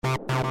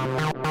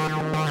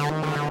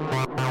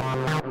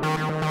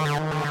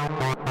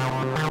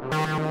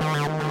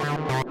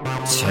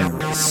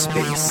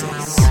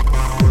TerraSpaces.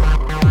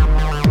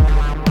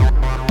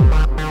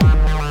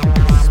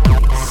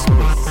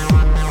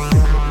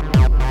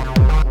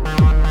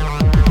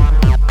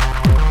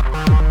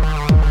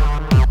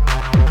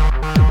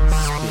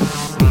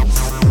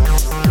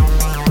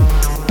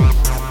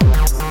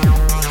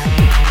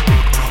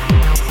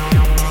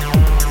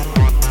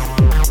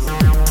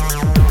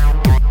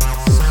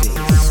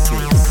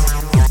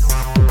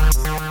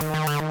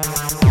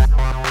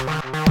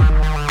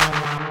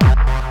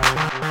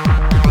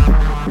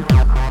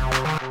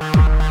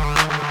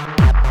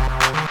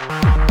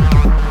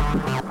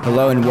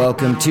 Hello and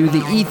welcome to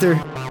The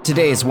Ether.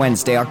 Today is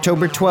Wednesday,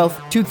 October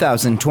 12th,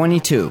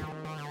 2022.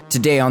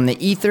 Today on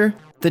The Ether,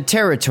 the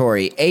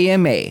Teritori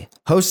AMA,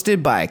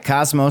 hosted by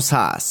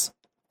HOSS.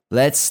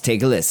 Let's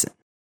take a listen.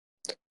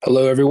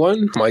 Hello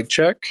everyone, mic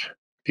check.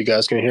 If you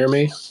guys can hear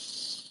me.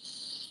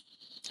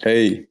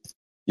 Hey.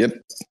 Yep.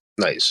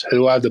 Nice. Who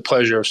do I have the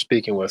pleasure of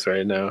speaking with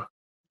right now?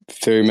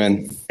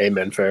 Ferryman.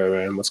 Amen,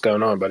 Ferryman. What's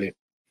going on, buddy?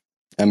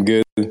 I'm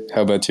good.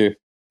 How about you?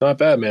 Not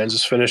bad, man.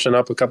 Just finishing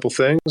up a couple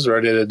things,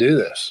 ready to do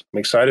this. I'm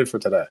excited for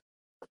today.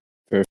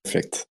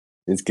 Perfect.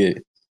 It's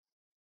good.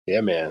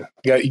 Yeah, man.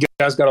 You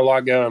guys got a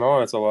lot going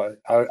on. It's a lot.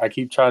 I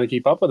keep trying to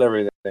keep up with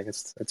everything.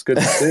 It's good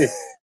to see.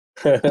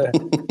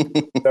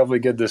 Definitely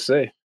good to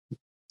see.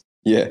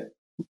 Yeah.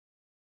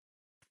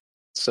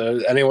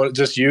 So, anyone,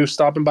 just you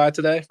stopping by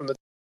today from the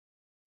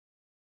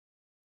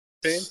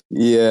team?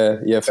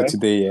 Yeah, for Okay.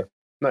 today, yeah.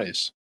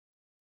 Nice.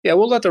 Yeah,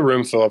 we'll let the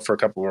room fill up for a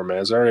couple more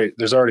minutes.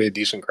 There's already a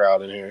decent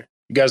crowd in here.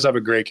 You guys have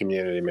a great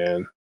community,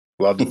 man.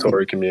 Love the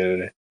Tory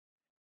community.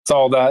 It's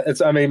all that.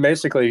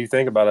 Basically, you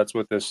think about it, it's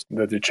what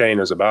the chain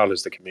is about,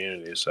 is the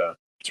community. So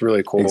it's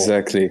really cool.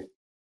 Exactly.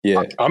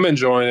 Yeah. I'm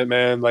enjoying it,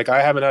 man. Like,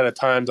 I haven't had a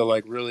time to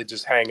like really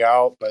just hang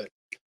out, but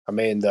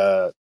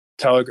the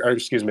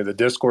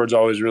Discord's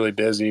always really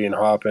busy and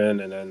hopping,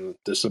 and then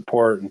the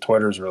support and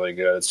Twitter's really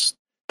good.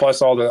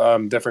 Plus all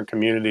the different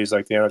communities,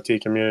 like the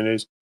NFT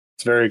communities.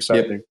 It's very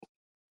exciting. Yep.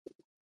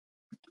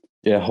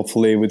 Yeah,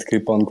 hopefully we'll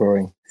keep on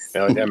growing.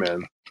 Yeah,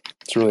 man.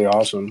 It's really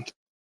awesome.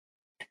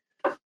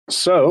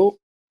 So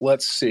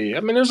let's see.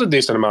 There's a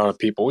decent amount of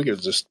people. We could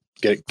just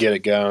get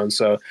it going.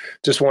 So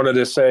just wanted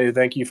to say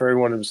thank you for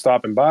everyone who's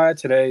stopping by.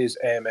 Today's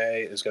AMA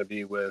is going to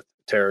be with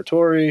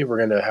Teritori. We're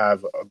going to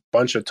have a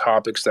bunch of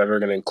topics that are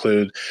going to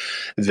include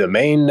the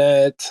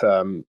mainnet,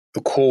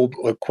 the cool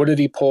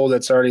liquidity pool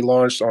that's already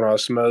launched on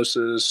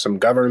Osmosis, some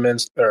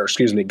governance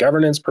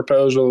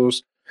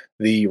proposals,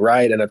 the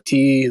Riot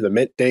NFT, the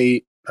mint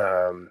date,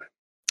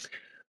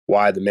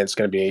 why the mint's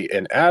going to be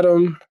an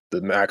atom, the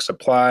max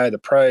supply, the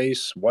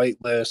price,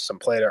 whitelist, some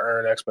play to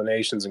earn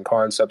explanations and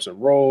concepts and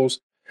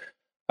roles.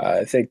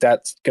 I think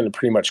that's going to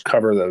pretty much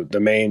cover the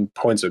main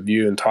points of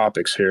view and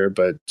topics here,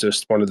 but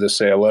just wanted to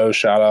say hello,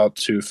 shout out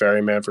to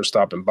Ferryman for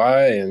stopping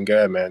by, and go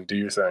ahead, man, do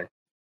your thing.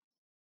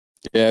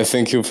 Yeah,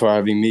 thank you for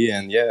having me,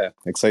 and yeah,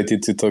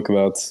 excited to talk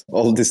about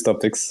all these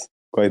topics.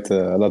 Quite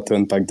a lot to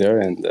unpack there,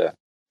 and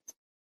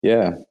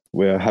yeah,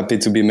 we're happy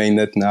to be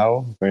mainnet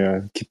now.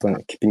 We're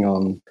keeping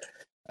on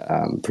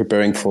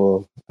preparing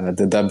for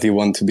the DApp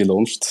V1 to be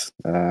launched,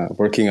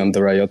 working on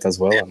the Riot as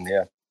well, and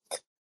yeah,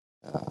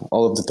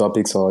 all of the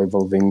topics are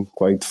evolving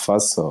quite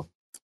fast, so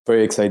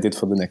very excited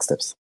for the next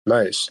steps.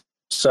 Nice.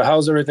 So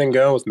how's everything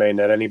going with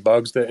mainnet? Any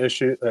bugs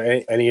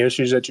any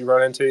issues that you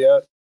run into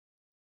yet?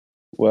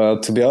 Well,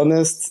 to be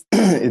honest,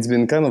 it's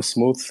been kind of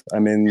smooth.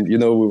 We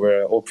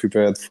were all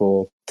prepared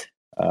for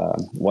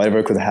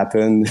whatever could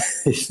happen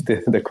if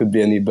there could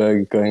be any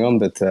bug going on,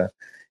 but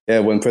yeah,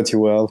 it went pretty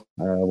well.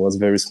 Was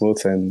very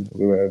smooth, and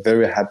we were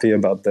very happy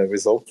about the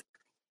result.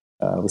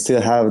 We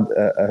still have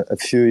a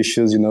few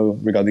issues,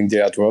 regarding the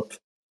airdrop.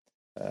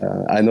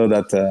 I know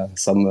that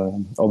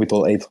some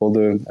Orbital 8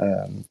 holder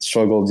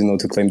struggled,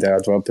 to claim the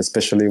airdrop,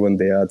 especially when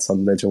they had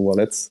some ledger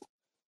wallets.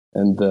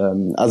 And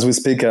as we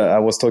speak, I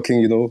was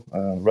talking,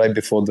 right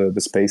before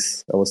the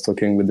space, I was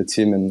talking with the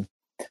team, and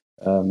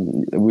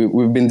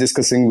we've been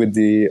discussing with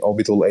the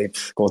Orbital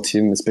 8 core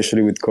team,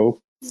 especially with Co.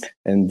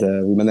 And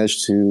we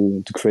managed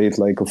to create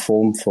like a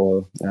form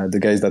for the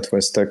guys that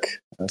were stuck,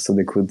 so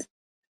they could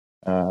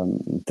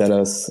tell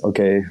us,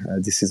 okay,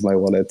 this is my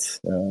wallet,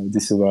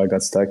 this is where I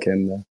got stuck,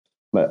 and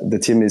the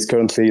team is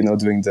currently,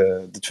 doing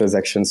the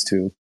transactions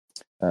to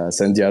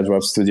send the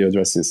airdrops to the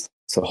addresses.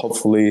 So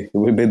hopefully it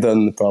will be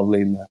done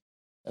probably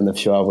in a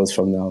few hours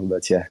from now.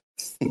 But yeah,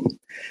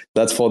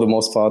 that's for the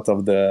most part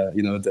of the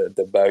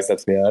bugs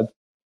that we had.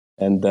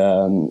 And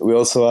we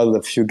also had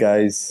a few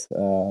guys,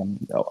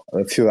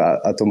 a few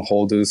Atom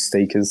holders,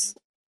 stakers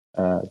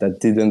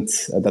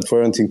that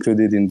weren't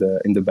included in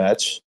the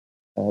batch,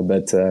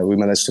 but we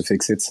managed to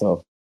fix it.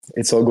 So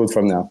it's all good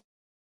from now.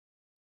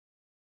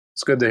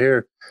 It's good to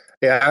hear.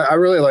 Yeah, I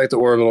really like the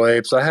Orbital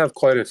Apes. I have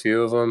quite a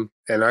few of them,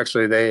 and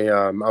actually,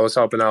 I was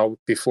helping out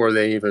before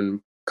they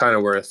even kind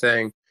of were a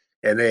thing,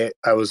 and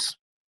I was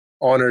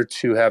honored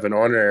to have an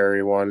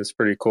honorary one. It's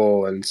pretty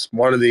cool, and it's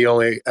one of the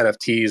only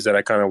NFTs that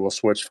I kind of will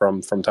switch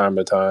from time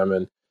to time.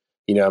 And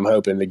I'm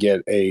hoping to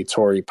get a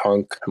Tory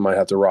Punk. I might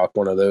have to rock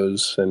one of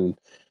those. And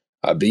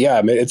but yeah,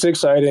 I mean, it's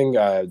exciting.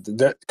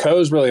 The Co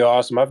is really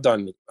awesome. I've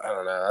done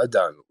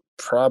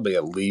probably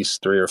at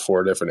least 3 or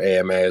 4 different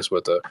AMAs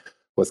with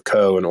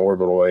Co and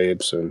Orbital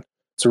Apes, and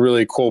it's a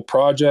really cool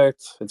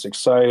project. It's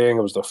exciting.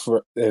 It was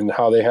and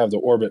how they have the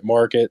Orbit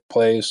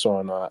marketplace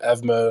on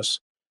Evmos,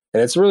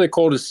 and it's really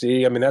cool to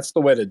see. I mean, that's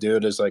the way to do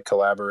it, is like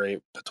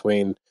collaborate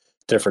between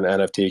different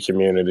NFT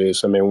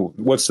communities. I mean,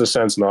 what's the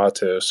sense not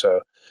to?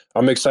 So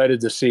I'm excited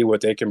to see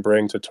what they can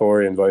bring to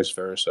Tory and vice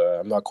versa.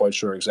 I'm not quite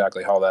sure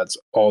exactly how that's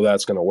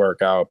going to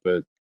work out,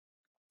 but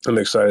I'm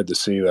excited to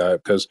see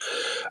that because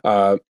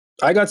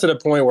I got to the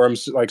point where I'm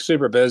like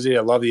super busy.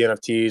 I love the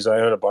NFTs. I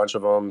own a bunch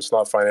of them. It's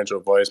not financial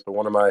advice, but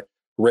one of my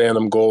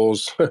random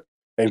goals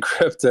in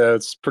crypto,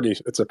 it's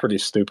a pretty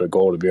stupid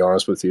goal, to be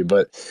honest with you,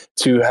 but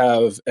to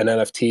have an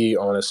NFT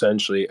on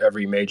essentially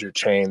every major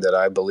chain that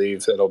I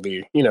believe that'll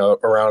be,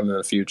 around in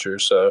the future.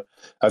 So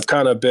I've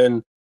kind of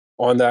been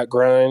on that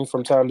grind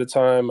from time to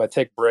time. I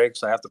take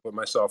breaks. I have to put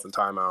myself in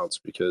timeouts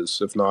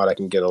because if not, I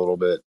can get a little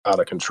bit out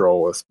of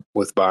control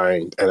with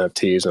buying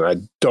NFTs, and I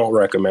don't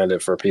recommend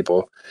it for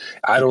people.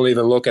 I don't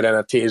even look at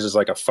NFTs as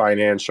like a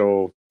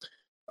financial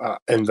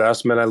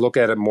investment. I look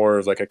at it more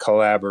of like a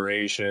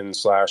collaboration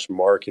 /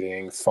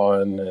 marketing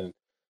fun and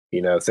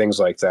things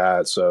like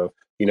that. So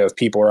if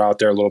people are out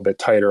there a little bit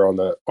tighter on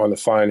the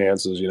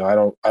finances, I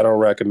don't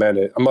recommend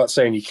it. I'm not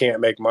saying you can't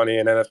make money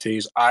in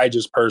NFTs. I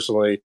just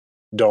personally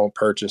don't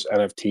purchase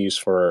NFTs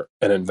for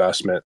an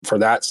investment for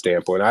that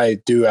standpoint. I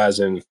do as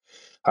in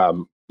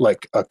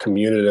like a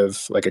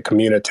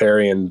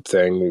communitarian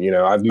thing.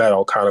 I've met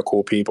all kind of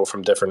cool people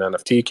from different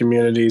NFT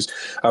communities.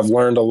 I've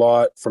learned a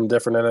lot from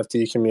different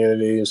NFT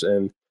communities,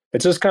 and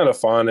it's just kind of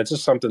fun. It's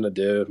just something to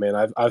do.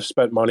 Man, I've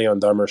spent money on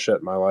dumber shit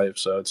in my life,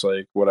 so it's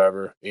like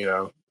whatever.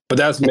 But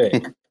that's me.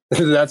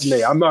 That's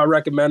me. I'm not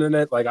recommending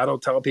it. Like, I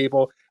don't tell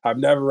people. I've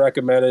never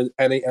recommended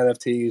any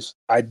NFTs.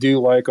 I do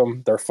like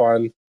them. They're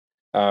fun.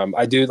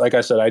 I do, like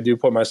I said, I do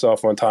put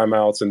myself on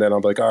timeouts, and then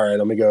I'm like, all right,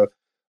 let me go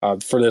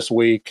for this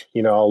week.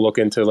 I'll look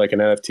into like an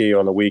NFT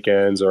on the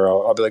weekends, or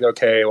I'll be like,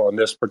 okay, well, on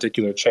this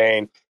particular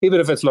chain, even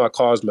if it's not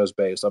Cosmos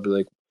based, I'll be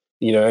like,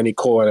 any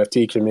cool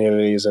NFT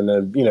communities, and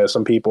then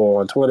some people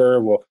on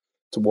Twitter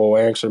will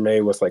answer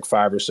me with like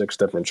 5 or 6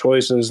 different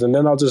choices, and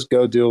then I'll just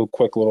go do a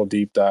quick little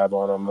deep dive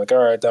on them. Like, all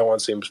right, that one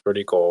seems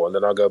pretty cool, and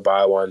then I'll go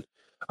buy one.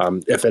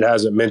 If it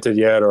hasn't minted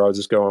yet, or I'll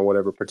just go on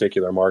whatever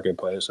particular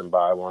marketplace and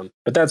buy one.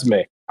 But that's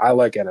me. I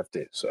like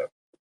NFTs. So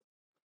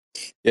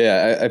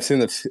yeah, I've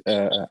seen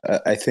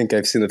I think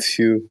I've seen a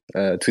few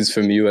tweets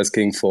from you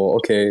asking for,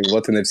 okay,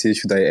 what NFT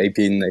should I AP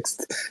in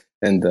next?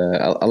 And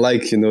I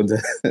like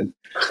the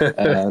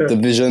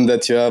vision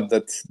that you have,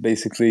 that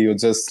basically you're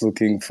just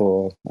looking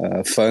for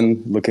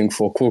fun, looking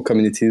for cool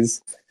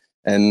communities.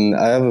 And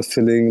I have a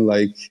feeling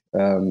like,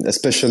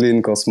 especially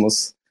in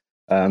Cosmos,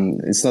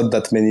 it's not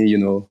that many,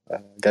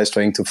 guys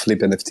trying to flip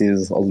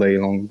NFTs all day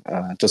long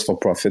just for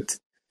profit.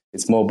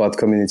 It's more about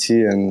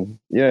community. And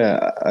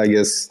yeah, I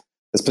guess,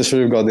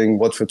 especially regarding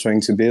what we're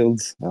trying to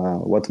build,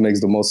 what makes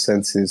the most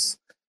sense is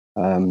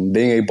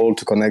being able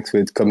to connect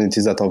with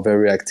communities that are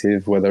very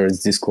active, whether it's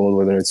Discord,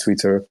 whether it's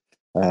Twitter,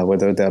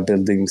 whether they're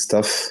building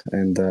stuff.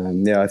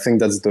 And yeah, I think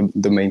that's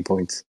the main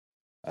point.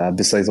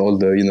 Besides all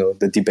the,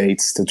 the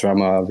debates, the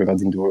drama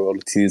regarding the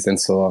royalties and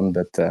so on.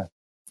 But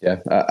yeah,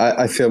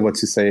 I feel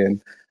what you say.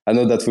 And I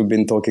know that we've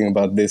been talking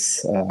about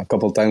this a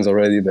couple of times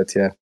already, but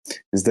yeah,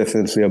 it's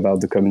definitely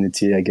about the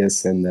community, I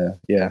guess. And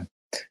yeah,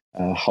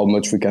 how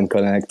much we can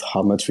connect,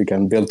 how much we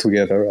can build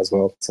together as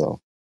well.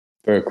 So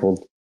very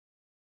cool.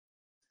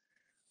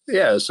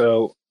 Yeah.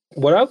 So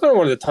what I kind of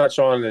wanted to touch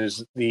on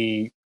is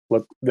the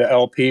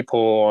LP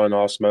pool on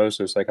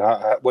Osmosis. Like,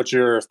 what's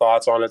your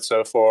thoughts on it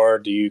so far?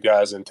 Do you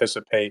guys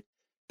anticipate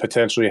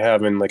potentially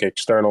having like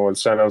external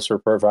incentives for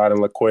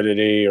providing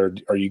liquidity, or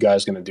are you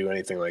guys going to do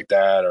anything like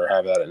that, or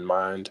have that in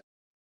mind?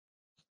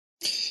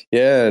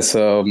 Yeah,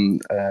 so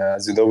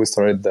as you know, we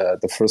started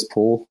the first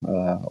pool,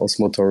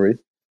 Osmotory.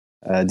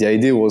 The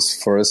idea was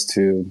for us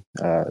to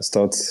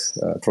start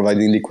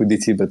providing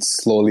liquidity, but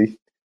slowly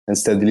and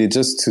steadily,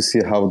 just to see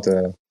how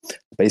the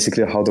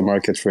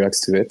market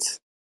reacts to it.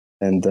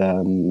 And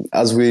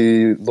as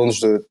we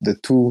launched the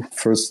 2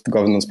 first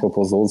governance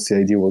proposals, the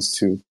idea was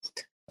to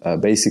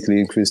basically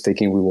increase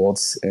staking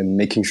rewards and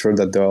making sure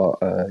that there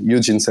are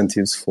huge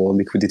incentives for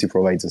liquidity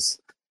providers.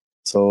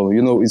 So,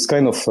 it's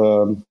kind of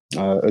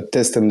a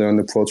test and learn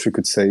approach, we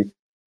could say.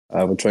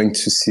 We're trying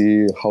to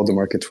see how the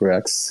market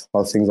reacts,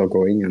 how things are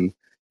going, and,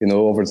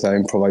 over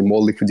time provide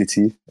more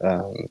liquidity.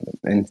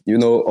 And,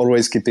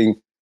 always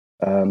keeping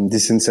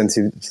these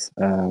incentives.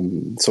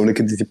 So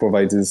liquidity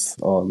providers,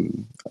 are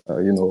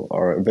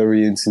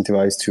very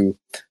incentivized to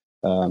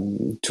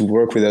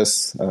work with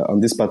us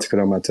on this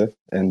particular matter.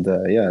 And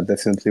yeah,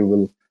 definitely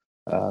will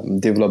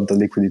develop the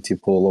liquidity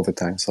pool over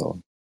time. So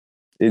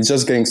it's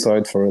just getting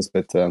started for us,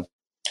 but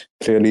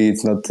clearly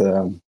it's not,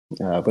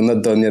 we're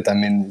not done yet. I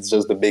mean, it's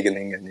just the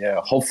beginning. And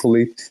yeah,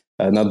 hopefully,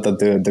 not that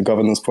the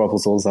governance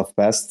proposals have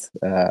passed,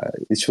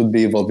 it should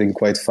be evolving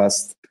quite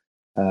fast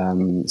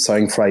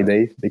starting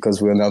Friday,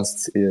 because we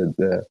announced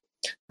the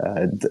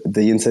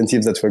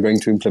incentives that we're going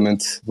to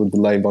implement will be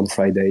live on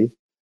Friday.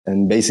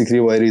 And basically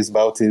what it is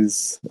about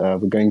is we're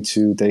going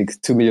to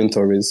take 2 million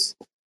tourists.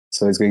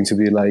 So it's going to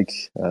be like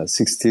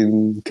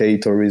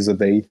 16K tourists a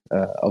day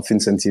of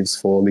incentives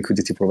for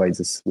liquidity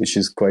providers, which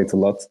is quite a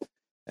lot,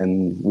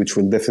 and which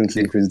will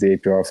definitely increase the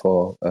APR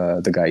for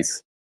the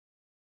guys.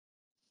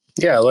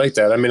 Yeah, I like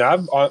that. I mean,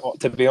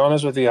 to be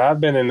honest with you, I've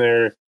been in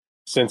there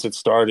since it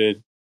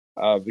started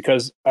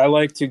because I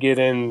like to get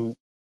in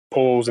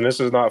pools, and this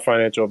is not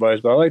financial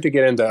advice, but I like to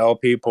get into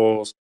LP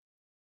pools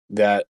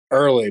that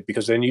early,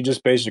 because then you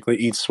just basically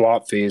eat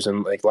swap fees.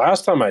 And like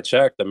last time I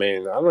checked, I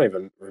mean,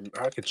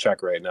 I could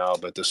check right now,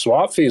 but the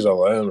swap fees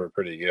alone were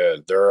pretty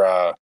good. They're,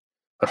 I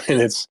mean,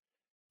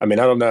 I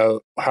don't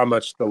know how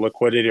much the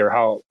liquidity or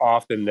how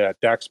often that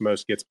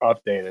Dexmos gets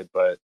updated,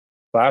 but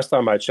last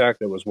time I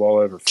checked, it was well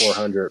over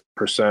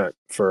 400%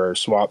 for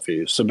swap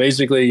fees. So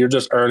basically, you're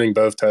just earning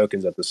both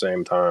tokens at the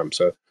same time.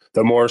 So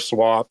the more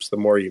swaps, the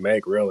more you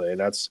make, really. And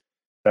that's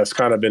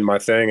kind of been my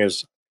thing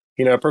is,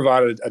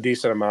 provided a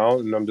decent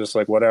amount, and I'm just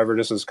like, whatever,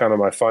 this is kind of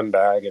my fun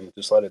bag, and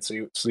just let it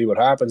see what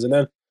happens. And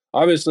then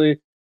obviously,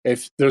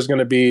 if there's going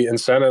to be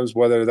incentives,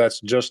 whether that's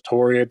just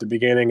Tori at the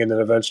beginning and then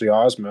eventually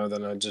Osmo,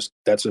 then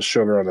that's a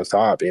sugar on the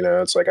top.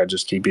 It's like I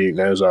just keep eating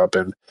those up.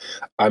 And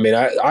I mean,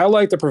 I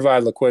like to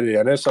provide liquidity.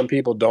 I know some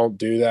people don't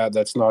do that.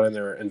 That's not in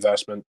their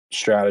investment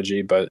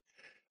strategy, but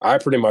I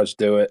pretty much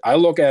do it. I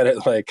look at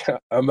it like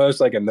almost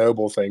like a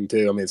noble thing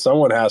too. I mean,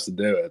 someone has to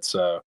do it.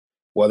 So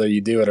whether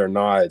you do it or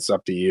not, it's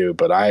up to you.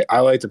 But I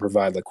like to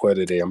provide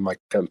liquidity. I'm like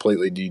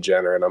completely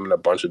degenerate. I'm in a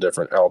bunch of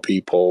different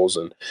LP pools,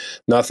 and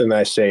nothing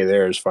I say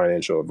there is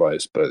financial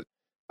advice, but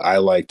I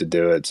like to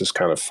do it. It's just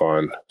kind of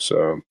fun.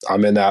 So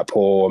I'm in that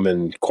pool. I'm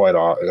in quite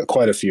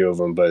a few of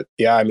them. But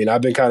yeah, I mean,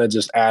 I've been kind of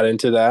just adding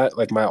to that.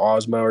 Like my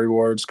Osmo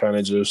rewards kind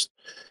of just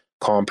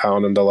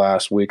compounding the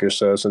last week or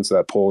so since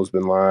that pool has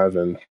been live,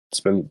 and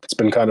it's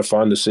been kind of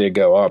fun to see it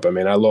go up. I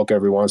mean, I look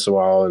every once in a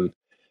while, and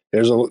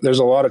there's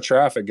a lot of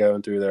traffic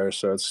going through there,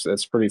 so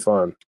it's pretty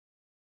fun.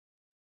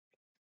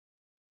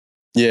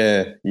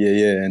 Yeah,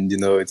 and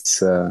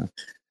it's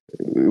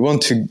we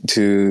want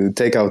to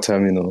take our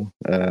time.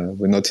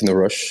 We're not in a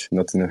rush,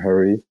 not in a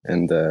hurry,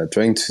 and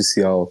trying to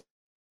see how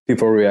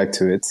people react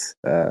to it.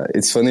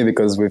 It's funny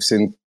because we've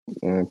seen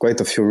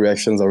quite a few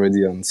reactions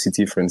already on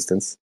CT, for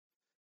instance.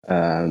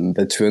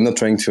 But we're not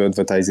trying to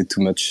advertise it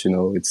too much.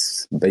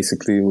 It's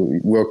basically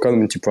we're a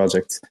community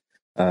project.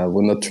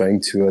 We're not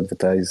trying to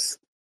advertise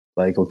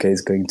like, okay,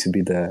 it's going to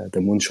be the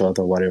moonshot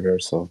or whatever.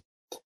 So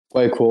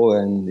quite cool.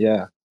 And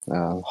yeah,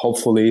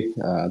 hopefully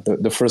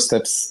the first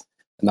steps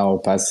now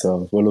pass.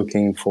 So we're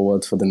looking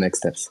forward for the next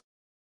steps.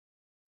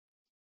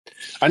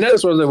 I know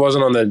this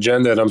wasn't on the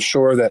agenda, and I'm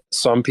sure that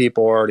some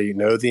people already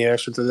know the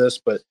answer to this,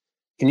 but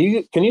can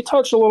you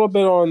touch a little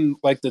bit on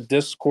like the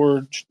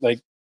Discord,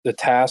 like the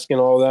task and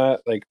all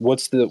that? Like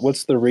what's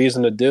the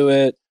reason to do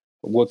it?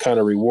 What kind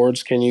of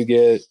rewards can you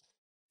get?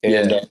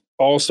 And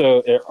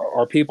also,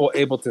 are people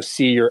able to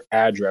see your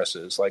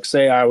addresses? Like,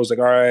 say I was like,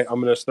 all right, I'm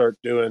going to start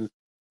doing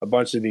a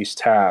bunch of these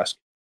tasks.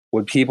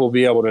 Would people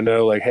be able to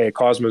know, like, hey,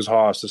 Cosmos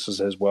HOSS, this is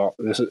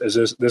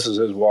his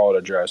his wallet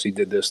address. He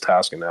did this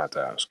task and that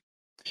task.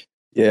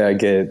 Yeah, I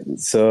get it.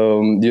 So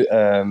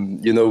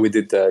we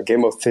did the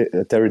Game of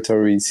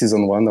Territory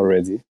Season 1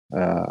 already,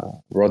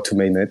 Road to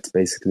Mainnet,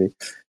 basically.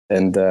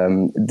 And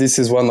this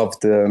is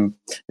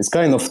it's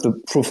kind of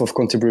the proof of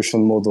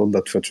contribution model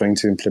that we're trying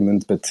to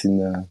implement, but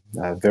in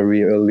a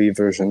very early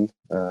version.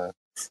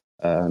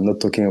 Not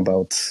talking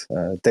about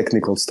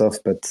technical stuff,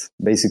 but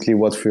basically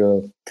what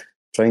we're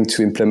trying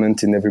to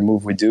implement in every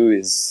move we do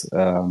is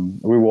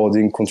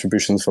rewarding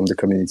contributions from the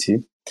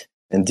community.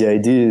 And the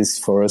idea is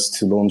for us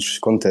to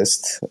launch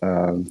contest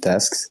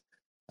tasks.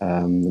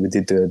 We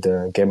did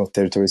the Game of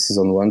Territory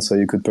Season 1, so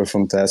you could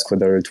perform tasks,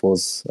 whether it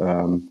was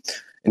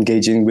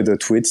engaging with the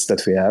tweets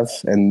that we have.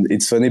 And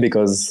it's funny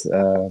because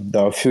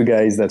there are a few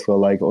guys that were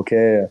like,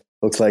 okay,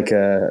 looks like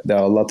there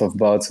are a lot of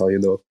bots, or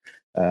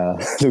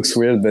looks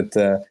weird, but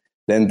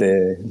then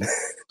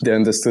they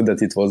understood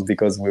that it was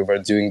because we were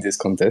doing this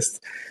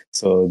contest,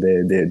 so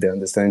they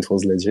understand it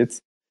was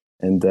legit.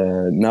 And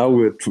now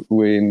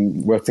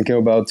we're thinking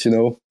about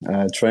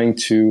trying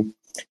to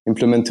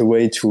implement a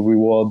way to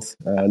reward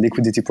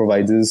liquidity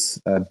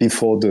providers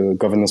before the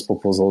governance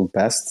proposal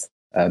passed,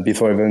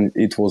 before even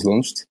it was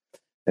launched.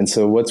 And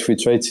so what we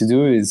try to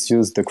do is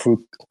use the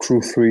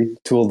Crew 3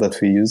 tool that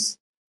we use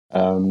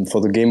for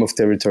the Game of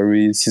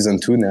Territory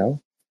Season 2 now.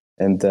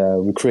 And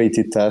we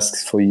created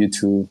tasks for you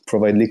to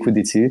provide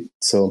liquidity.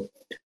 So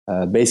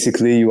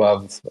basically, you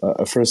have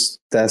a first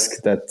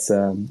task that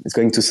is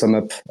going to sum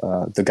up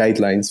the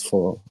guidelines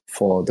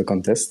for the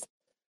contest.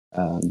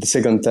 The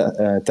second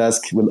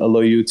task will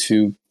allow you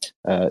to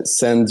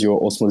send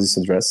your osmosis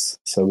address,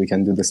 so we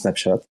can do the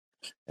snapshot.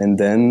 And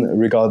then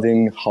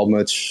regarding how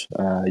much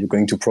you're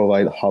going to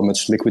provide, how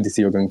much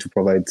liquidity you're going to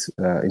provide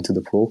into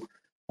the pool,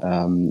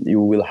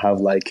 you will have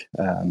like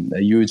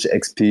a huge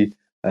XP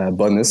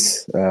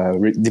bonus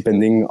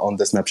depending on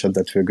the snapshot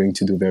that we're going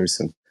to do very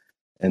soon.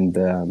 And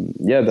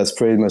yeah, that's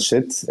pretty much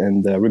it.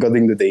 And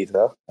regarding the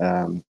data,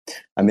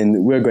 I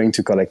mean, we're going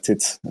to collect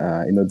it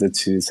in order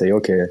to say,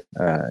 okay,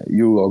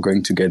 you are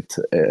going to get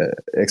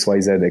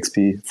XYZ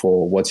XP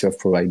for what you have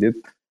provided.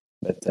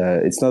 But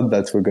it's not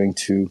that we're going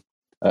to,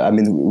 I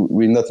mean,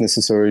 we're not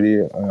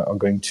necessarily are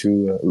going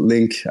to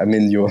link, I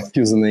mean, your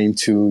username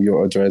to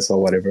your address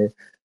or whatever.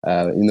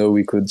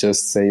 We could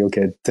just say,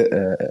 okay,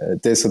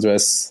 this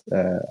address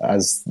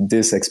has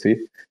this XP.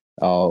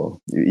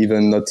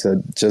 Even not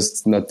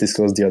just not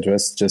disclose the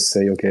address, just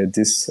say, okay,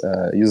 this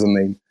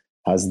username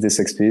has this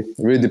XP. It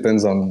really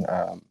depends on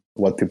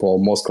what people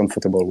are most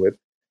comfortable with.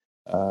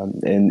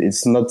 And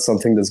it's not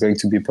something that's going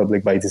to be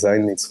public by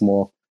design. It's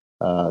more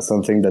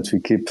something that we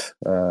keep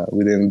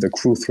within the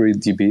Crew3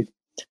 DB.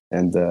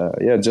 And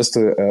yeah, just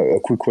a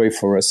quick way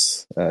for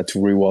us to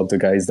reward the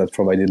guys that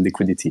provided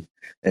liquidity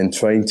and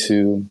trying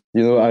to,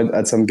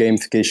 add some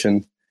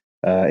gamification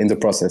in the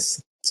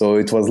process. So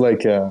it was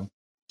like,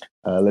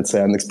 let's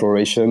say, an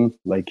exploration,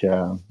 like,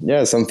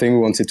 something we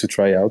wanted to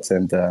try out.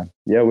 And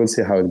yeah, we'll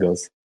see how it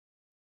goes.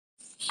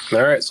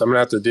 All right, so I'm gonna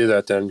have to do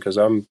that then, because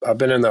I've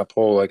been in that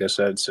poll, like I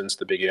said, since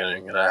the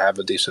beginning, and I have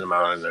a decent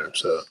amount in there,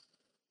 so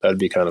that'd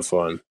be kind of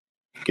fun.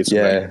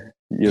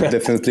 You're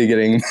definitely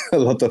getting a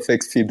lot of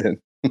XP then.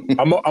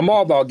 I'm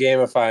all about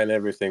gamifying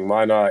everything.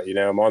 Why not?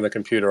 I'm on the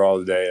computer all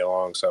the day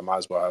long, so I might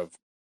as well have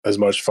as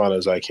much fun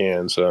as I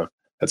can. So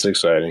that's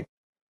exciting.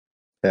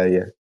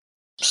 Yeah.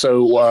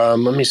 So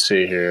let me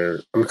see here.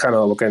 I'm kind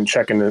of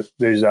checking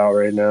these out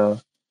right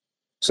now.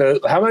 So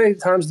how many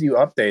times do you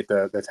update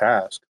the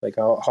task? Like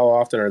how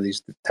often are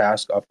these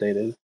tasks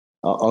updated?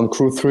 On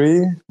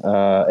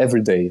Crew3,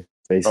 every day,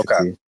 basically.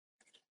 Okay.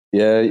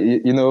 Yeah,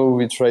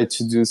 we try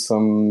to do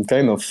some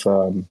kind of,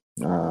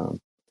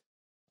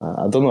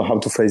 I don't know how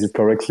to phrase it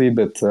correctly,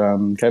 but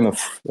kind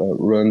of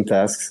run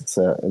tasks.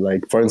 So,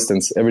 like, for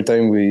instance, every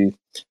time we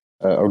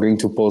are going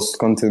to post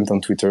content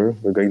on Twitter,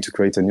 we're going to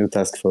create a new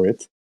task for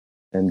it.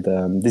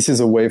 And this is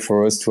a way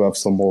for us to have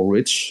some more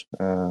reach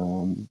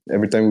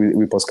every time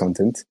we post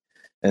content.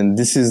 And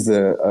this is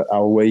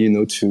our way,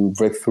 to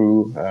break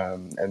through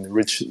and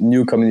reach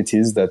new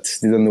communities that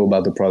didn't know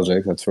about the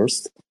project at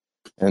first.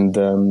 And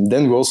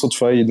then we also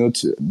try,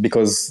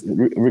 because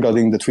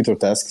regarding the Twitter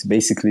tasks,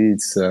 basically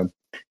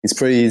it's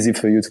pretty easy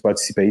for you to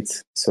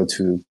participate. So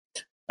to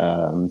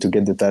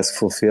get the task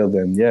fulfilled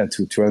and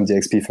to earn the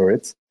XP for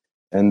it.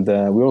 And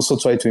we also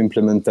try to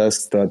implement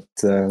tasks that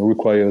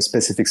require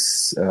specific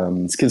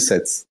skill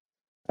sets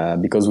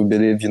because we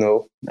believe,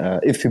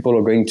 if people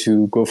are going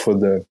to go for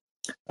the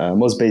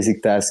most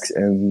basic tasks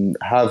and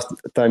have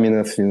time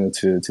enough, to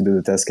do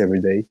the task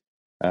every day,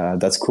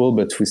 that's cool.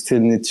 But we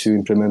still need to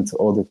implement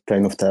all the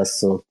kind of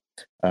tasks. So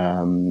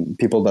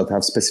people that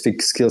have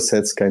specific skill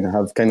sets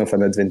have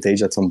an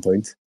advantage at some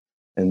point.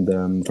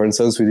 And for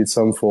instance, we did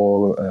some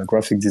for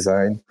graphic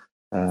design.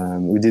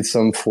 We did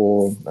some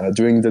for,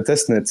 during the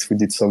testnet, we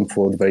did some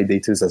for the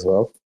validators as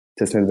well,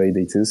 testnet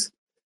validators.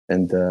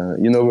 And,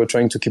 we're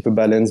trying to keep a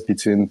balance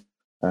between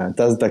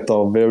tasks that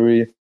are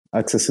very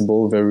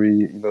accessible,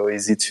 very,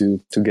 easy to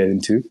get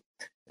into,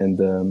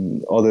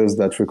 and others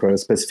that require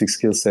specific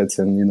skill sets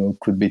and,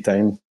 could be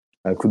time,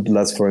 could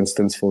last, for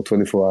instance, for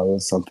 24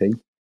 hours, something.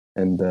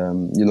 And,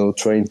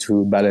 trying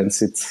to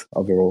balance it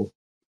overall.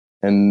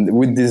 And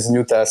with this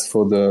new task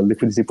for the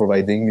liquidity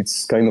providing,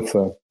 it's kind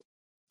of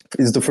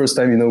it's the first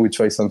time, we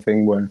try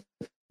something where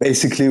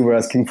basically we're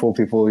asking for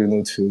people,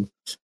 to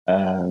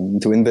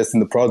invest in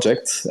the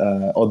project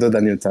other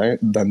than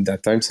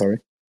that time, sorry.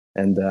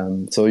 And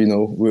so,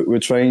 we're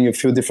trying a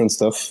few different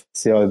stuff,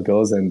 see how it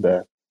goes. And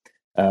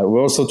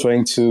we're also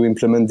trying to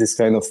implement this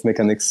kind of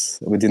mechanics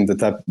within the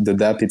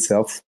dApp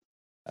itself.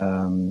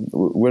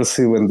 We'll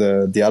see when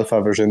the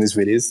alpha version is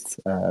released.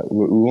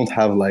 We won't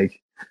have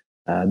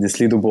this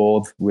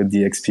leaderboard with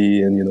the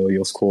XP and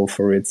your score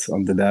for it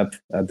on the dApp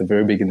at the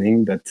very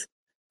beginning, but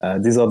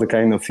these are the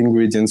kind of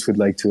ingredients we'd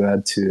like to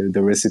add to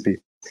the recipe,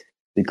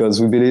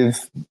 because we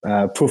believe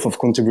proof of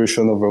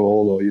contribution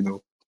overall,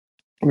 or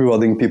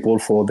rewarding people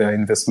for their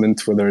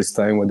investment, whether it's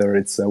time, whether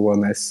it's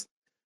awareness,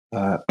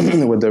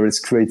 whether it's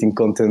creating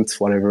content,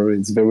 whatever,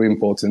 it's very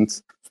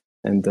important.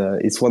 And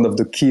it's one of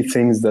the key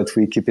things that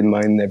we keep in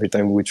mind every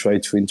time we try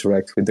to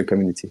interact with the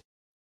community.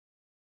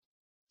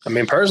 I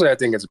mean, personally, I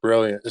think it's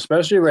brilliant,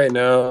 especially right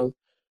now,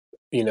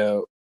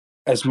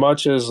 as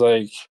much as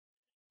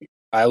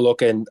I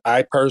look and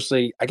I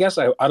personally, I guess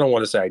I don't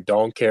want to say I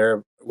don't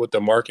care what the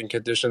market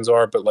conditions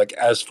are, but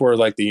as for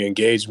the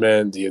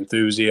engagement, the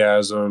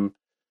enthusiasm,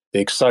 the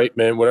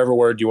excitement, whatever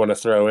word you want to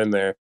throw in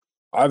there,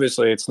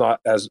 obviously it's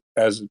not as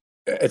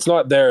it's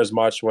not there as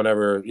much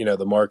whenever,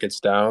 the market's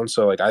down.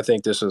 So I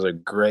think this is a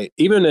great,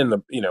 even in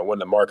the, when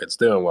the market's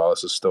doing well,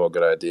 this is still a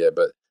good idea,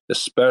 but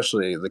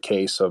especially the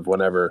case of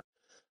whenever,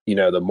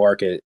 the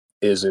market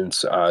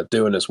isn't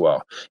doing as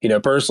well.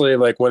 Personally,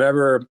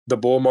 whenever the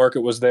bull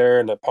market was there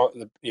and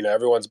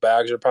everyone's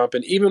bags are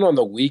pumping, even on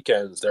the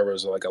weekends, there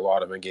was a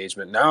lot of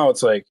engagement. Now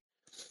it's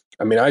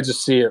I mean, I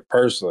just see it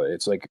personally.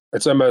 It's like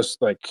it's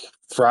almost like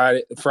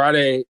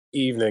Friday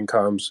evening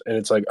comes, and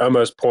it's like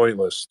almost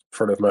pointless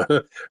for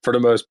for the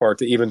most part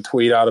to even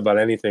tweet out about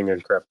anything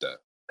in crypto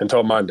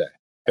until Monday.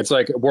 It's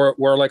like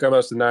we're like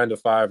almost a 9 to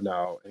 5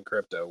 now in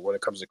crypto when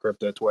it comes to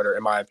crypto Twitter.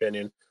 In my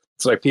opinion,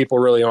 it's like people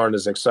really aren't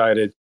as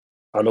excited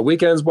on the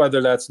weekends.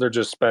 Whether that's they're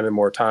just spending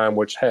more time,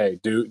 which hey,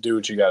 do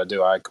what you got to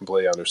do. I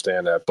completely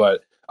understand that,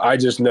 but I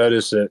just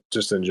notice it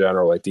just in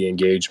general, like the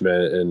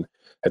engagement and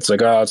it's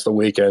like, oh, it's the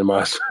weekend,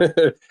 must.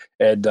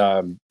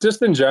 And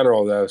just in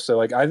general, though. So,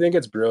 like, I think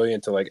it's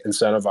brilliant to, like,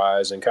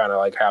 incentivize and kind of,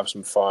 like, have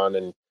some fun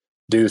and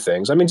do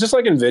things. I mean, just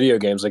like in video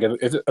games, like,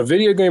 if a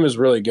video game is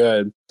really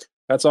good,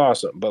 that's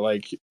awesome. But,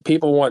 like,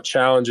 people want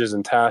challenges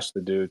and tasks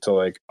to do to,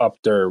 like, up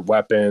their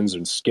weapons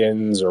and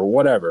skins or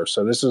whatever.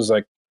 So, this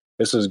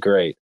is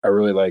great. I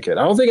really like it.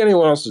 I don't think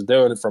anyone else is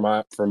doing it from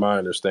my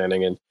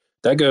understanding. And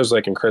that goes,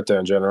 like, in crypto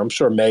in general. I'm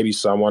sure maybe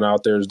someone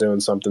out there is doing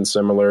something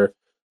similar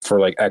for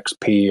like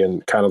XP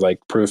and kind of like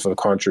proof of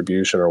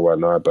contribution or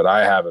whatnot, but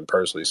I haven't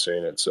personally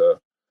seen it. So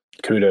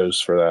kudos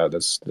for that.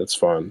 That's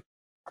fun.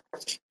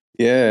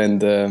 Yeah,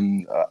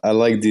 and I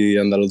like the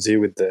analogy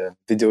with the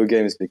video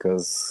games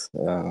because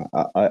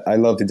I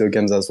love video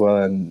games as well,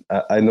 and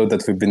I know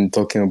that we've been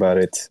talking about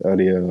it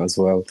earlier as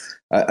well.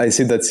 I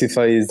see that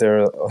Sifa is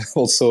there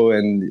also,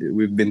 and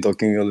we've been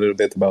talking a little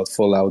bit about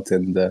Fallout,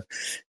 and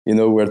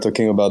we're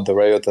talking about the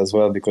Riot as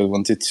well because we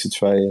wanted to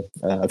try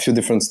a few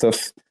different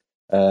stuff,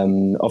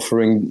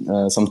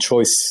 offering some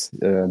choice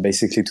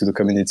basically to the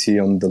community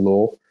on the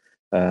lore.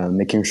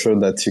 Making sure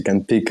that you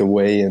can pick a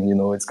way and,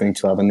 it's going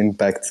to have an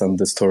impact on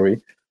the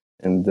story.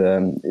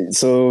 And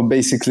so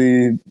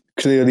basically,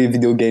 clearly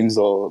video games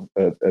are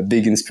a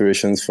big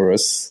inspirations for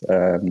us,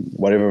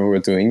 whatever we're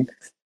doing.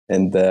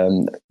 And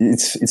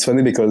it's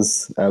funny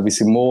because we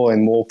see more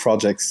and more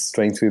projects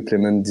trying to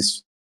implement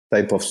this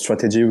type of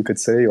strategy, we could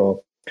say,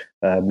 or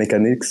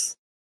mechanics.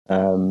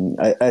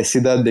 I see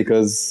that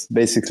because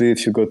basically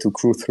if you go to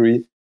Crew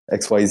 3,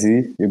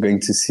 XYZ, you're going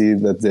to see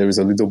that there is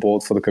a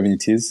leaderboard for the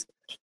communities.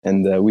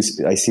 And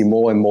I see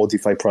more and more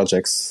DeFi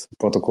projects,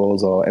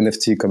 protocols, or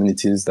NFT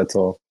communities that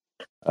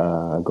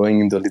are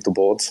going in the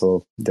leaderboard.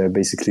 So they're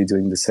basically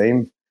doing the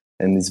same.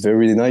 And it's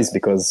very nice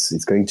because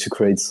it's going to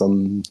create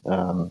some,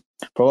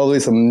 probably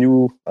some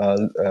new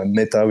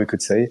meta, we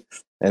could say.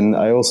 And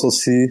I also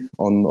see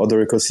on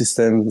other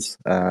ecosystems,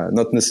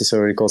 not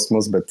necessarily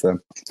Cosmos, but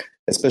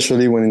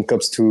especially when it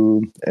comes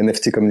to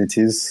NFT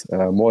communities,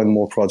 more and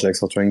more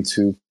projects are trying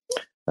to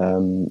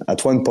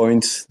at one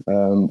point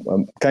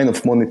kind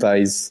of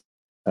monetize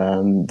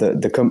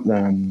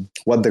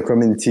what the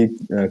community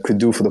could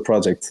do for the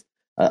project.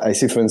 I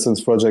see, for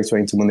instance, projects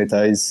trying to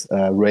monetize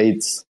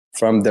raids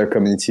from their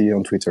community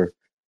on Twitter.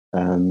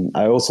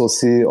 I also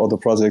see other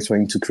projects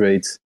trying to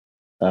create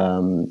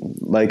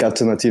like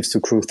alternatives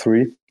to Crew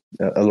 3,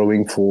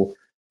 allowing for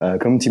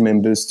community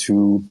members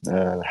to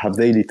have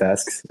daily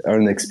tasks,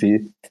 earn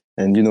XP,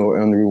 and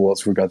earn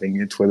rewards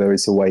regarding it, whether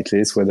it's a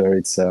whitelist, whether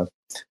it's a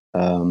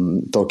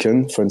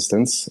token, for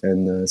instance.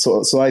 And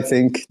so I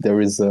think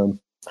there is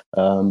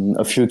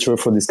a future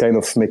for this kind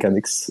of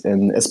mechanics,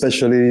 and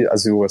especially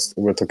as we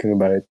were talking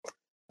about it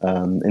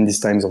in these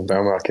times of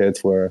bear market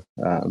where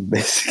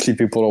basically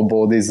people are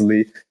bored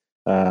easily.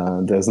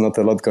 There's not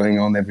a lot going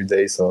on every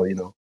day, so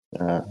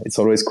it's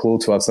always cool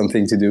to have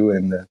something to do,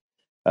 and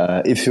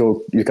if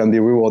you can be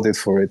rewarded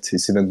for it,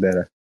 it's even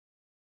better.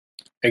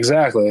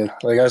 Exactly.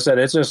 Like I said,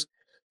 it's just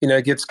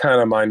it gets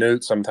kind of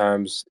minute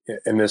sometimes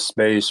in this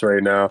space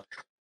right now.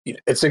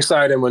 It's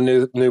exciting when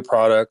new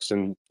products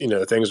and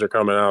things are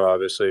coming out,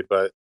 obviously,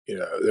 but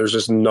there's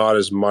just not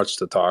as much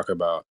to talk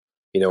about.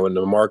 When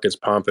the market's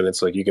pumping,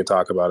 it's like you can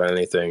talk about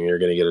anything. You're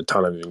going to get a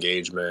ton of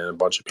engagement, a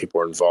bunch of people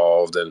are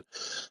involved, and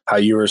how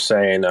you were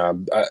saying,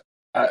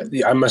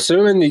 I'm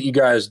assuming that you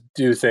guys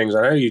do things.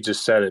 I know you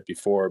just said it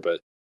before, but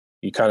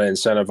you kind of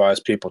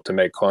incentivize people to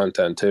make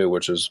content too,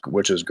 which is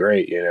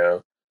great.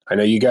 I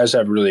know you guys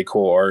have really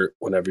cool art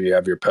whenever you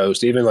have your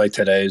post, even like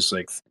today's,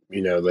 like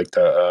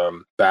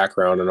the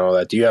background and all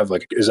that. Do you have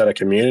is that a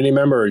community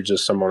member or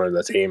just someone on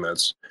the team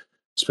that's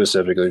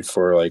specifically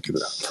for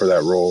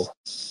that role?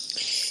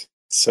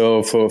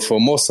 So for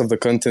most of the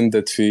content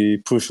that we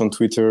push on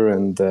Twitter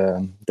and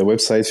the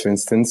website, for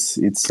instance,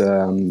 it's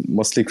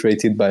mostly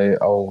created by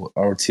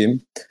our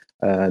team,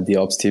 the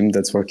ops team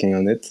that's working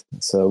on it.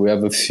 So we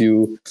have a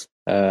few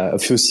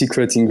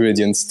secret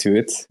ingredients to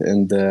it,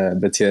 and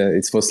but yeah,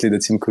 it's mostly the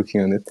team cooking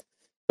on it.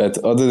 But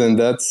other than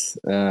that,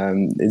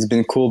 it's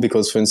been cool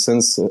because, for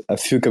instance, a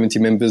few community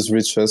members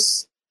reached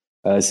us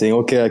saying,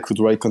 "Okay, I could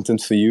write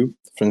content for you."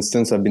 For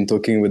instance, I've been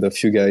talking with a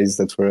few guys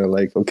that were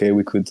like, "Okay,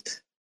 we could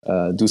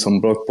do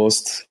some blog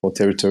posts for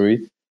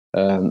Teritori."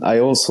 I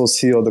also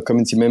see other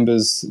community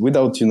members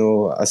without,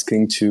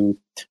 asking to,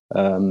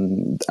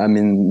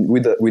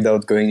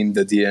 without going in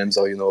the DMs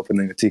or,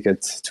 opening a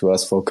ticket to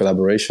ask for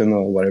collaboration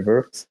or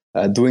whatever,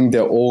 doing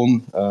their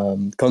own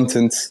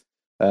content.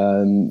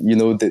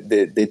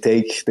 They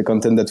take the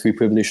content that we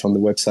publish on the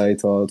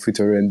website or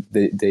Twitter and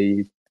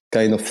they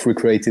kind of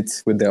recreate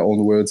it with their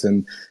own words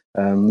and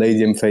lay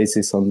the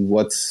emphasis on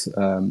what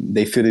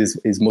they feel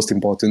is most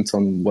important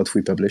on what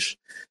we publish.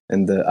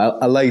 And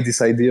I like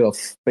this idea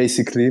of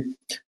basically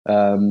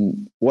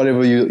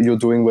whatever you're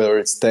doing, whether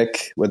it's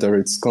tech, whether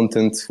it's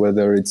content,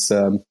 whether it's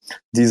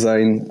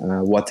design,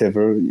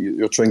 whatever,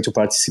 you're trying to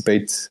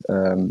participate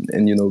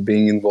and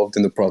being involved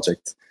in the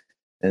project.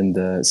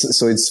 And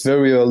so it's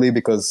very early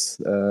because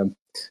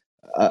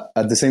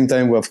at the same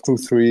time we have Crew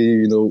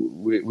 3.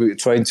 We're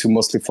trying to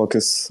mostly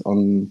focus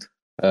on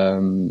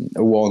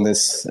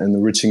awareness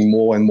and reaching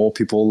more and more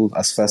people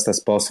as fast as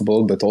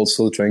possible, but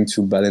also trying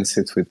to balance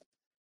it with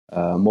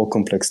more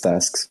complex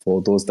tasks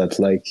for those that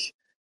like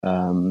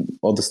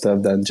other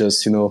stuff than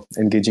just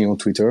engaging on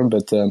Twitter.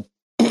 But we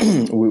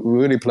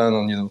really plan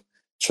on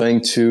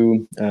trying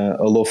to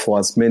allow for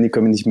as many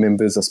community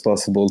members as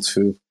possible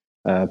to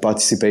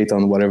participate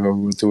on whatever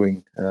we're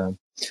doing,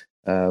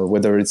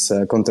 whether it's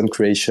content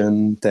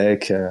creation,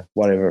 tech,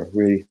 whatever,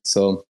 really.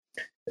 So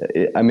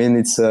I mean,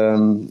 it's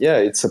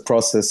a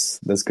process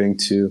that's going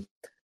to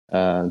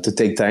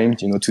take time,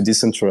 to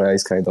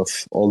decentralize kind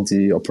of all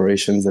the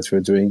operations that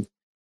we're doing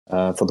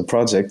for the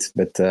project.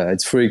 But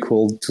it's really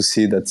cool to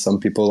see that some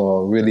people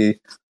are really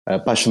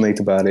passionate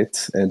about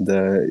it, and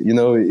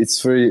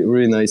it's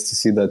really nice to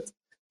see that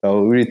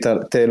really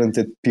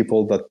talented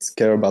people that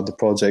care about the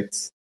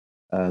project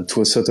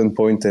to a certain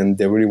point, and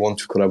they really want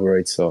to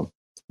collaborate. So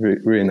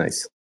really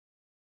nice.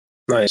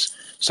 Nice.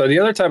 So the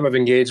other type of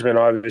engagement,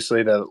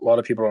 obviously, that a lot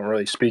of people don't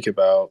really speak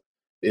about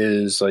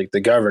is like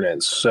the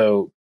governance.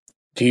 So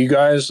are you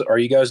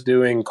guys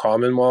doing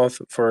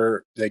Commonwealth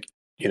for to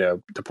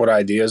put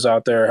ideas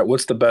out there?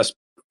 What's the best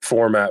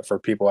format for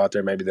people out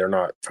there? Maybe they're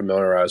not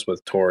familiarized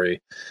with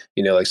Tori.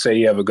 Like say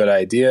you have a good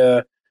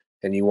idea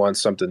and you want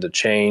something to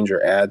change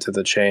or add to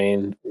the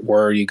chain.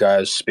 Where are you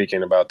guys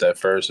speaking about that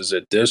first? Is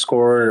it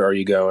Discord? Are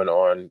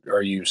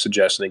you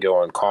suggesting to go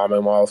on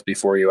Commonwealth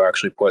before you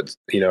actually put,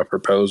 a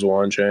proposal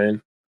on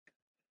chain?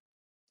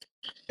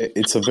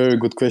 It's a very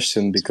good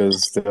question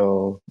because there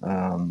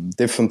are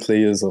different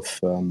layers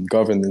of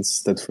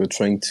governance that we're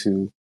trying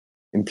to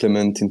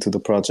implement into the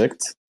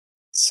project.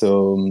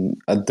 So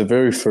at the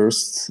very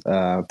first,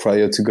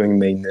 prior to going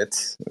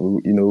mainnet,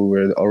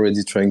 we're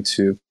already trying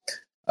to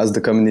ask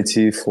the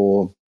community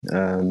for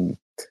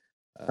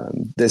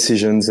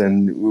decisions,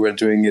 and we were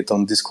doing it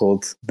on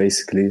Discord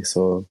basically.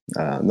 So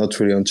not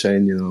really on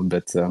chain,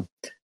 but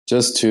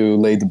just to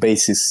lay the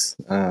basis,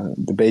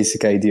 the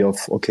basic idea of,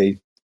 okay,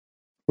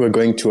 we're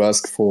going to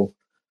ask for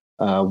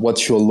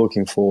what you're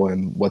looking for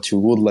and what you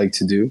would like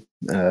to do.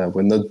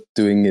 We're not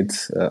doing it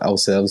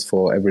ourselves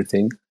for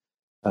everything.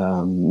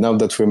 Now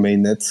that we're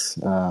mainnet,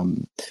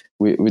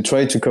 we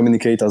try to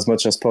communicate as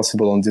much as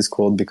possible on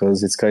Discord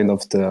because it's kind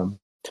of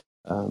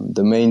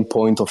the main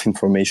point of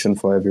information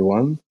for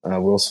everyone. We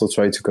also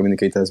try to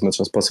communicate as much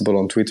as possible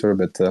on Twitter,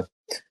 but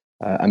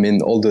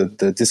all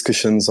the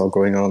discussions are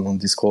going on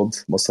Discord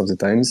most of the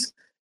times.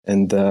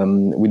 And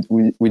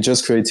we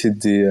just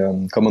created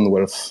the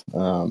Commonwealth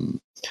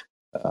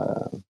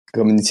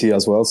community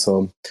as well.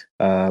 So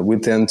we'll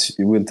tend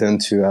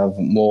to have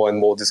more and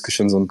more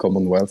discussions on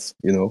Commonwealth,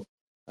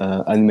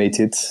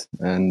 animated,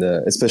 and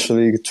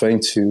especially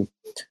trying to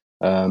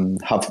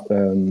have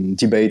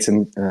debates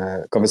and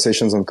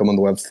conversations on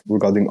Commonwealth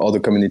regarding other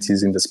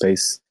communities in the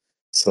space.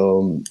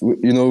 So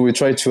we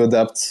try to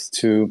adapt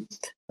to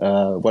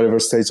whatever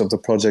stage of the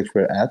project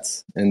we're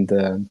at, and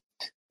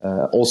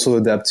also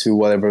adapt to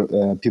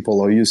whatever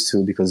people are used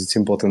to, because it's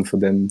important for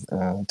them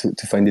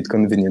to find it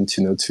convenient,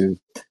 to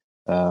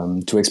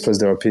express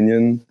their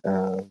opinion,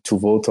 to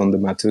vote on the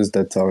matters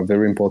that are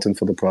very important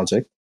for the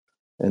project.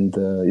 And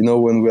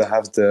when we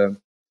have the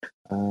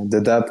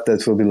DApp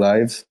that will be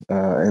live,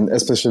 and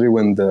especially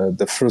when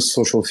the first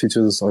social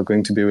features are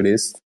going to be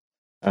released,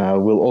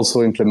 we'll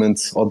also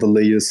implement all the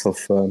layers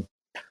of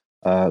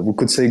we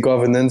could say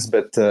governance,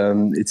 but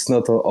it's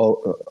not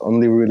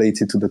only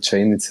related to the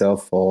chain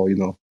itself, or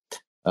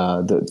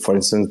for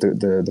instance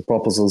the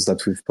proposals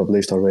that we've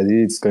published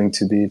already. It's going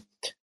to be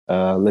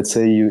let's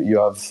say you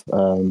have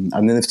an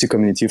NFT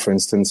community, for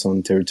instance,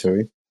 on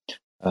Teritori.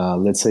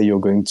 Let's say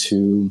you're going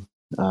to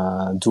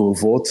do a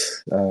vote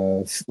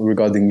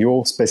regarding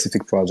your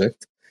specific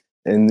project,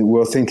 and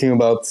we're thinking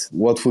about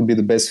what would be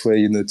the best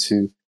way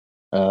to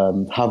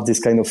have this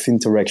kind of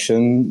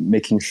interaction,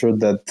 making sure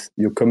that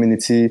your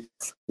community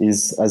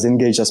is as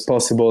engaged as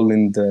possible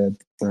in the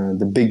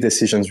big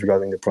decisions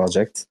regarding the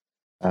project,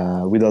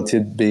 without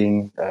it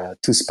being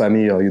too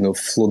spammy or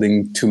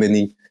flooding too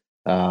many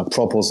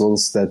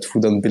proposals that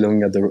wouldn't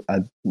belong at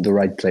the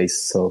right place.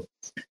 So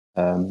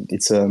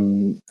it's a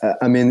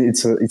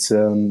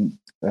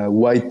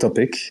wide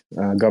topic,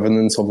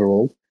 governance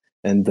overall,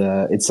 and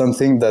it's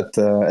something that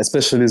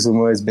especially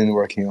Zuma has been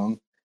working on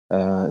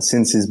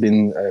since he's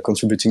been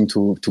contributing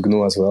to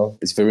GNU as well.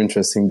 It's very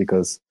interesting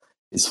because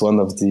it's one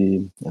of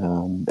the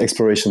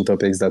exploration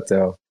topics that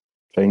they're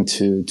trying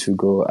to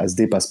go as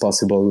deep as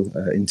possible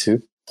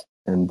into.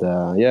 And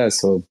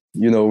so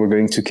we're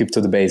going to keep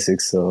to the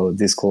basics, so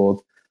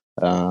Discord,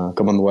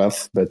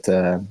 Commonwealth, but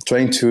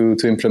trying to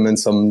implement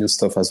some new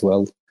stuff as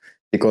well.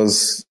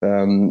 because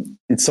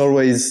it's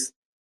always,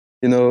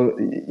 you're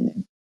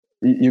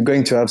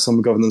going to have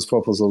some governance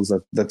proposals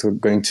that are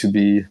going to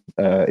be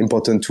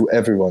important to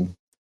everyone,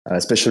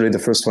 especially the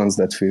first ones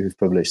that we've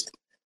published.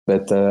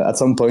 But at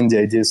some point, the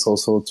idea is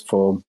also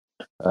for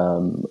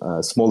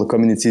smaller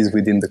communities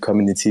within the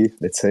community,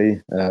 let's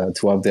say,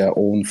 to have their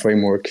own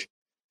framework,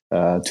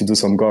 to do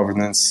some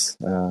governance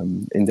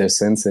in their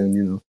sense,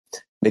 and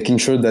making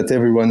sure that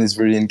everyone is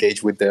really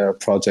engaged with their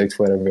project,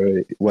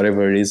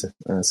 whatever it is.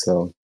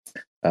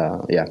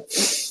 Yeah,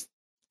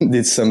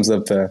 this sums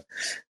up the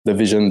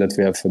vision that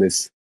we have for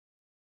this.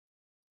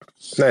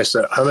 Nice.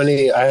 How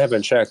many? I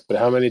haven't checked, but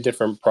how many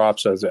different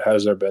props has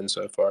there been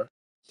so far?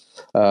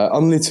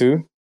 Only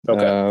 2.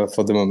 Okay.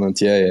 For the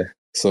moment. Yeah.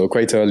 So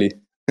quite early.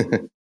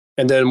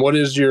 And then what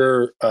is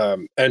your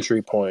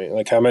entry point?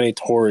 Like, how many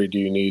Tori do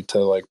you need to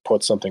like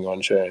put something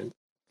on chain?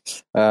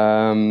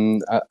 I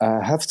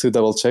have to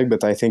double check,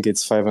 but I think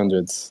it's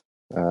 500.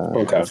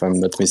 Okay. If I'm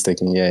not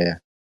mistaken. Yeah.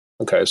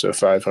 Okay, so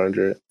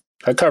 500.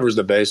 That covers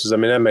the bases. I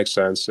mean, that makes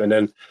sense. And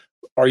then,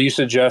 are you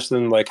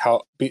suggesting to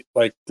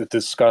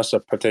discuss a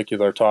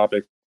particular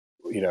topic,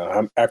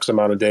 X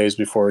amount of days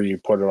before you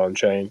put it on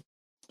chain?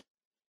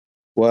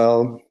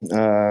 Well,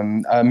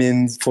 I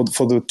mean, for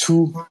the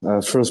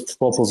 2 first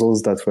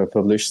proposals that were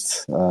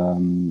published,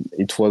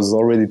 it was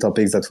already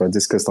topics that were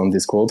discussed on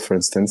Discord, for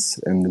instance,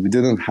 and we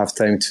didn't have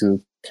time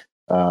to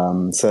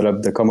set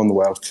up the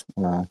Commonwealth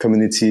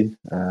community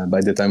by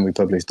the time we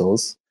published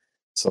those.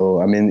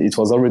 So, I mean, it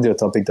was already a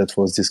topic that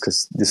was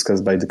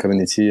discussed by the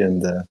community,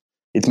 and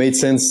it made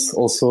sense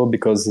also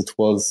because it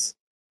was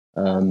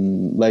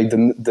like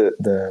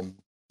the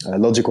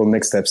logical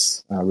next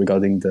steps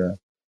regarding the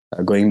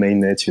going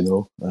mainnet,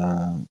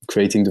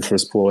 creating the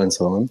first pool and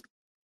so on.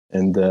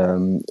 And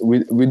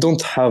we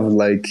don't have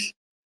like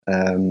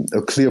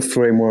a clear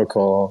framework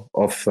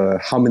of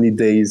how many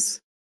days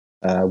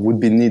would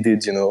be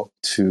needed, to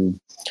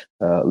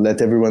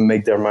let everyone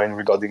make their mind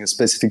regarding a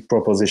specific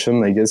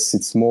proposition. I guess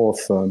it's more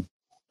of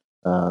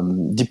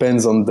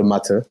depends on the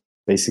matter,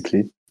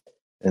 basically.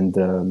 And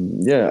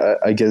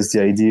I guess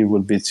the idea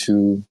will be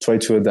to try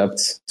to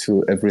adapt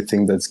to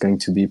everything that's going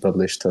to be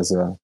published as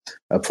a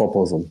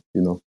proposal,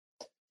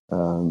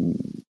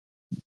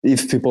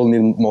 if people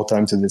need more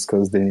time to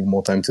discuss, they need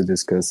more time to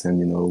discuss, and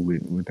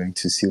we're going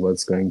to see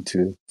what's going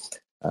to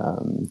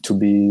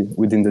be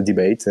within the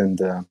debate,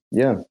 and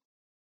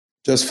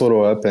just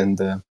follow up and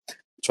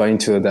trying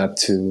to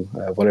adapt to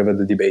whatever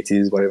the debate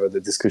is, whatever the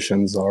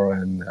discussions are,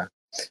 and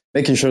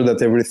making sure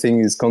that everything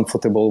is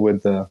comfortable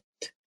with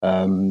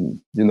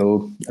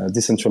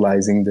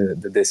decentralizing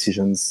the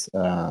decisions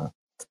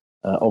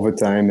over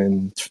time,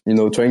 and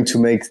trying to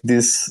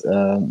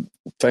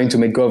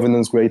make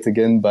governance great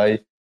again by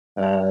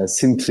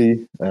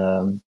simply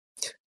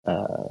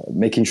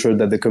making sure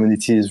that the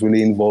community is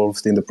really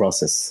involved in the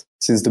process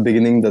since the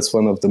beginning. That's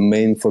one of the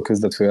main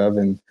focus that we have,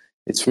 and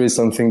it's really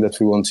something that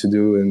we want to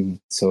do. And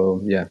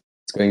so if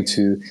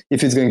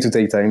it's going to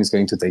take time, it's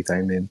going to take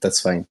time, and that's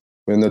fine.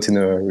 We're not in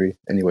a hurry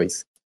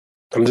anyways.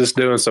 I'm just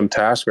doing some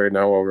tasks right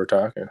now while we're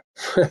talking.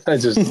 I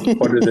just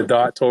wanted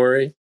the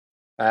 .Tori.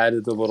 I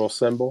added the little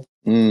symbol.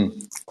 I'm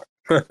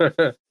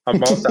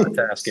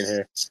multitasking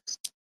here. It's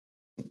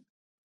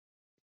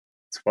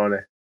funny.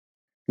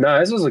 No,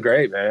 this is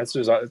great, man. It's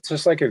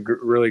just like a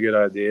really good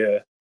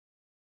idea.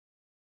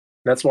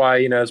 That's why,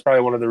 it's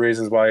probably one of the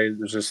reasons why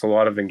there's just a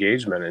lot of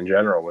engagement in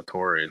general with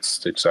Tori.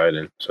 It's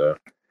exciting. So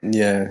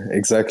yeah,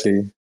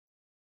 exactly.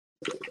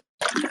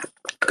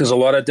 Because a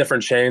lot of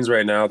different chains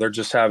right now, they're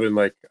just having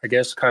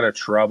kind of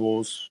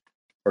troubles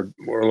or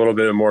a little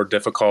bit more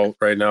difficult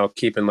right now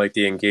keeping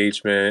the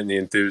engagement and the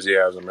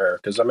enthusiasm there.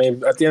 Because I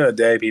mean, at the end of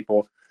the day,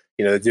 people,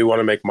 they do want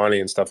to make money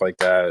and stuff like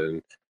that,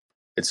 and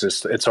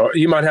it's hard.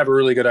 You might have a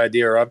really good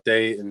idea or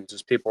update, and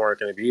just people aren't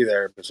going to be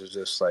there because it's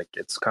just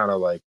it's kind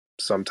of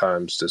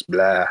sometimes just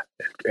blah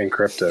in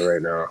crypto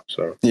right now.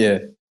 So yeah,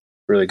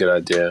 really good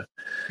idea.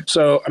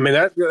 So I mean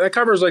that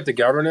covers the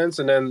governance,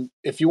 and then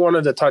if you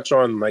wanted to touch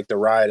on the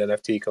Riot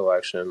NFT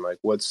collection,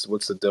 what's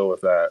the deal with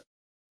that?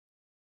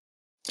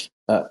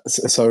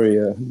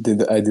 Sorry, I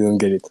didn't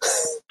get it.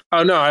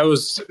 Oh no,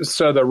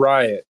 the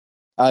Riot.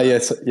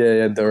 Yes,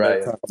 yeah, the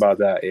Riot. Talk about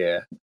that,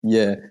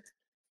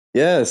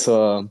 yeah.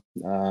 So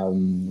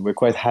we're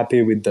quite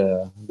happy with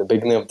the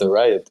beginning of the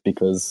Riot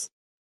because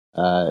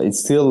it's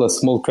still a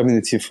small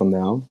community for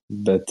now,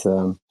 but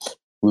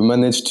we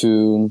managed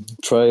to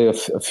try a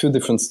few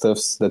different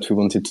stuffs that we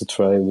wanted to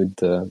try with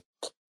the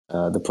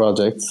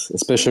project,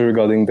 especially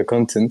regarding the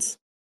content.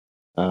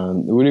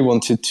 We really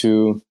wanted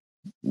to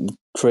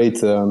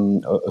create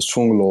a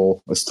strong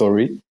lore, a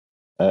story.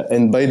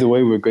 And by the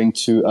way, we're going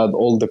to add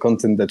all the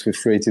content that we've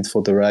created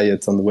for the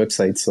Riot on the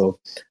website. So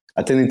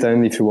at any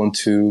time, if you want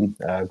to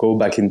go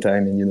back in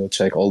time and,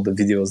 check all the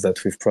videos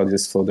that we've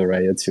produced for the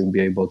Riot, you'll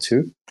be able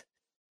to.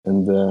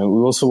 And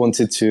we also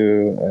wanted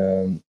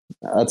to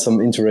add some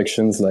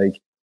interactions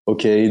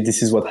okay,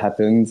 this is what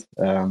happened.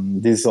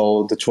 These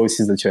are the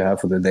choices that you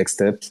have for the next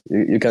step.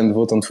 You can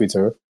vote on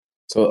Twitter.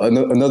 So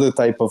another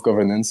type of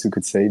governance, you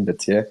could say,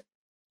 but yeah.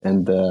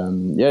 And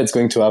it's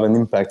going to have an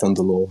impact on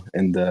the law.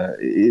 And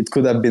it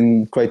could have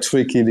been quite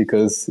tricky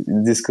because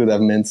this could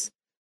have meant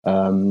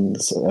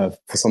for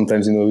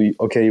sometimes,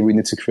 we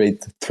need to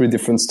create 3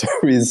 different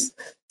stories.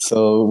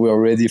 So we are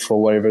ready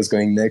for whatever's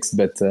going next.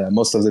 But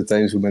most of the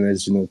times we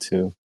manage,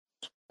 to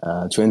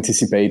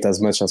anticipate as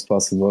much as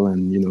possible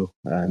and,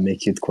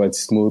 make it quite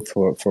smooth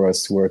for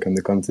us to work on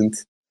the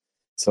content.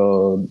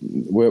 So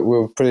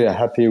we're pretty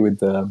happy with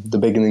the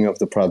beginning of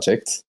the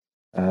project.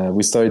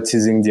 We started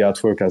teasing the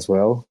artwork as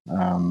well.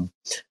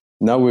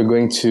 Now we're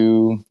going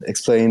to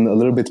explain a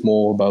little bit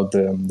more about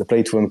the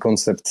play-to-earn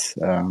concept.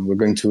 We're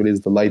going to release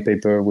the light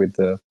paper with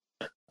the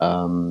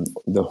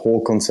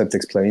whole concept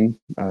explained,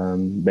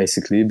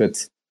 basically.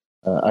 But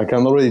I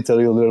can already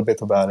tell you a little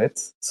bit about it.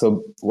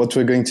 So what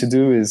we're going to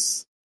do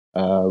is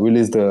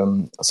release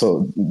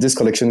so this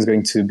collection is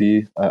going to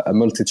be a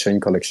multi-chain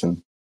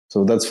collection.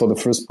 So that's for the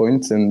first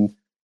point. And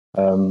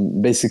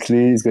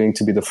basically, it's going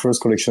to be the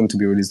first collection to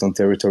be released on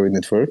Teritori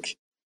Network.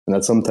 And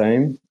at some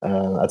point,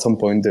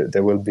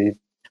 there will be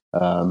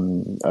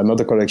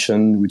another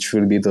collection, which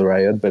will be the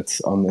Riot, but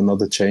on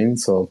another chain.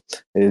 So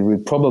it will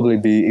probably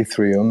be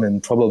Ethereum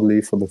and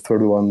probably for the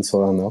third one,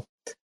 Solana.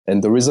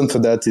 And the reason for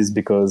that is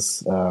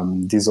because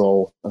these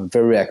are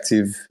very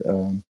active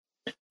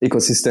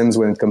ecosystems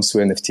when it comes to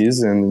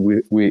NFTs. And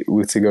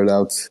we figured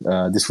out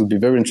this would be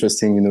very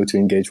interesting, to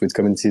engage with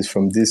communities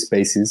from these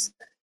spaces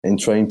and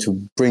trying to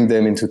bring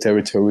them into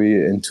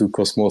Teritori and to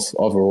Cosmos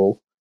overall,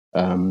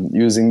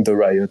 using the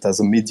Riot as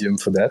a medium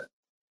for that.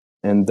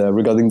 And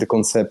regarding the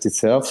concept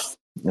itself,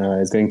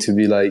 it's going to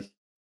be like,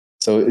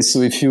 so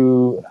if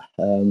you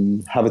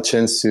have a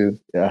chance to,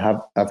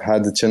 I've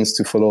had the chance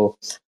to follow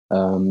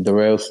the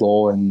Riot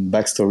law and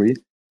backstory,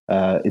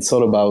 it's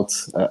all about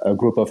a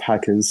group of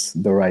hackers,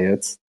 the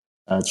Riot,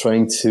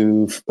 trying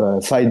to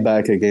fight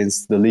back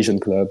against the Legion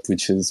Club,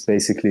 which is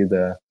basically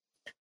the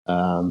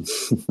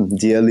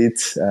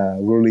elite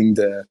ruling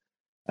the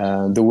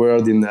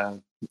world in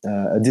a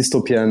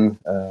dystopian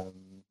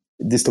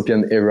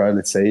era,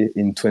 let's say,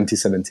 in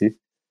 2070.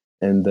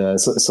 And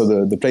so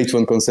the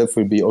play-to-earn concept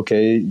will be,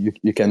 okay,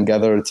 you can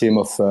gather a team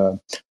of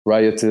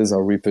rioters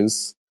or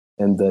reapers,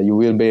 and you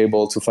will be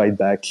able to fight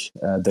back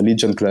the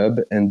Legion Club,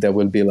 and there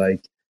will be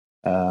like,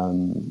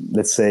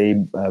 let's say,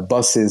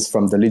 bosses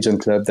from the Legion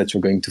Club that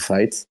you're going to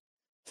fight.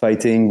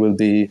 Fighting will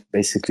be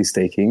basically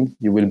staking.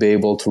 You will be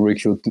able to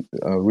recruit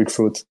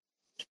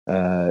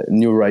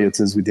new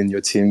rioters within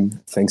your team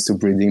thanks to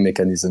breeding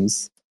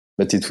mechanisms,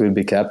 but it will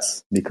be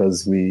capped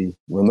because we're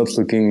not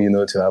looking,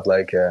 to have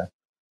like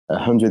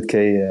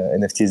 100K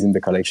NFTs in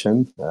the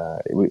collection.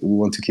 We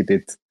want to keep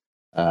it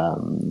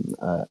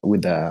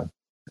with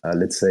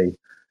let's say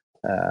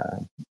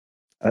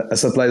a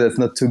supply that's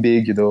not too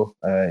big. You don't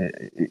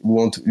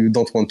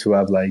want to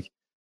have like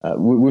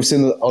we've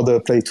seen other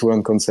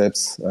play-to-earn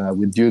concepts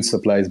with huge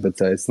supplies, but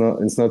it's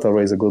not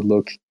always a good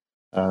look,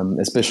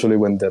 especially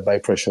when the buy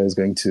pressure is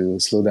going to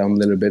slow down a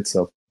little bit.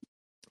 So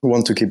we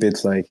want to keep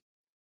it like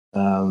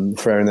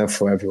fair enough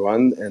for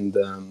everyone. And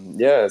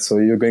so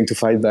you're going to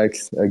fight back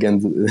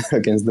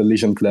against the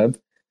Legion Club,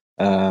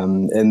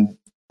 and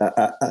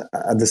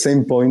at the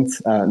same point,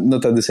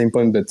 not at the same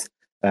point, but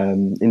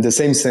in the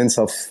same sense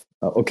of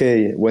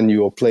okay, when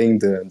you're playing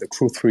the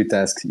Crew 3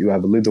 task, you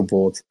have a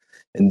leaderboard,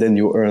 and then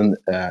you earn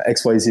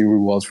XYZ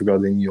rewards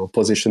regarding your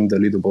position, the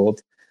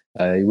leaderboard.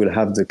 You will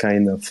have the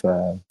kind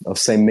of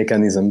same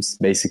mechanisms,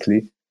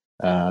 basically.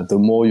 The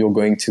more you're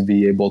going to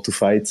be able to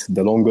fight,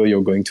 the longer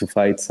you're going to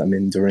fight. I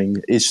mean,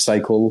 during each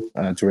cycle,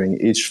 during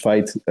each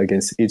fight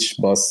against each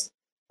boss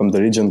from the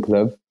Legion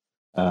Club,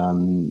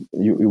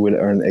 you will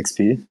earn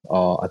XP,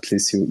 or at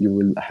least you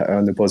will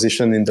earn a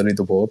position in the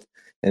leaderboard.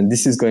 And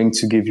this is going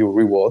to give you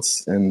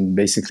rewards, and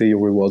basically your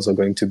rewards are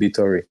going to be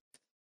Tori.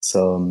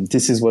 So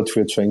this is what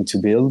we're trying to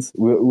build.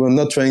 We're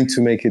not trying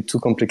to make it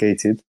too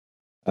complicated.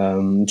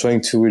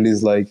 Trying to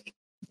release like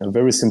a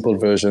very simple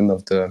version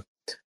of the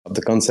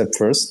concept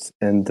first,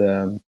 and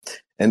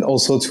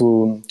also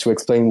to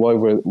explain why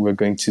we're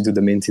going to do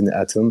the mint in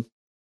Atom.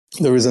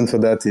 The reason for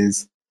that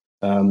is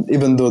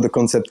even though the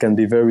concept can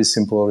be very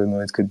simple,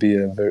 it could be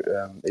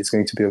it's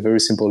going to be a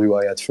very simple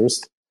UI at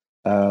first.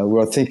 We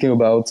are thinking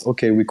about,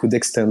 okay, we could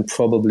extend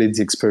probably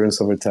the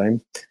experience over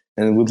time,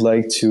 and would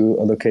like to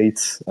allocate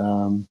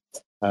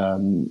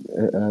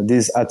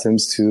these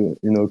atoms to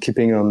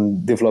keeping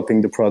on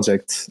developing the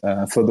project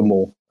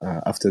furthermore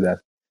after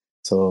that.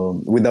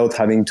 So without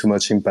having too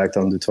much impact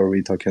on the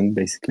Tori token,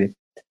 basically.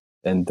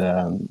 And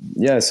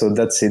so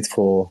that's it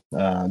for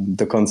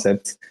the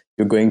concept.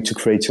 You're going to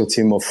create your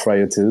team of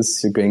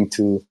rioters. You're going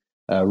to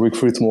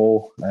recruit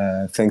more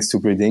thanks to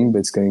breeding, but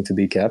it's going to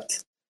be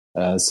capped.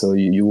 So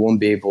you won't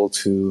be able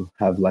to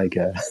have like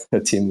a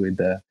team with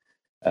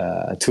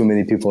too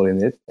many people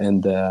in it.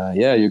 And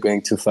you're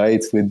going to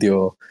fight with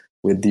your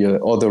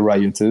other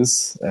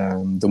rioters.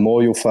 The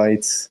more you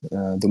fight,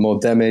 the more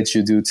damage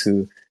you do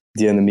to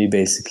the enemy,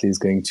 basically is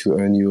going to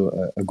earn you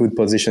a good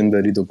position in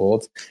the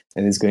leaderboard,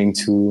 and it's going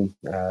to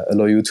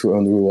allow you to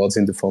earn rewards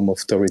in the form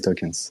of Tori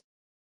tokens.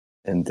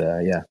 And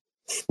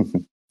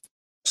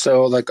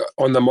So, like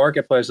on the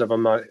marketplace, if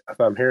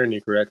I'm hearing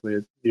you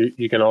correctly,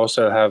 you can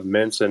also have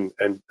mints and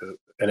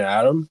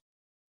Atom.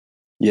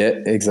 Yeah,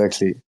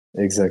 exactly.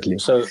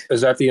 So,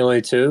 is that the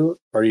only two?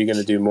 Are you going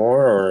to do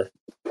more, or?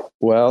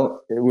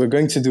 Well, we're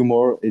going to do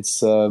more.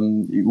 It's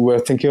we're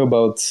thinking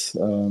about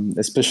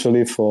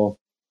especially for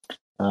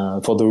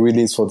the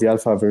release for the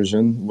alpha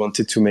version.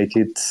 Wanted to make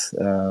it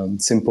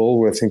simple.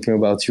 We're thinking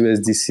about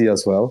USDC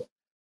as well,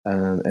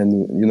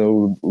 and you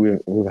know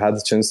we've had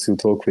the chance to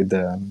talk with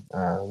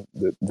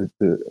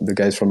the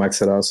guys from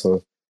Axelar,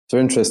 so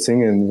very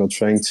interesting, and we're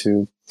trying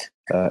to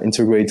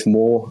integrate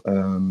more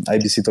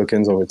IBC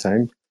tokens over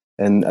time.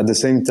 And at the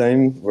same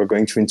time, we're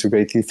going to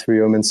integrate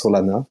Ethereum and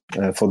Solana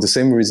for the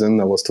same reason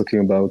I was talking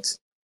about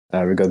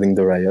regarding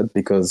the Riot,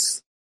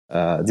 because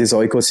this is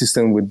our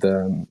ecosystem with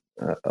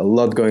a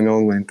lot going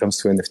on when it comes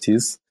to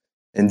NFTs.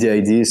 And the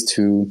idea is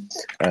to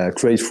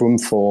create room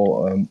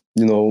for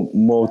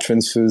more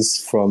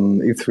transfers from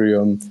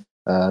Ethereum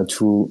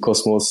to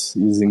Cosmos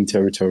using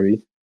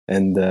Teritori,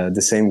 and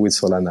the same with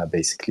Solana,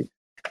 basically.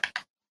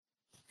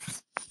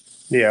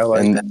 Yeah,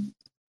 like and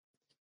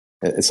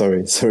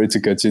sorry to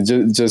cut you.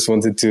 Just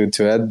wanted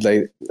to add,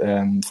 like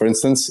for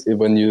instance,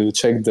 when you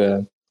check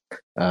the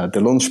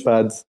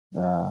Launchpad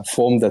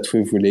form that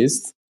we've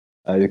released,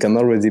 you can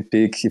already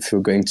pick if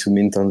you're going to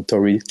mint on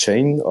Tori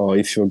chain or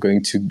if you're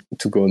going to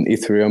go on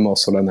Ethereum or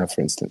Solana,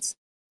 for instance.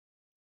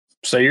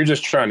 So you're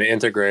just trying to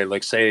integrate,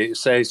 like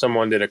say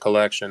someone did a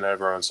collection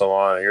over on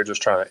Solana, you're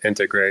just trying to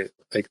integrate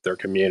like their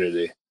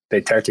community.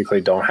 They technically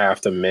don't have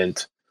to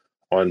mint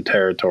on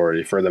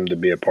Teritori for them to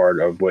be a part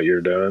of what you're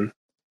doing.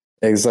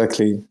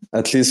 Exactly,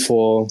 at least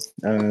for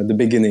the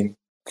beginning,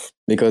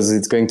 because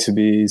it's going to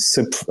be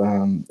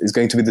it's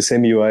going to be the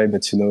same UI,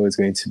 but it's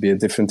going to be a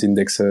different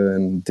indexer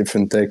and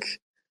different tech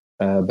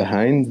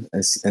behind.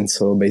 And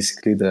so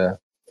basically the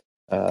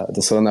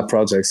Solana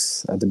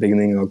projects at the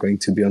beginning are going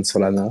to be on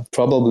Solana.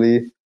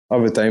 Probably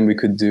over time we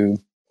could do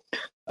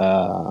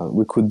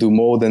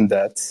more than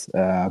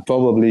that,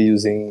 probably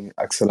using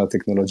Axelar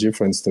technology,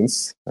 for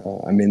instance.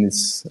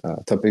 It's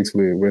topics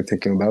we're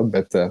thinking about,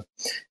 but the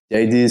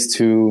idea is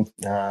to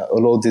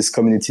allow these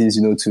communities,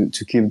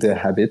 to keep their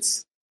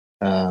habits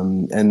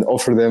and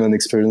offer them an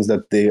experience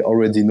that they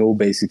already know,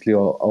 basically,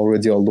 or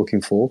already are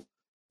looking for.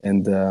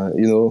 And,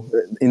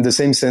 in the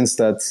same sense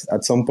that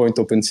at some point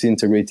OpenSea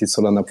integrated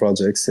Solana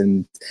projects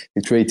and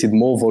it created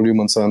more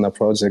volume on Solana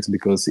projects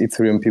because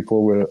Ethereum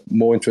people were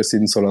more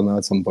interested in Solana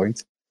at some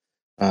point.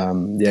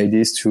 The idea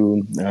is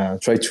to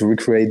try to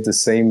recreate the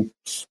same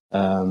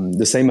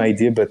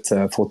idea, but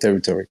for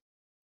Teritori.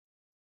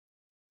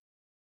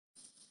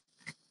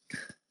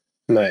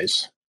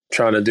 Nice.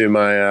 Trying to do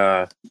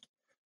my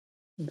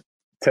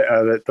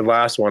the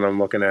last one I'm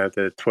looking at,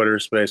 the Twitter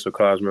space with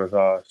Cosmos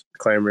HOSS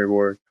claim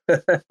reward. I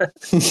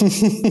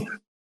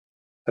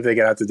think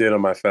I have to do it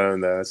on my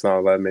phone though. It's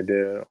not letting me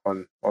do it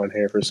on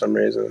here for some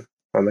reason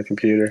on the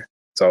computer.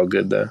 It's all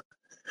good though.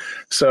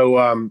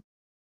 So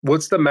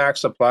what's the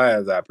max supply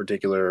of that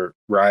particular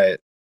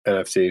Riot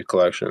NFT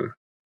collection?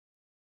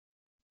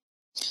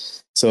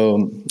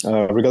 So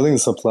regarding the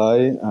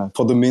supply,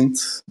 for the mint,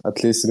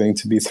 at least it's going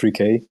to be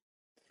 3K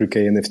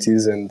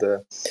NFTs, and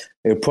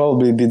it'll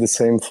probably be the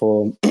same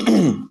for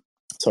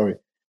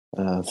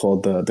for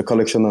the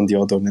collection on the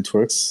other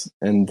networks.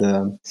 And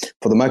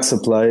for the max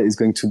supply, is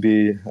going to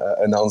be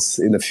announced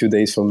in a few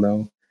days from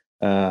now.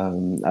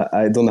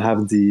 I don't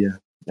have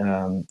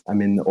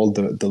all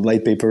the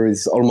light paper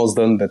is almost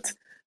done, but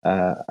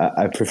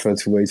I prefer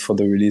to wait for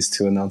the release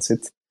to announce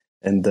it.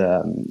 And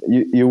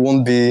you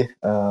won't be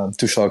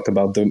too shocked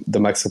about the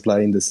max supply,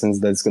 in the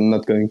sense that it's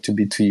not going to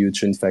be too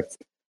huge. In fact,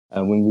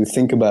 when we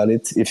think about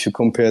it, if you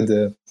compare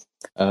the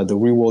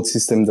reward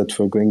system that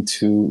we're going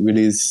to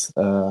release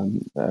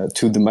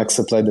to the max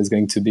supply that's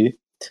going to be,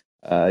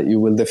 you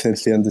will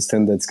definitely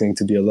understand that it's going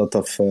to be a lot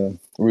of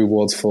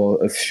rewards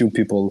for a few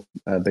people,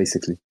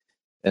 basically.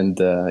 And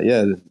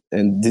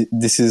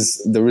this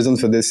is the reason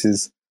for this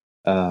is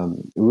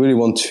we really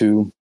want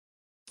to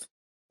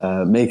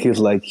make it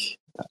like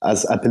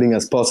as appealing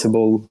as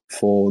possible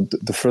for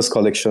the first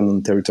collection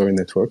on Teritori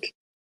network,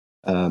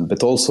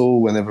 but also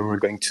whenever we're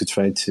going to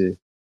try to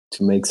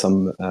make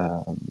some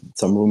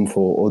room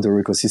for other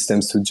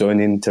ecosystems to join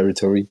in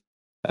Teritori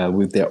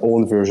with their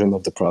own version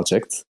of the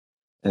project.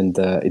 And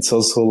it's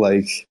also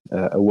like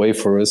a way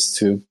for us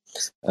to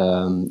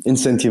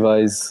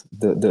incentivize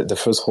the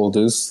first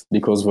holders,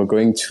 because we're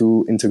going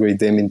to integrate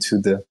them into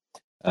the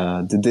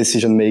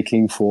decision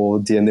making for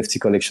the NFT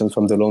collection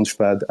from the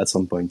Launchpad at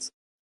some point.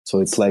 So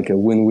it's like a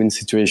win-win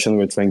situation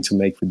we're trying to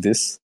make with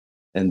this.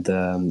 And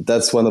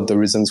that's one of the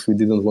reasons we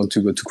didn't want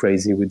to go too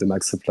crazy with the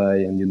max supply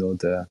and,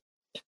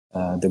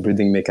 the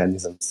breeding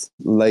mechanisms,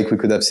 like we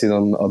could have seen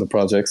on other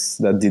projects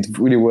that did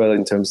really well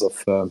in terms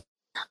of,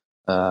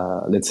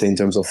 let's say, in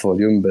terms of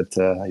volume. But,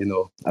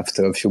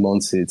 after a few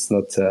months, it's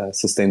not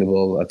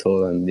sustainable at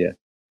all. And yeah,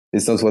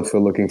 it's not what we're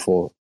looking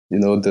for.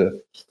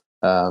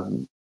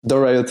 The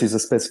Riot is a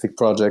specific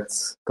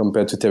project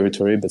compared to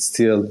Teritori, but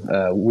still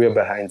we're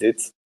behind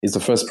it. It's the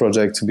first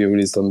project to be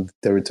released on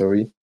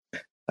Teritori.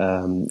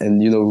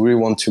 and really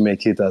want to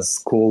make it as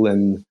cool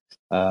and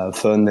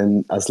fun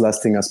and as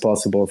lasting as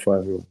possible for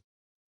everyone.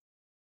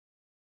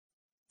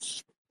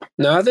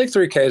 No, I think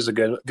 3K is a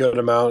good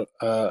amount.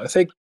 I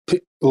think a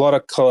lot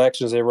of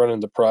collections, they run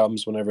into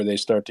problems whenever they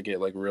start to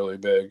get like really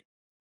big,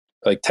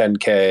 like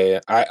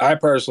 10K. I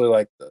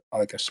personally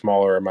like a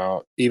smaller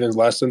amount, even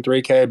less than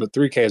 3K, but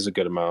 3K is a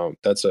good amount.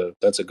 That's a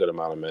good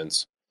amount of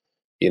mints.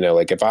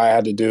 Like if I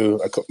had to do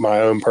my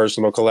own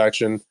personal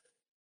collection,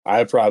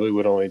 I probably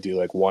would only do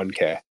like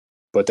 1K.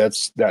 But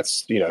that's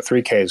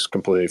 3K is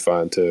completely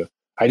fine too.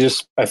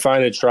 I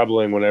find it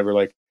troubling whenever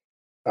like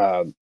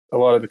a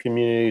lot of the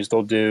communities,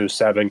 they'll do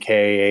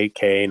 7K,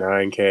 8K,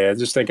 9K. I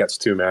just think that's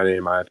too many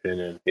in my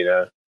opinion.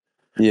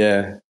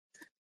 Yeah,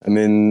 I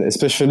mean,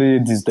 especially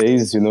these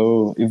days, even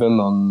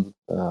on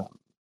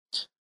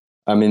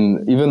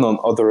even on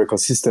other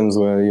ecosystems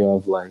where you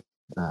have like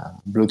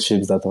blue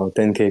chips that are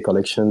 10K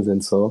collections,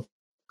 and so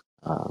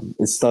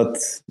it's not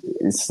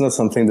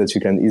something that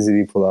you can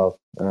easily pull out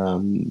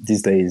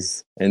these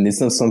days, and it's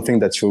not something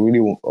that you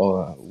really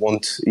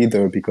want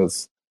either,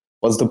 because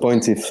what's the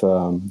point if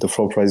the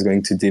floor price is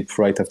going to dip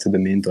right after the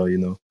mint, or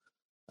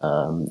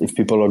if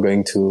people are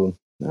going to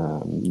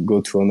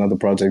go to another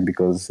project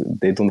because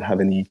they don't have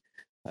any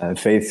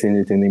faith in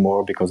it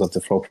anymore because of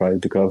the floor price,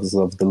 because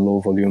of the low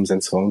volumes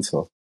and so on.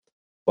 So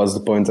what's the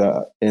point?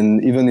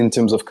 And even in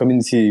terms of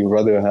community, you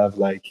rather have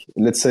like,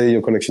 let's say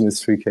your collection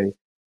is 3K,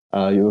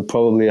 you will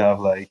probably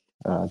have like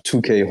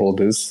 2K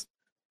holders.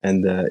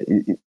 And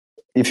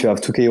if you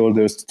have 2K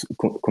holders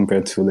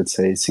compared to, let's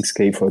say,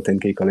 6K for a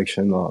 10K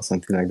collection or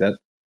something like that,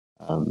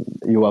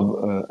 you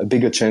have a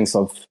bigger chance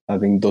of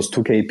having those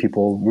 2K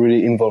people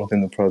really involved in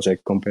the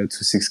project compared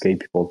to 6K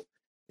people.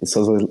 It's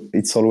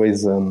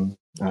always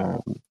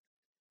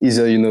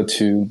easier,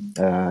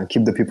 to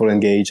keep the people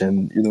engaged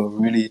and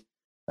really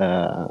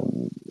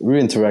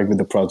interact with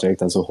the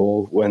project as a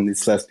whole when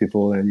it's less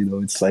people,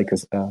 and it's like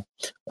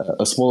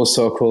a smaller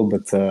circle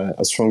but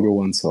a stronger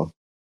one. So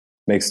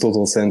makes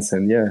total sense.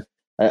 And yeah,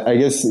 I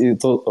guess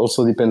it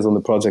also depends on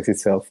the project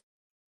itself.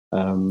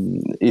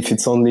 If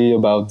it's only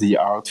about the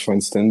art, for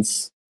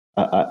instance,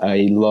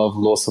 I love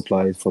low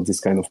supply for this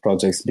kind of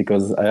projects,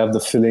 because I have the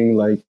feeling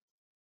like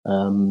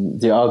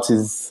the art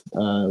is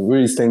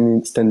really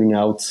standing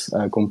out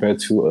compared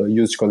to a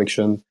huge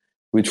collection,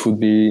 which would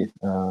be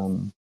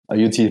a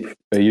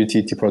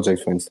utility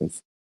project, for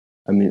instance.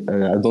 I mean,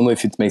 I don't know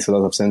if it makes a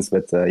lot of sense,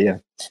 but yeah,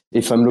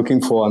 if I'm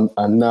looking for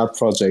an art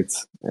project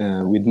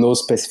with no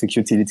specific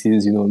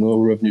utilities, no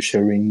revenue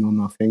sharing, no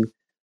nothing,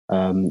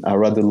 I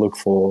rather look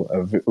for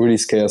a really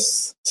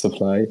scarce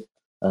supply.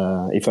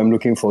 If I'm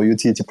looking for a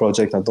utility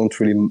project, I don't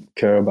really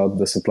care about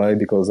the supply,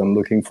 because I'm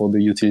looking for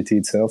the utility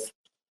itself.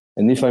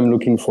 And if I'm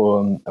looking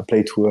for a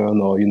play to earn,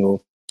 or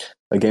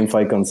a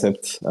GameFi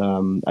concept,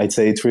 I'd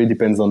say it really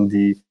depends on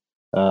the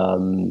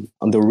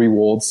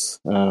rewards,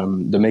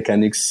 the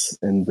mechanics,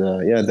 and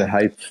the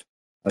hype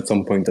at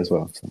some point as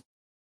well. So.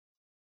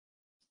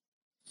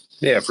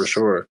 Yeah, for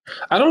sure.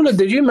 I don't know.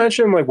 Did you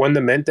mention like when the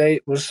mint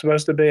date was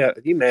supposed to be?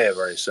 You may have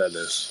already said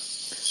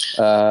this.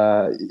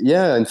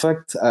 Yeah, in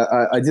fact,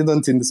 I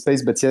didn't in the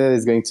space, but yeah,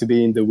 it's going to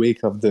be in the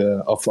week of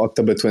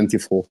October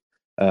 24,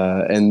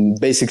 and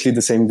basically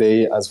the same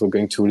day as we're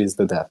going to release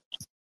the DApp.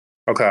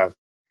 Okay.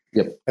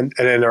 Yep. And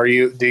then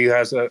do you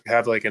guys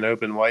have like an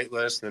open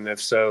whitelist? And if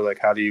so, like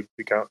how do you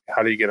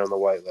get on the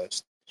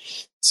whitelist?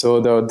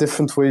 So there are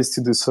different ways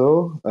to do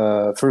so.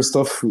 First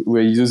off,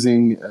 we're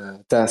using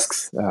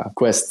tasks,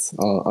 quests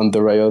on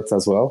the Riot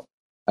as well.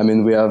 I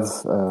mean, we have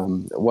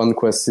one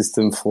quest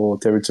system for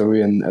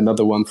Teritori and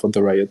another one for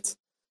the Riot.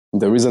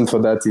 And the reason for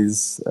that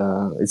is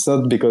it's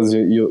not because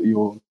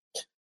you're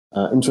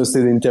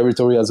interested in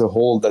Teritori as a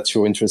whole that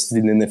you're interested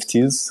in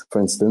NFTs,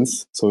 for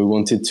instance. So we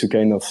wanted to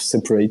kind of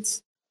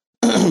separate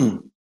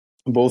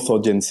both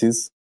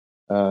audiences.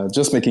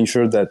 Just making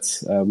sure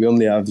that we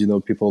only have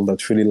people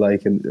that really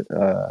like and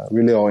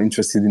really are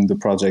interested in the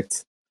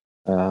project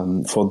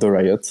for the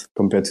Riot,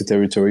 compared to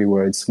Teritori,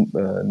 where it's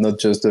not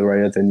just the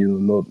Riot and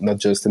not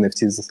just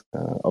NFTs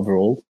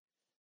overall.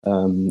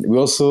 We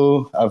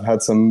also have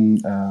had some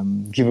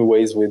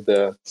giveaways with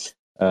the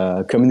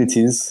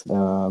communities,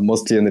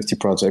 mostly NFT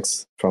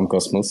projects from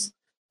Cosmos.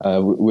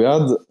 We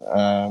had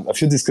a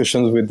few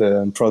discussions with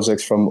the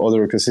projects from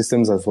other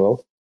ecosystems as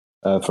well.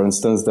 For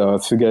instance, there are a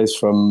few guys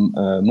from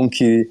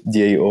Monkey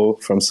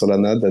DAO from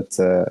Solana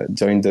that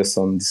joined us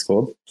on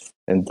Discord,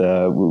 and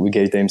we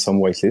gave them some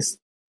whitelist.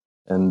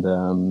 And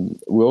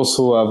we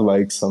also have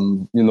like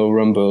some,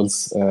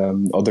 rumbles,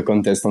 other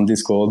contests on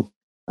Discord,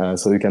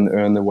 so you can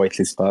earn a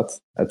whitelist spot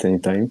at any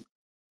time.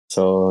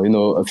 So,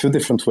 a few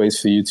different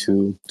ways for you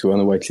to earn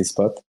a whitelist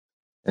spot.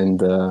 And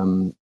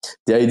the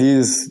idea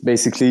is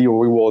basically you're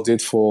rewarded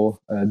for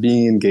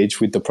being engaged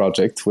with the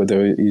project,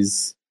 whether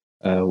it's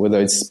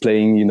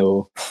playing, in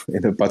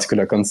a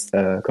particular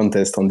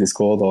contest on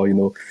Discord,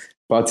 or,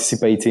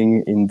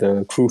 participating in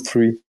the Crew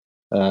 3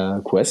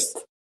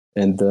 quest.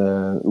 And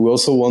we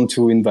also want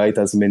to invite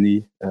as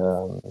many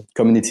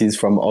communities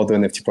from other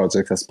NFT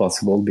projects as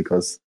possible,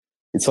 because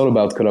it's all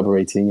about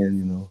collaborating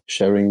and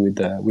sharing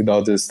with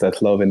others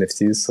that love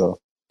NFTs. So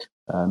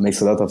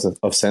makes a lot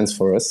of sense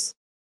for us.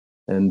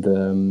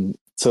 And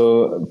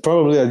so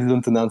probably I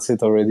didn't announce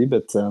it already,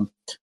 but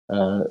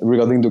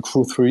regarding the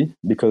crew 3,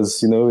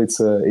 because it's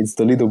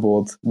the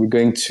leaderboard, we're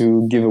going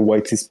to give a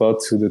whitelist spot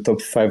to the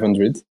top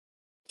 500,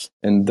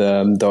 and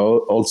there are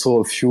also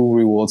a few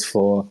rewards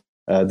for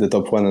the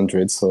top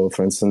 100. So,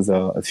 for instance, there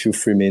are a few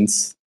free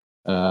mints,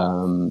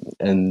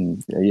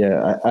 and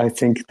yeah, I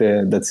think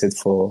that's it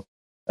for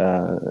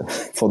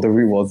the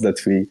rewards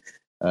that we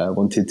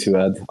wanted to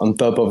add on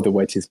top of the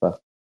whitelist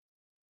spot.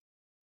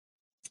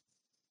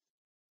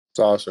 It's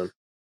awesome.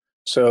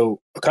 So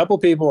a couple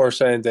people are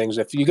saying things.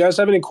 If you guys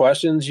have any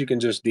questions, you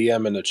can just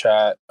DM in the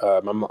chat. I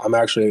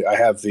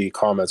have the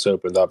comments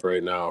opened up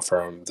right now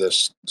from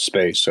this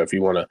space. So if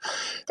you want to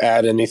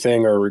add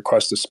anything or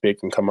request to speak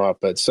and come up.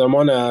 But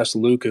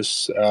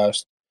Lucas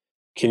asked,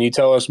 can you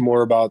tell us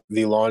more about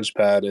the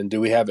Launchpad, and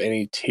do we have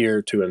any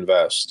tier to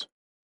invest?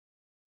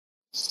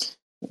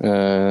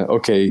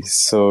 Okay,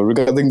 so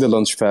regarding the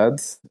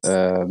Launchpad,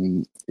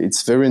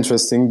 it's very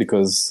interesting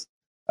because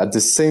at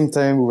the same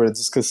time, we were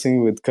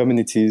discussing with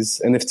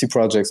communities, NFT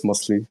projects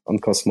mostly on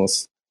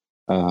Cosmos,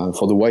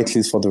 for the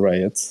whitelist for the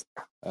Riot.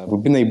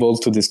 We've been able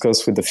to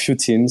discuss with a few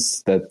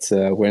teams that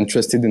were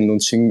interested in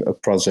launching a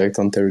project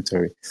on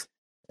Teritori.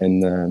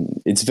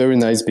 And it's very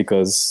nice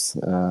because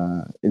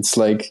it's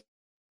like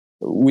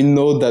we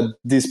know that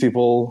these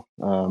people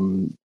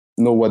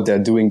know what they're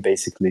doing,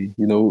 basically.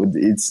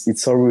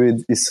 It's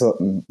always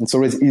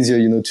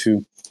easier,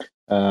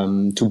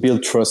 to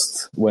build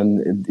trust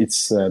when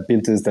it's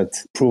builders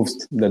that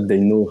proved that they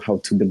know how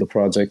to build a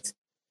project.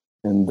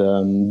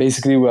 And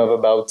basically we have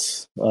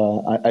about,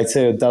 I'd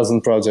say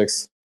 1,000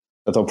 projects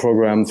that are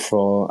programmed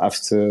for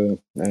after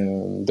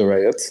the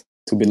Riot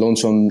to be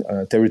launched on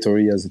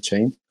Teritori as a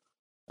chain.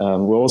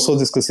 We're also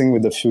discussing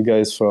with a few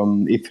guys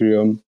from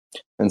Ethereum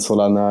and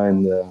Solana,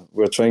 and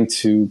we're trying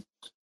to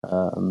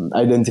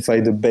identify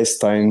the best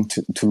time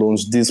to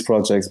launch these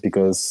projects,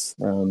 because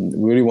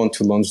we really want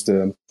to launch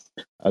the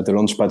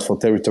Launchpad for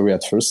Teritori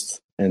at first.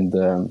 And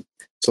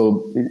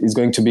so it's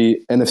going to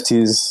be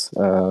NFTs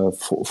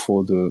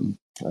for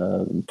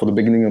the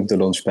beginning of the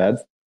Launchpad.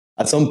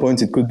 At some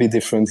point it could be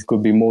different, it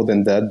could be more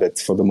than that, but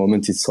for the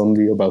moment it's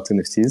only about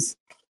NFTs.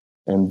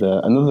 And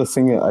another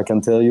thing I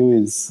can tell you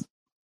is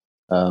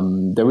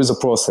there is a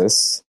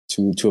process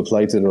to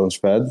apply to the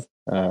Launchpad,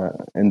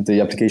 and the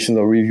applications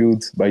are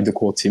reviewed by the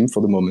core team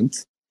for the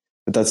moment.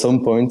 But at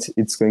some point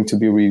it's going to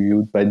be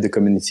reviewed by the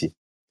community.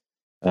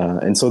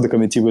 And so the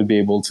committee will be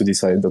able to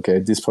decide, okay,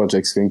 this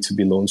project is going to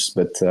be launched,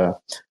 but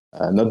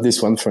not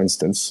this one, for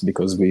instance,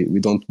 because we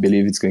don't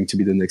believe it's going to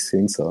be the next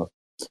thing. So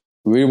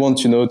we really want,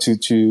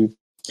 to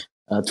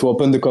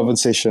open the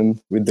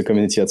conversation with the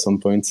community at some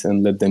point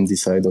and let them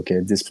decide, okay,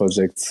 this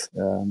project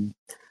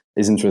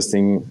is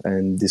interesting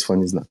and this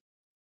one is not.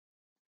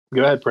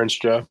 Go ahead, Prince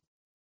Joe.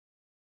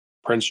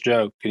 Prince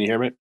Joe, can you hear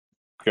me?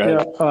 Go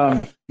ahead.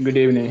 Yeah, good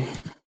evening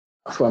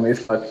from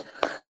IFAC.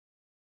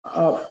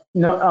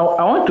 Now,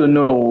 I want to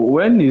know,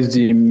 when is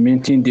the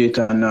minting date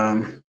and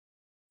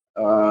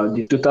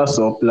the total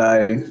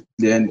supply?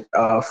 Then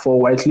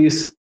for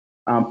whitelist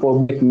and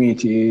public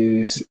mint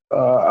is,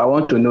 I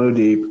want to know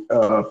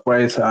the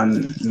price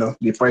and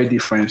the price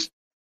difference.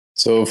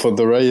 So for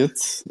the Riot,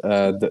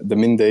 the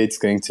mint date is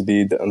going to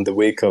be on the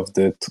week of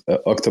the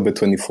October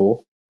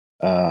 24,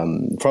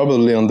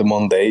 probably on the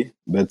Monday,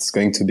 but it's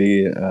going to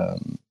be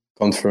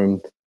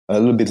confirmed a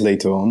little bit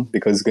later on,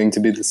 because it's going to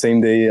be the same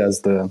day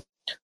as the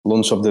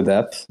launch of the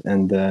DApp,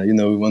 and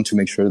we want to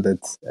make sure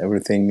that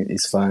everything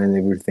is fine,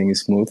 everything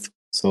is smooth.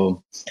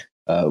 So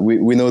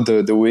we know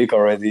the week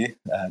already.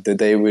 The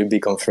day will be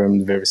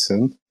confirmed very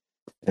soon.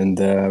 And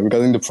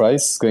regarding the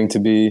price, it's going to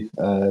be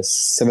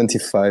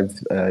 75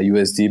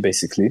 USD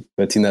basically,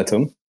 but in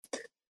Atom.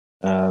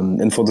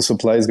 And for the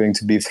supply, it's going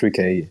to be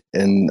 3K.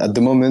 And at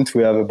the moment,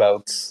 we have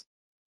about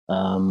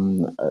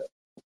 1,000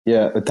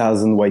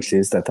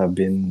 whitelists that have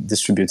been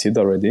distributed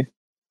already.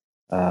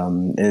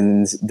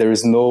 And there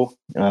is no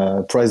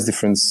price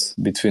difference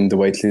between the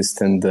whitelist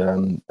and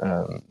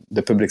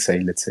the public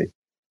sale, let's say.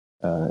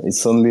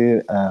 It's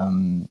only a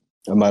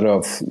matter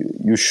of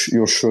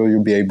you're sure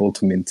you'll be able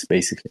to mint,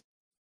 basically.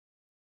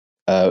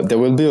 There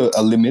will be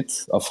a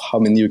limit of how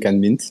many you can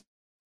mint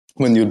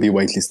when you'll be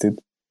whitelisted.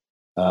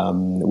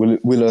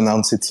 We'll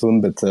announce it soon,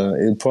 but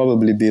it'll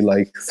probably be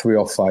like 3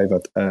 or 5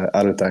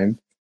 at a time.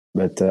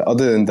 But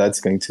other than that,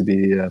 it's going to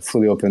be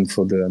fully open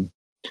for the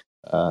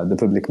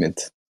public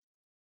mint.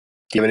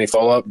 Do you have any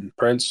follow-up,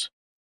 Prince?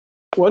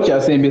 What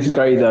you're saying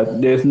basically is that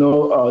there's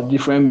no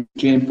difference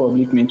between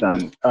public mint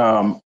and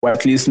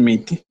whitelist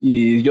mint.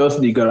 It's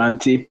just the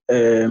guaranteed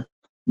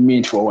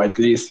mint for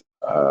whitelist.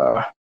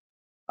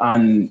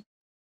 And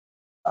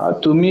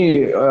to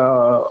me,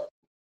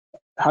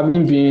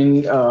 having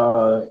been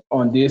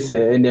on this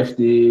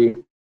NFT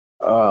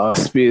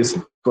space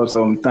for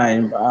some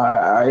time,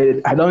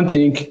 I don't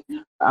think,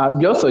 I'm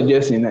just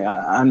suggesting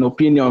an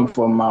opinion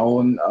from my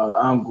own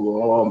angle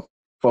or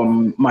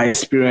from my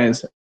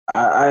experience.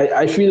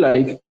 I feel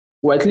like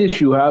whitelist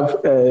should have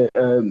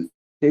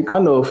a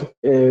kind of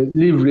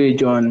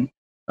leverage on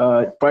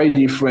price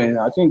difference.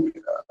 I think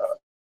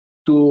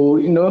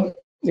to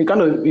they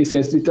kind of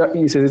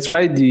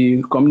incentivize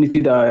the community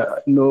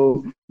that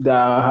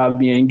that have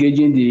been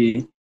engaging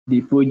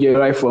the project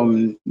right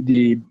from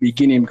the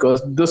beginning,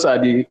 because those are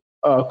the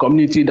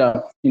community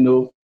that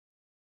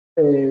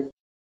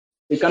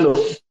they kind of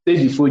take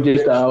the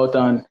project out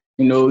and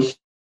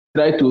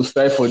try to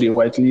strive for the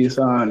whitelist,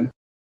 and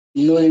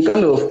you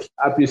kind of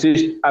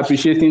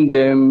appreciating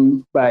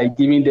them by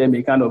giving them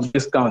a kind of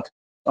discount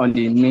on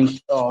the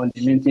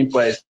minting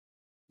price.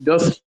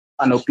 Just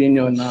an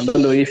opinion. I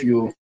don't know if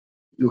you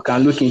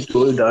can look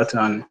into that,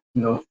 and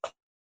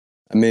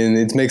I mean,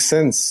 it makes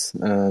sense,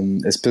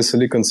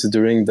 especially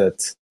considering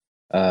that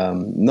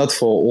not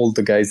for all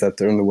the guys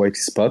that earn the whitelist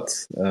spot,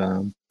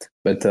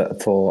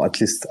 but for at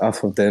least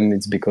half of them,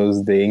 it's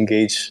because they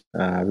engage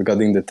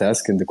regarding the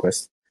task and the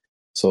quest.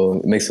 So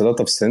it makes a lot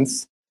of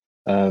sense.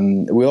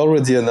 We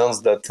already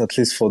announced that at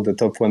least for the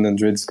top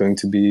 100, it's going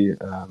to be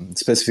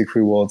specific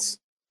rewards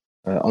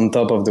on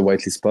top of the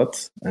whitelist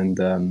spot.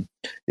 And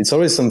it's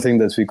always something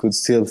that we could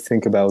still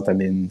think about. I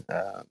mean,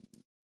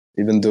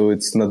 even though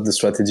it's not the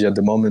strategy at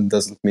the moment,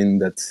 doesn't mean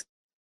that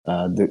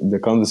the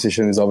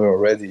conversation is over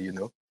already,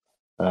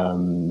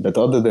 But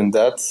other than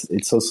that,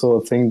 it's also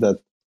a thing that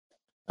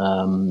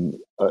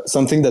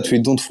something that we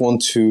don't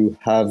want to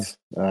have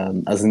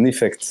as an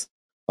effect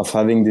of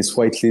having this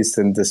whitelist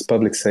and this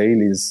public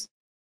sale is,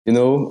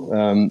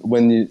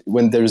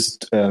 when there's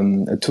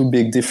a too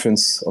big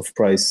difference of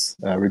price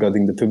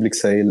regarding the public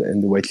sale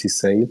and the whitelist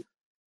sale,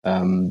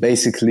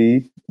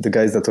 basically the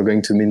guys that are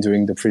going to mint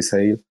during the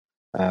pre-sale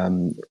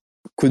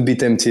could be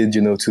tempted,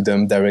 to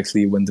them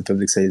directly when the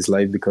public sale is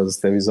live, because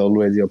there is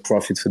already a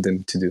profit for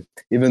them to do,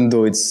 even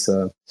though it's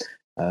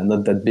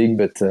not that big.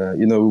 But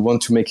we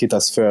want to make it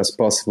as fair as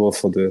possible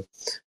for the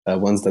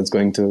ones that's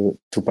going to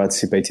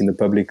participate in the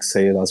public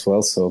sale as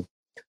well. So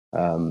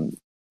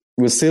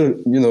we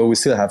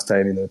still have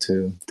time,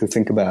 to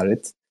think about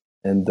it,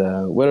 and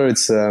whether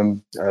it's a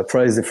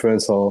price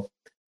difference or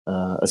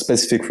a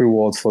specific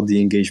reward for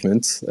the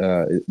engagement,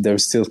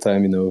 there's still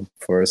time,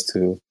 for us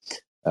to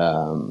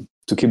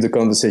keep the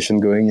conversation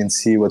going and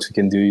see what we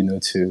can do,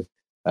 to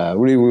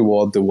really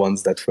reward the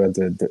ones that were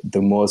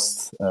the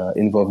most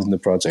involved in the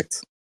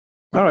project.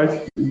 All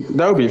right,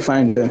 that will be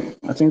fine then.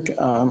 I think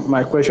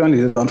my question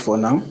is done for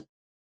now.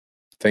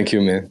 Thank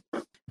you, man.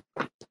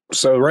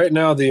 So right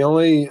now, the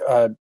only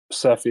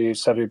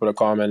Sefi put a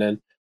comment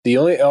in. The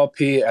only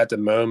LP at the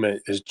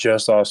moment is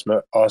just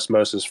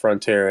Osmosis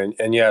Frontier,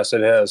 and yes,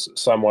 it has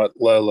somewhat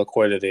low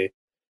liquidity.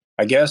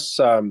 I guess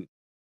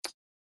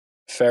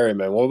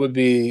Ferryman, what would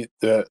be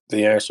the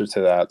answer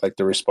to that? Like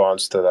the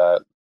response to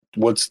that?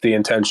 What's the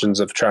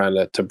intentions of trying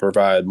to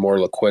provide more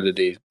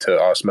liquidity to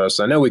Osmosis?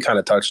 I know we kind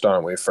of touched on it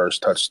when we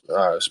first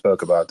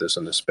spoke about this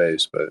in the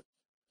space, but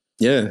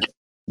yeah,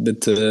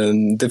 but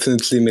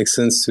definitely makes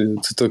sense to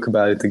talk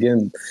about it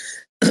again.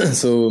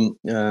 So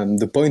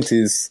the point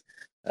is,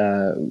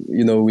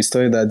 we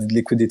started adding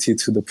liquidity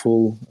to the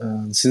pool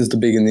since the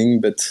beginning,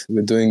 but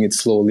we're doing it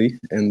slowly.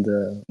 And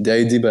the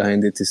idea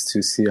behind it is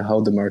to see how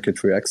the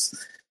market reacts.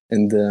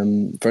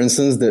 And for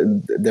instance,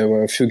 there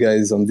were a few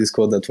guys on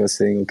Discord that were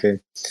saying, okay,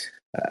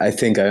 I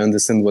think I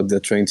understand what they're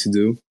trying to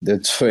do. They're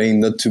trying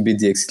not to be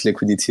the exit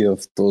liquidity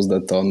of those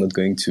that are not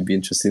going to be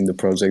interested in the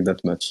project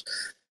that much.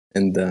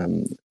 And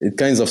it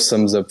kind of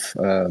sums up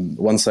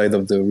one side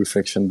of the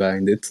reflection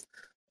behind it.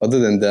 Other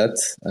than that,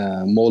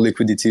 more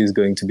liquidity is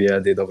going to be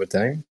added over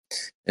time.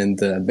 And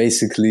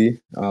basically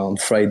on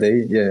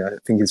Friday, I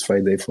think it's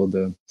Friday for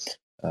the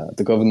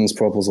governance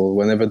proposal,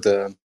 whenever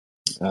the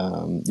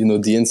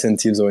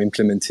incentives are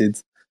implemented,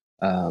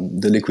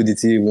 the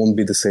liquidity won't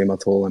be the same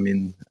at all. I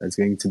mean, it's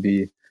going to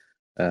be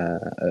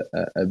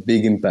a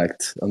big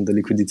impact on the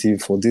liquidity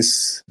for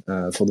this,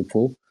 for the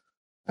pool.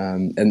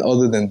 And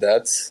other than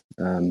that,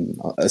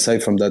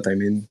 aside from that, I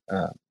mean,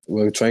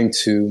 we're trying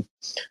to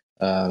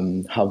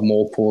have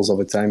more pools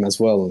over time as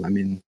well. I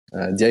mean,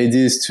 the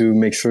idea is to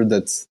make sure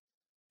that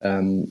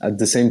at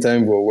the same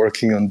time we're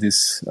working on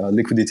this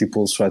liquidity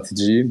pool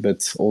strategy,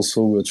 but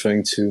also we're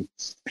trying to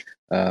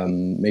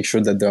make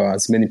sure that there are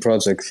as many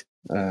projects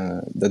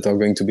that are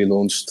going to be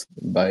launched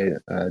by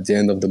the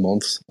end of the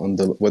month,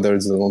 whether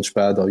it's the launch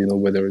pad or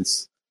whether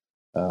it's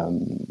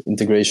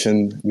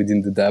integration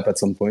within the dApp at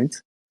some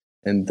point.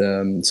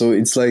 And so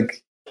it's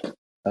like,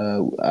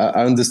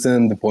 I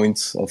understand the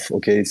point of,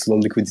 okay, it's low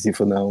liquidity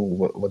for now.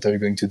 What are you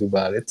going to do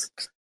about it?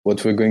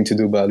 What we're going to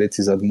do about it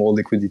is add more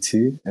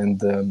liquidity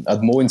and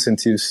add more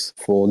incentives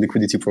for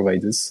liquidity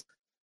providers.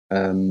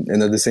 And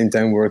at the same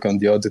time, work on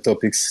the other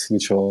topics,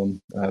 which are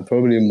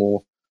probably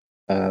more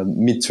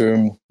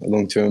mid-term,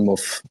 long-term,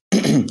 of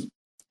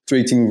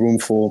creating room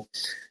for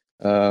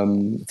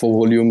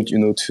volume,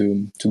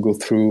 to go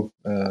through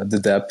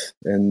the dApp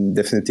and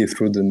definitely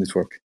through the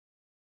network.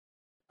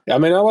 I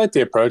mean, I like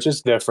the approach.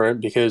 It's different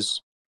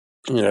because,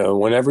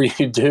 whenever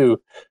you do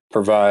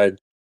provide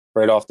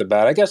right off the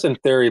bat, I guess in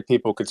theory,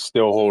 people could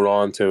still hold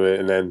on to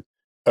it and then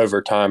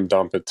over time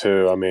dump it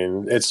too. I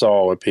mean, it's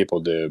all what people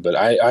do, but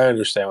I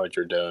understand what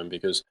you're doing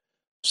because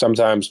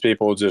sometimes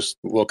people just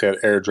look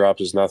at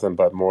airdrops as nothing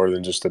but more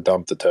than just to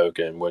dump the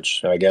token,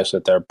 which I guess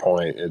at their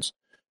point, it's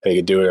they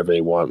can do whatever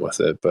they want with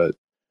it. But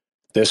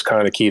this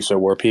kind of keeps it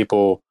where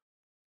people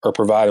are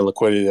providing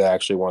liquidity that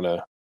actually want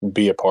to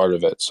be a part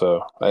of it.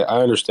 So I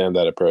understand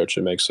that approach.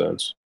 It makes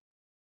sense.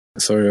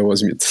 Sorry, I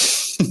was mute.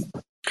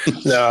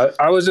 No,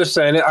 I was just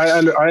saying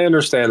I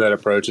understand that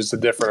approach. It's a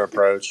different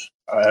approach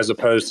as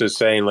opposed to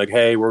saying like,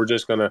 hey, we're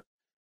just going to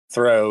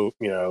throw,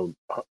 a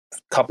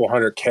couple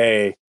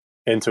 $100K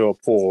into a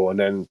pool, and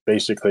then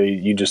basically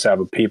you just have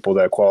people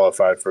that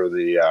qualify for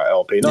the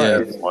LP. Not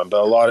everyone,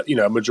 but a lot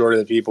of,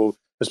 majority of the people,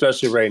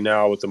 especially right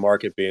now with the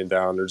market being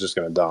down, they're just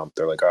going to dump.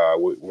 They're like,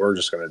 we're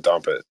just going to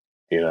dump it,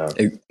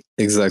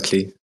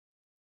 Exactly.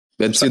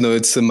 But,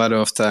 it's a matter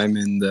of time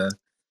and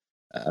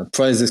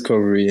price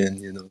discovery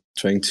and,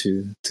 trying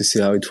to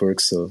see how it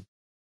works. So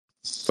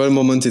for the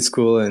moment, it's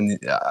cool. And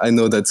I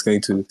know that's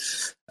going to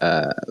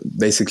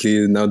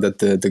basically, now that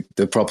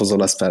the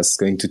proposal has passed,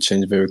 going to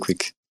change very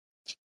quick.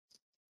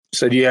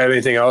 So do you have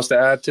anything else to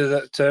add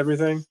to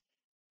everything?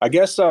 I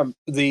guess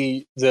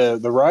the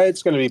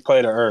riot's going to be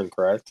play to earn,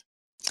 correct?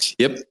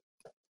 Yep.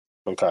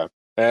 Okay.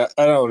 I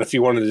don't know if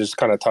you wanted to just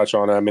kind of touch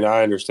on it. I mean,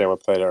 I understand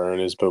what play to earn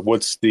is, but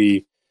what's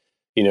the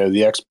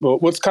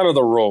what's kind of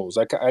the rules?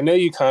 I know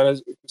you kind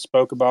of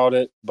spoke about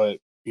it, but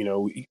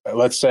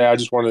let's say I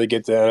just wanted to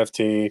get the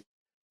NFT.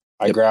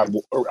 I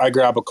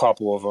grab a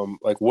couple of them.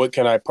 Like, what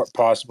can I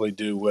possibly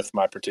do with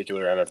my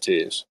particular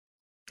NFTs?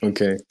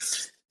 Okay.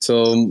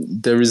 So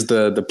there is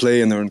the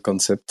play and earn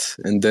concept,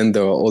 and then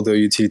there are other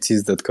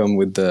utilities that come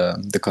with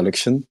the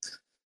collection.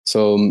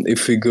 So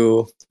if we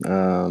go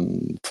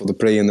for the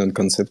play and earn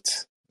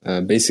concept,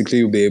 basically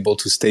you'll be able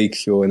to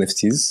stake your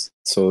NFTs.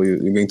 So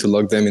you're going to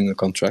lock them in a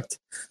contract.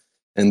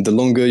 And the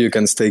longer you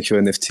can stake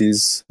your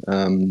NFTs,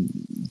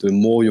 the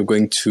more you're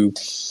going to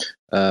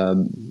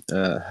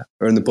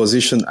earn a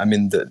position. I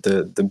mean,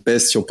 the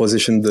best your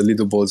position, the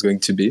leaderboard is going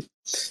to be.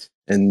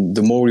 And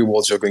the more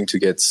rewards you're going to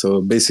get.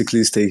 So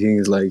basically staking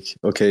is like,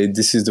 okay,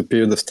 this is the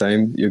period of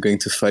time you're going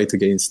to fight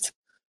against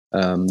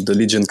the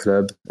Legion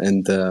Club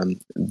and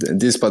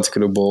this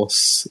particular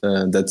boss.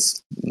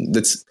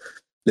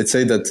 Let's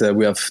say that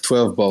we have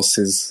 12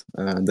 bosses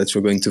that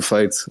you're going to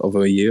fight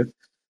over a year.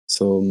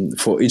 So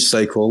for each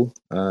cycle,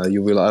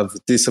 you will have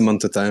this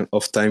amount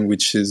of time,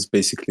 which is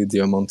basically the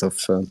amount of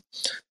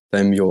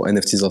time your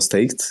NFTs are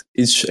staked.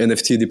 Each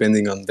NFT,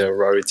 depending on their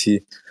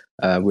rarity,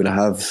 will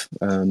have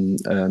a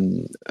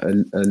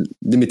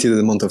limited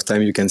amount of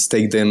time you can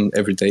stake them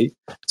every day.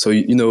 So,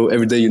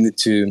 every day you need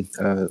to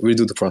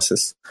redo the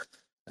process.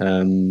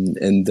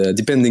 And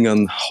depending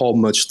on how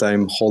much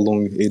time, how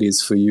long it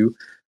is for you,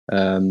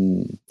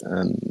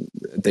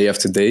 day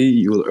after day,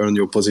 you will earn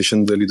your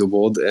position, the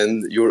leaderboard,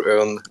 and you'll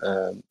earn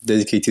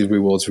dedicated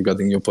rewards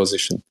regarding your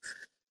position.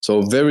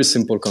 So very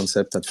simple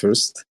concept at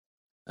first.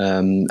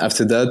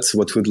 After that,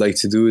 what we'd like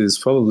to do is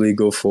probably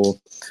go for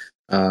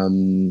a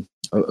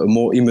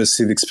more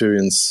immersive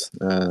experience,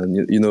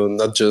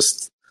 not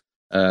just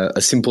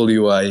a simple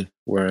UI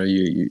where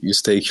you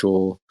stake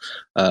your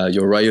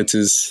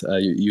rioters,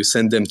 you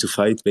send them to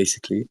fight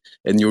basically,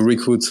 and you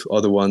recruit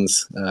other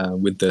ones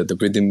with the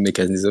breeding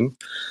mechanism.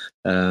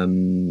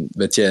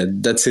 But yeah,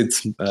 that's it.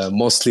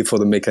 Mostly for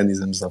the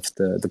mechanisms of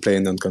the play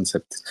and earn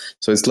concept.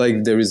 So it's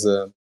like there is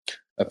a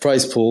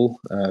prize pool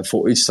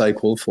for each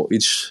cycle, for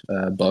each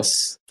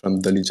boss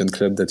from the Legion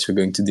Club that you're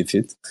going to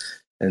defeat.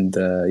 And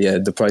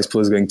the prize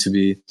pool is going to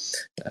be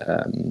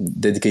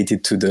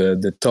dedicated to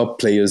the top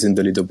players in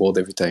the leaderboard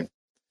every time.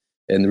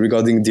 And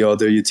regarding the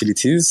other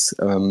utilities,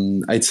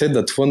 I'd say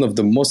that one of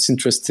the most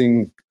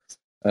interesting,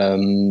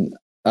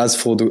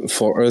 as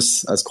for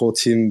us as core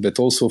team, but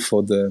also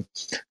for the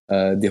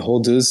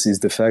holders, is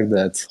the fact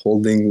that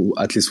holding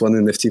at least one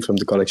NFT from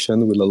the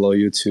collection will allow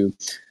you to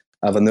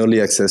have an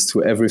early access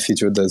to every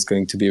feature that's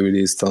going to be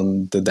released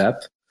on the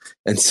DApp.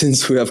 And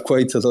since we have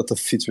quite a lot of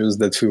features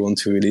that we want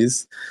to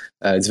release,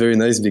 it's very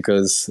nice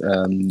because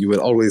you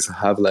will always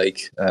have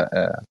like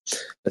a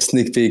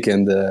sneak peek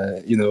and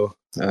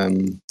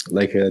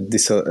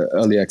this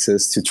early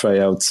access to try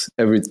out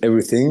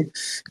everything.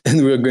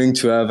 And we're going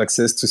to have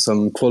access to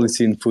some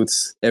quality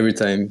inputs every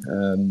time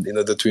in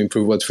order to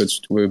improve what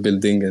we're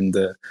building and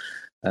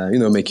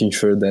making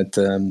sure that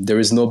there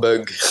is no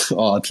bug,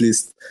 or at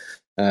least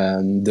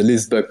the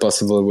least bug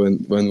possible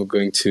when we're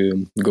going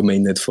to go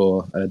mainnet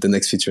for the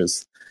next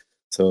features.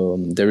 So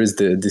there is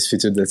this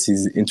feature that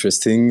is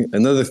interesting.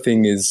 Another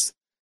thing is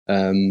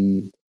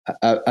having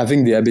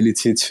the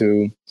ability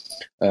to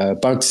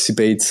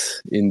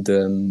participate in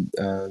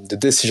the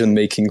decision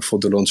making for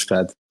the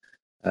launchpad.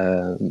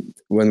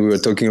 When we were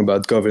talking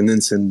about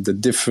governance and the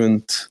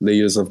different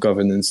layers of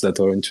governance that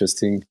are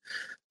interesting,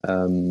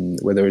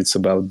 whether it's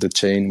about the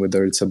chain,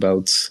 whether it's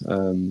about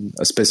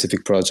a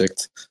specific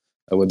project,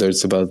 whether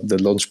it's about the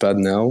launchpad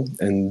now.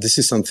 And this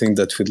is something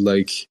that we'd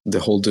like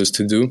the holders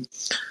to do,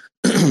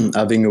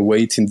 having a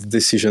weight in the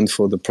decision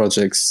for the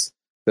projects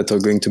that are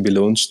going to be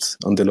launched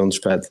on the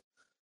launchpad.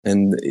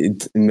 And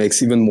it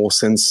makes even more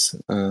sense,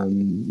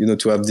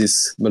 to have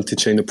this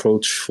multi-chain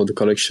approach for the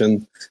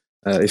collection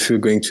if you're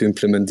going to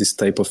implement this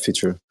type of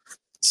feature.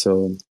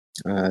 So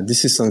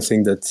this is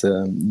something that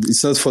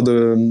it's not for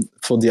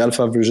the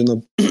alpha version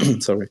of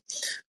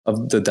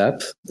of the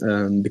DApp,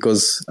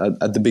 because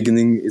at the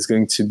beginning it's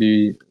going to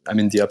be,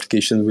 the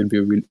application will be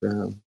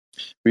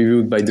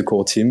reviewed by the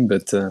core team,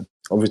 but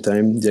over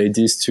time the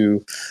idea is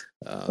to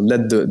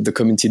let the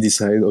community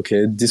decide,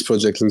 okay, this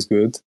project looks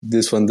good,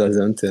 this one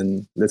doesn't,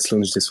 and let's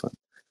launch this one.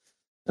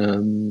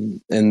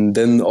 And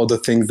then other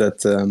things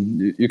that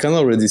you can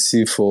already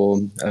see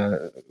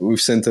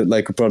we've sent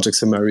a project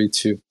summary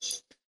to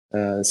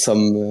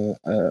some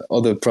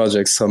other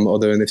projects, some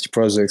other NFT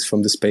projects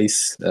from the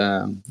space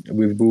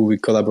with who we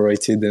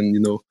collaborated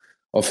and,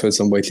 offered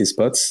some whitelist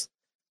spots.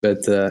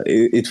 But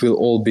it will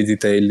all be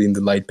detailed in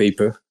the light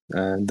paper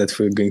that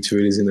we're going to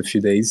release in a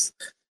few days.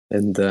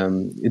 And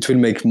it will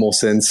make more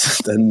sense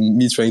than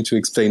me trying to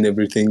explain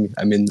everything.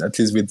 At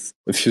least with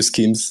a few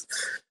schemes,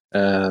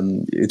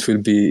 it will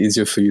be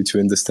easier for you to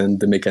understand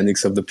the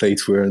mechanics of the play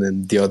to earn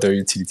and the other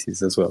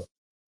utilities as well.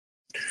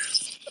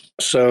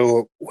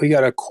 So we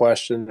got a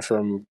question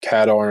from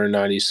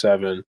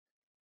CatR97.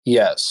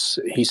 Yes,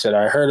 he said,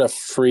 I heard a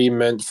free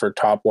mint for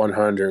top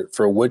 100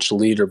 for which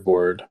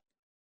leaderboard?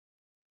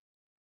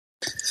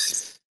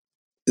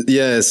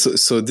 Yeah,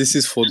 so this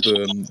is for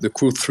the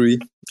Crew 3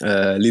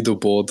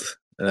 leaderboard.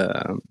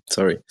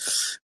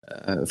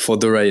 For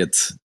the Riot.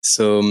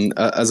 So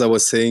as I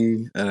was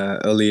saying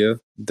earlier,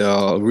 there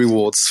are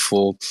rewards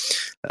for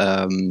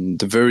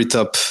the very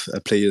top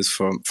players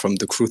from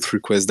the Crew 3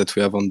 quest that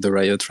we have on the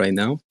Riot right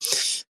now.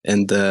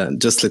 And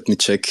just let me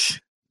check,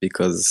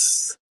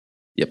 because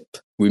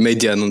we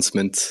made the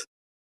announcement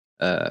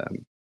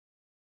the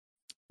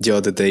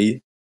other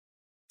day.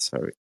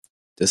 Sorry,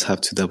 just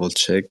have to double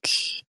check.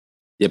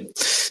 Yep.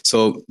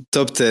 So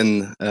top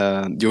 10,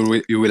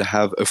 you will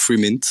have a free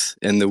mint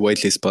and a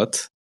whitelist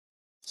spot.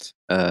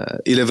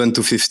 11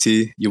 to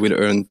 50, you will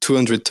earn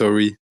 200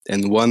 Tori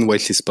and 1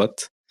 whitelist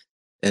spot.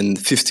 And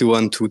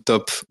 51 to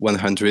top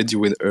 100, you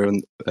will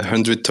earn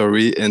 100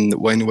 Tori and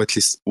one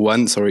whitelist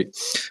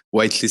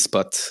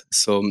spot.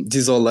 So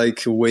these are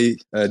like a way.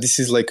 This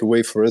is like a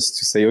way for us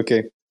to say,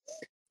 okay,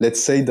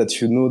 let's say that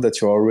you know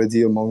that you're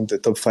already among the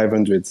top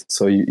 500.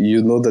 So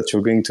you know that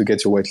you're going to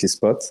get your whitelist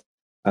spot.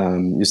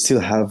 You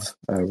still have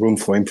room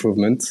for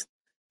improvement.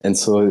 And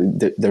so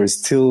there is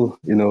still,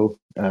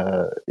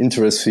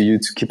 interest for you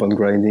to keep on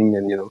grinding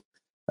and,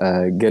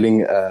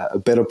 getting a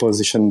better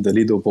position in the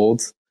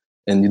leaderboard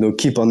and,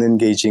 keep on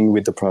engaging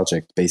with the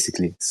project,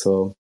 basically.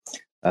 So,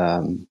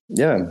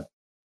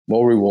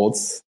 more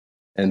rewards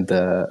and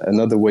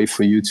another way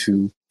for you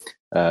to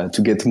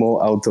get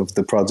more out of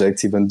the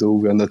project, even though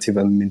we're not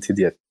even minted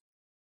yet.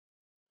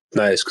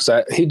 Nice,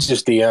 because he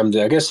just DM'd.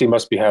 I guess he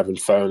must be having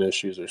phone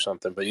issues or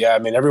something. But yeah,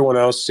 everyone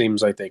else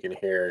seems like they can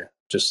hear.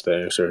 Just to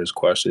answer his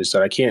question, he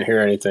said, "I can't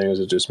hear anything. Is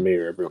it just me,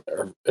 or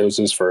is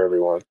this for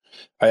everyone?"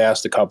 I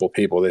asked a couple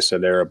people. They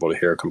said they're able to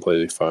hear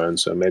completely fine.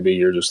 So maybe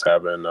you're just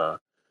having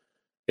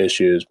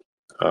issues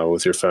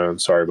with your phone.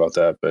 Sorry about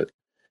that. But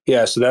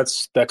yeah, so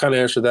that kind of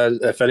answered that.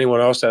 If anyone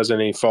else has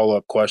any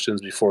follow-up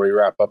questions before we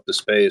wrap up the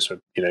space,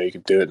 you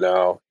can do it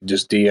now.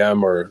 Just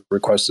DM or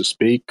request to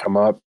speak. Come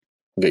up,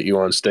 get you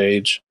on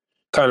stage.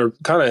 Kind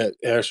of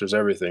answers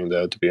everything,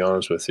 though, to be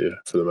honest with you,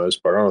 for the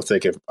most part. I don't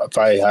think if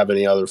I have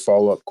any other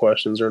follow-up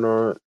questions or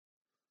not.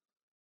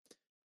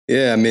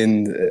 Yeah,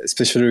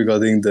 especially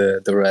regarding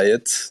the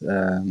Riot,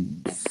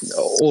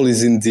 all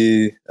is in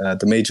the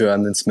major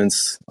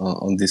announcements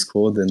on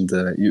Discord, and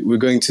we're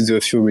going to do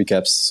a few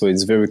recaps, so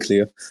it's very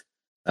clear,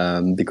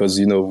 because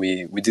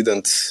we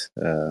didn't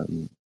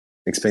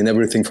explain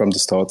everything from the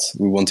start.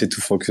 We wanted to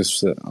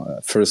focus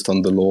first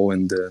on the lore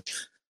and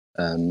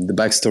the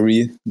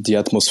backstory, the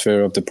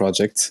atmosphere of the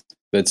project.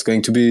 But it's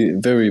going to be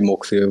very more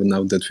clear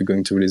now that we're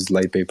going to release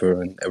light paper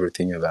and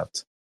everything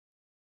about.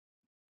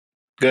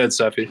 Good,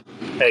 Safi.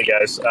 Hey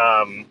guys,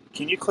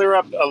 can you clear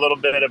up a little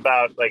bit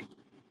about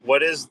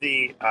what is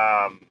the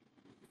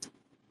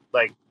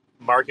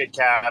market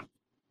cap,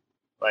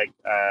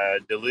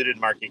 diluted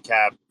market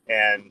cap,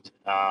 and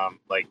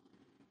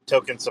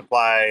token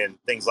supply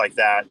and things like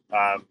that?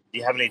 Do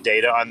you have any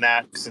data on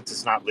that, since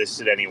it's not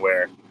listed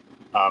anywhere?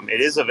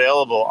 It is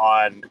available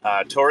on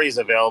Tori is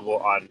available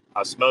on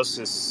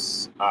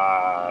Osmosis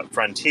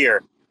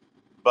Frontier,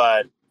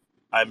 but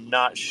I'm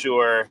not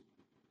sure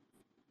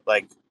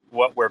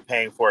what we're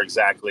paying for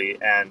exactly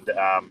and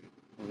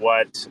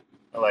what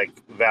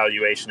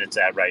valuation it's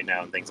at right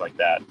now and things like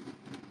that.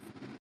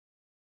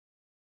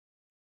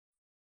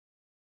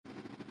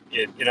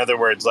 In other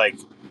words,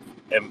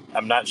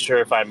 I'm not sure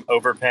if I'm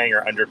overpaying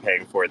or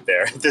underpaying for it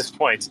there at this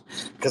point,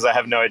 because I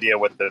have no idea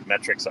what the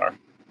metrics are.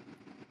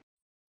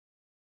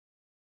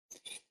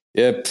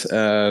 Yep,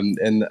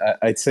 and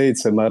I'd say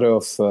it's a matter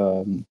of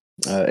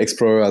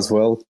Explorer as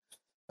well,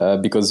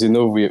 because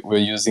we're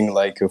using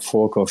a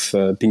fork of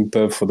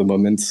PinkPub for the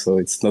moment, so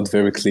it's not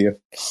very clear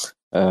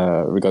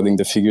regarding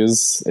the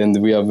figures.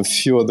 And we have a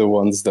few other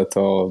ones that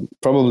are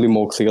probably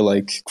more clear,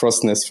 like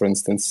Crossnest, for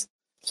instance.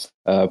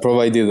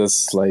 provided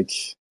us like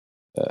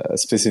a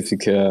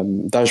specific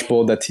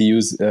dashboard that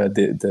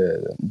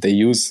they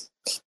use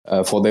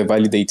for their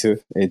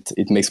validator.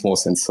 It makes more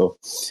sense. So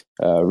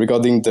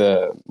regarding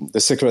the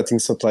circulating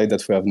supply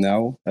that we have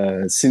now,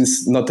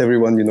 since not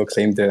everyone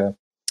claimed their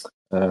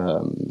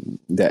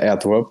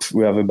airdrop,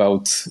 we have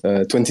about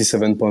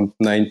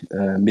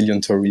 27.9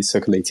 million Tori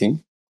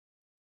circulating.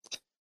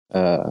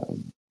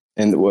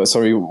 And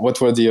sorry, what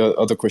were the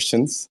other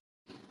questions?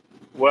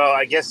 Well,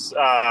 I guess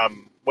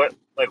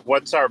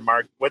what's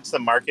the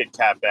market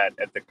cap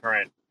at the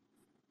current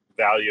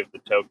value of the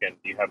token?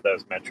 Do you have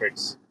those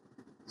metrics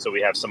so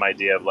we have some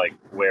idea of like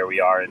where we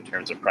are in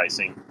terms of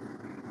pricing?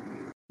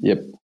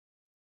 Yep.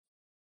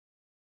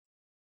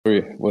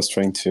 I was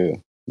trying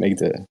to make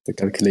the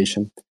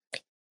calculation.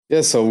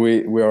 Yeah, so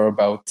we are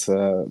about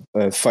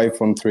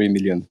 5.3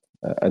 million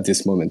at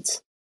this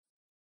moment.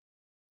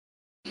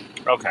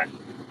 Okay.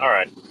 All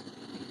right.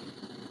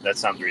 That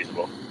sounds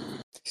reasonable.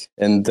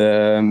 And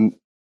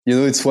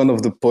it's one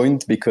of the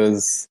points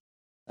because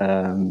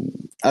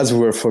as we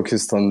were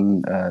focused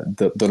on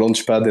the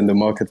launchpad and the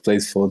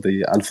marketplace for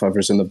the alpha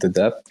version of the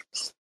dApp,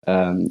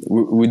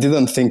 we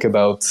didn't think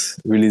about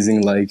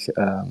releasing like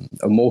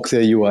a more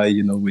clear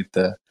UI, with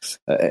the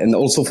and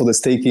also for the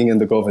staking and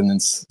the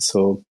governance.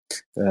 So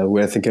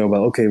we're thinking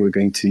about, okay, we're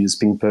going to use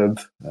PingPub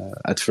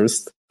at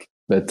first,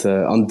 but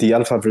on the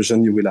alpha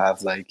version, you will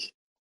have like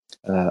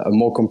a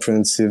more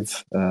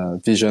comprehensive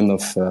vision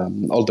of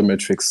all the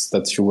metrics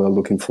that you were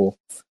looking for.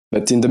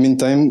 But in the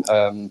meantime,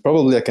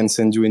 probably I can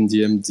send you in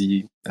DM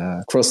the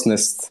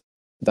cross-nest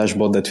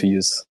dashboard that we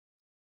use.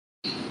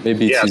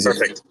 Maybe it's easier.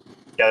 Perfect.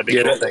 Yeah, that'd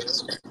be cool.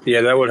 Thanks.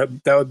 Yeah,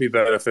 that would be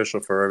beneficial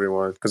for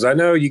everyone because I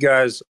know you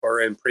guys are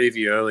in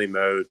preview only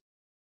mode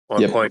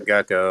on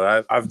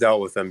CoinGecko. I've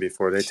dealt with them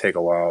before. They take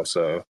a while,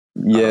 so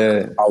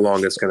yeah, how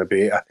long it's going to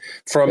be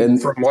from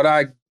what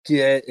I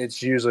get,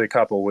 it's usually a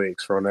couple of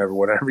weeks from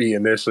whenever you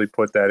initially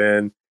put that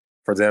in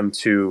for them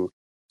to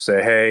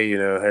say, hey,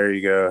 here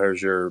you go,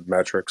 here's your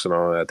metrics and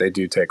all that. They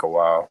do take a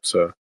while,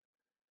 so.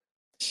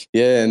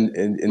 Yeah,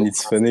 and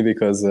it's funny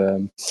because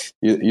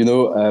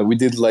we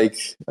did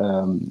like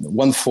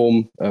one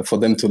form for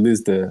them to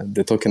list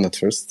the token at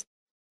first,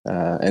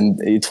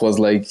 and it was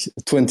like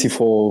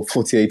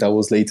 48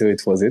 hours later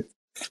it was it,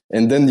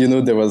 and then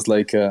there was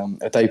like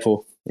a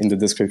typo in the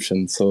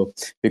description, so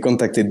we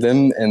contacted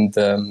them, and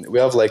we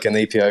have like an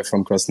API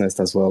from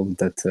CrossNest as well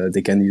that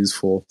they can use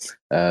for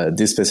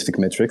these specific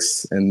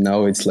metrics, and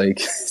now it's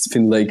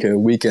been like a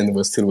week and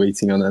we're still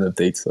waiting on an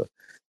update, so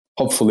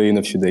hopefully in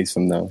a few days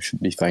from now should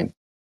be fine.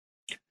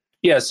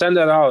 Yeah, send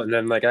that out, and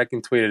then like I can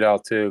tweet it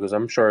out too, because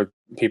I'm sure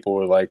people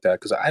would like that.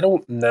 Because I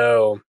don't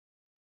know,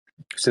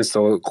 since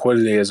the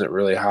liquidity isn't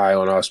really high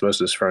on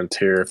Osmosis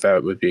Frontier, if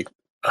that would be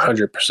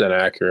 100%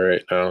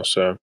 accurate right now.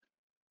 So,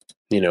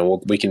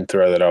 we can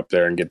throw that up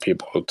there and get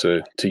people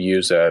to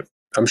use that.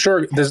 I'm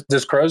sure.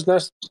 Does Crow's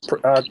Nest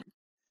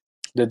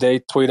did they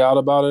tweet out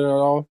about it at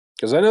all?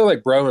 Because I know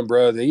like Bro and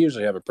Bro, they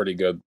usually have a pretty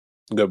good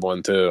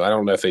one too. I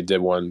don't know if they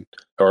did one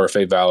or if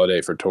they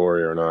validate for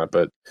Tori or not,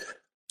 but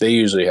they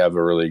usually have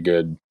a really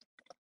good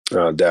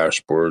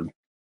dashboard.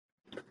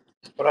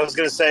 What I was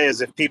going to say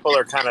is if people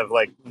are kind of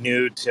like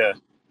new to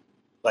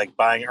like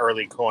buying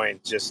early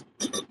coins, just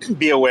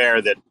be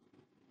aware that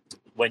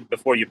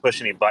before you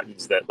push any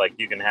buttons that like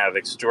you can have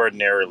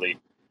extraordinarily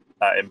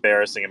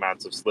embarrassing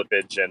amounts of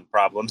slippage and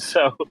problems.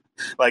 So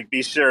like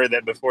be sure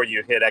that before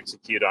you hit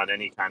execute on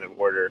any kind of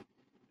order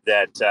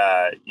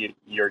that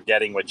you're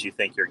getting what you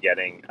think you're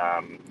getting,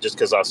 just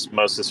because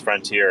Osmosis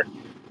Frontier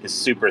is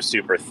super,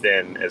 super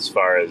thin as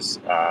far as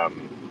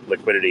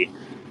liquidity.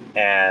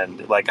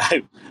 And like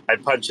I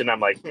punch in, I'm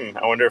like,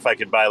 I wonder if I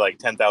could buy like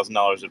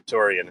 $10,000 of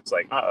Tori, and it's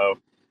like,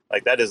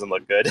 like that doesn't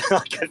look good.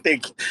 Like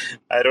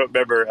I don't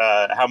remember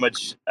how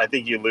much. I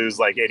think you lose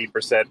like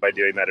 80% by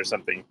doing that or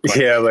something.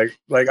 Yeah,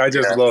 like I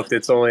just looked.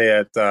 It's only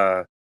at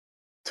a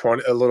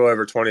little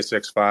over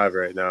 26.5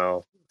 right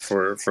now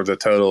for the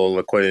total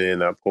liquidity in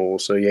that pool.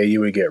 So yeah,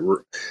 you would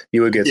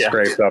get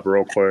scraped up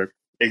real quick.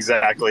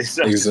 Exactly.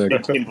 So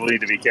people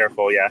need to be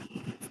careful. Yeah.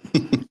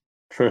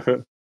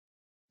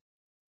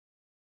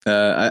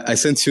 I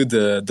sent you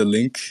the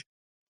link.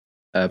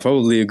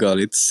 Probably you got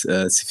it,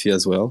 Sifi,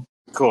 as well.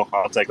 Cool.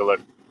 I'll take a look.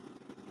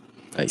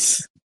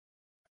 Nice.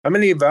 How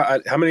many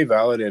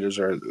validators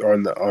are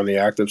on the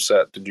active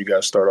set did you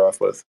guys start off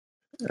with?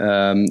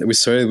 We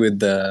started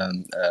with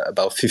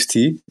about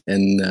 50,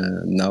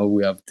 and now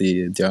we have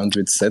the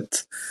 100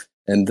 set.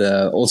 And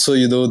also,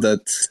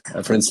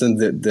 that, for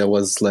instance, there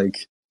was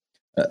like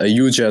a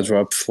huge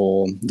airdrop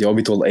for the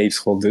Orbital Apes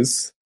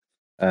holders.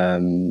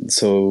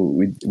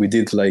 So we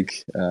did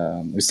like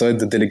we started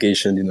the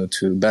delegation,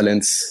 to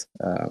balance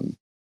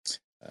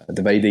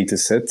the validator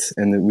set,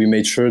 and we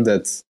made sure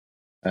that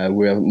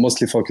we are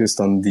mostly focused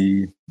on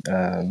the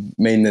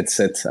mainnet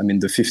set. I mean,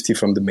 the 50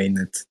 from the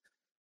mainnet,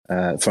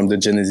 from the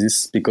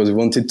Genesis, because we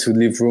wanted to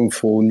leave room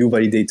for new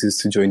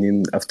validators to join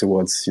in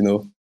afterwards.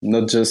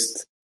 Not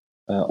just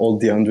all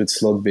the 100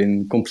 slot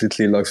being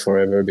completely locked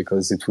forever,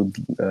 because it would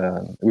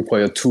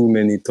require too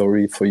many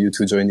Tori for you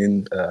to join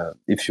in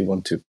if you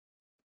want to.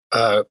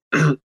 I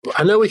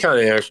know we kind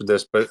of answered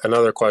this, but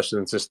another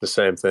question is just the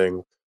same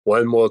thing.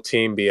 When will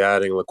team be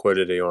adding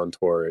liquidity on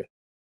Tori?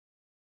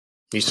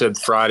 You said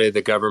Friday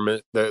the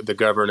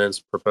governance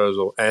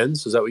proposal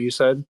ends. Is that what you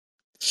said?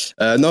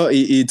 No,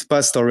 it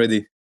passed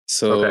already.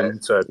 So okay,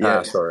 so it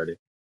passed already.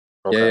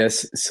 Okay. Yeah,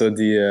 yes. So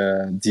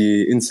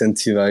the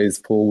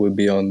incentivized pool will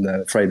be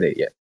on Friday.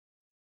 Yeah.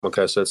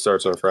 Okay, so it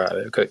starts on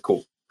Friday. Okay,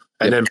 cool.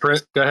 And then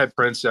Prince, go ahead,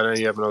 Prince. I know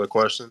you have another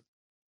question.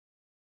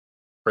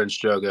 Prince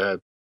Joe, go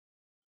ahead.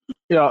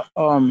 Yeah,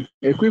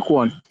 a quick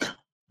one.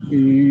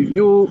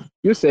 You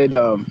said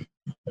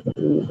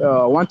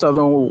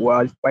 1,000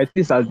 white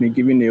list has been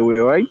given away,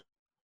 right?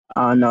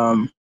 And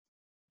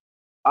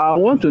I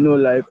want to know,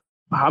 like,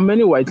 how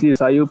many white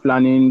lists are you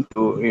planning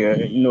to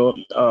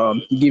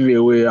give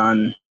away?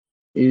 And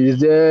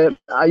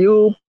are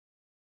you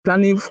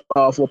planning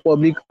for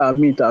public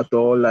meet at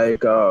all?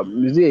 Like,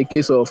 is it a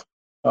case of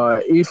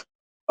if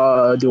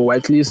the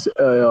whitelist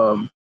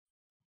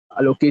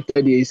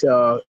allocated is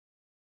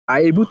are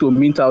able to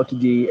mint out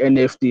the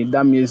NFT,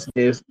 that means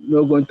there's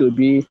not going to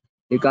be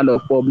a kind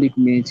of public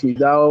meet? Is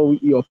that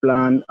your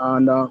plan?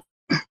 And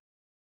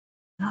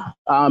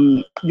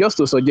just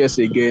to suggest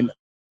again,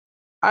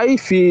 I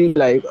feel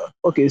like,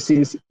 okay,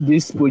 since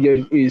this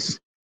project is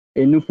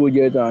a new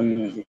project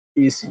and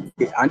is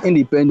an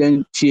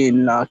independent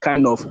chain,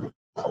 kind of,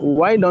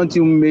 why don't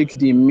you make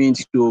the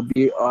mint to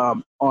be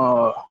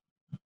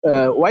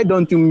why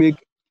don't you make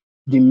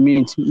the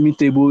mint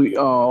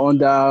mutable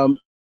under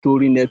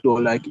Tori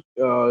network, like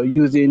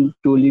using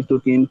Tori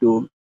token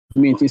to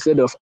mint instead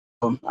of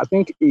I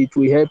think it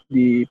will help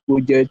the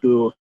project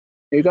to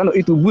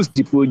it will boost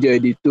the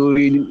project, the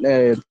Tori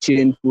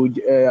chain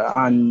project,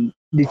 and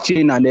the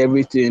chain and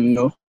everything.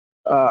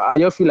 I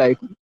just feel like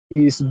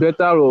it's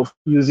better off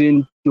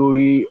using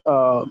Tori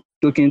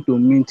token to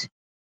mint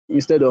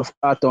instead of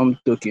Atom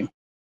token.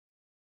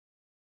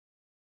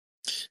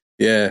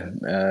 Yeah,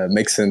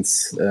 makes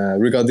sense.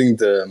 Regarding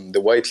the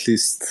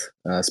whitelist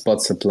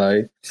spot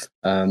supply,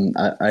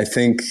 I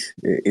think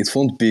it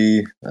won't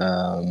be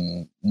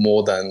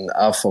more than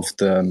half of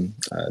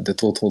the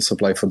total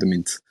supply for the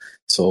mint.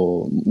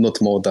 So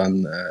not more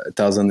than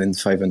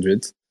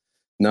 1,500.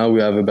 Now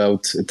we have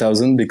about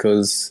 1,000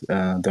 because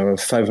there are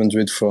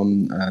 500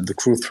 from the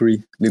Crew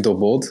 3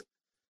 leaderboard.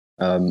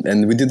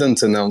 And we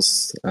didn't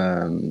announce,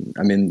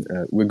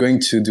 we're going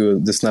to do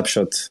the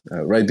snapshot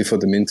right before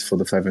the mint for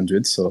the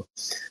 500. So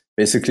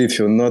basically, if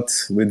you're not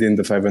within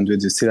the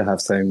 500, you still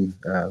have time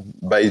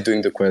by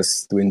doing the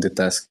quest, doing the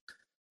task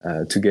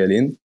to get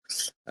in.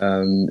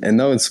 And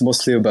now it's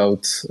mostly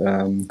about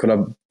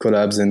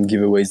collabs and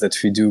giveaways that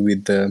we do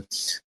with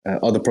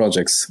other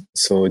projects.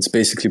 So it's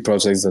basically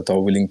projects that are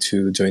willing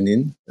to join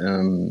in.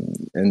 And,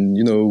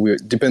 we're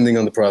depending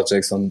on the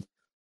projects, on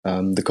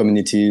the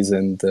communities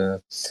and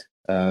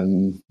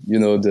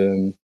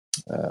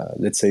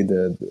let's say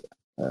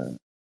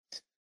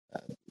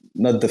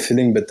not the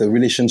feeling, but the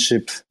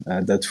relationship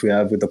that we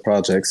have with the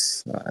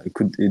projects.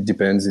 It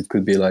depends. It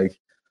could be like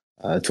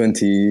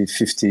 20,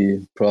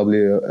 50,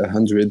 probably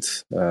 100,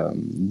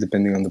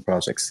 depending on the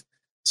projects.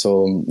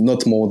 So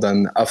not more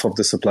than half of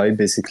the supply,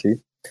 basically.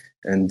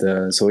 And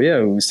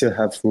we still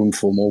have room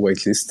for more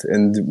waitlist,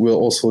 and we'll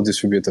also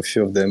distribute a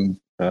few of them,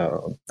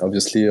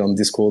 obviously on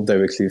Discord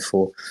directly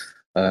for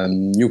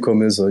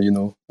newcomers or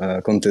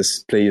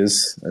contest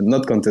players,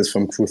 not contest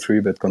from Crew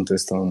 3, but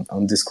contest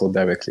on Discord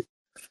directly.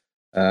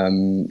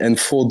 And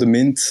for the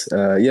mint,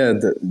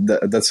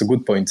 that's a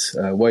good point.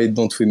 Why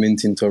don't we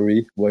mint in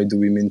Tori? Why do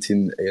we mint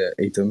in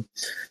Atom?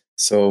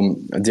 So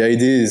the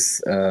idea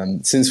is,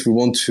 since we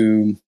want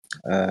to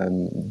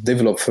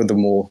develop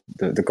furthermore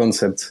the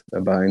concept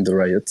behind the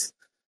riot,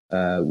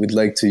 we'd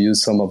like to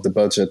use some of the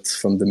budget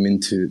from the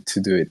mint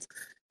to do it.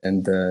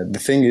 And the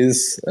thing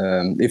is,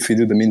 if we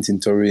do the mint in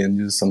Tori and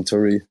use some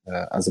Tori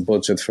as a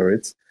budget for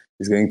it,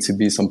 there's going to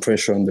be some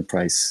pressure on the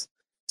price.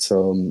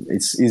 So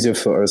it's easier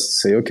for us to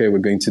say, okay, we're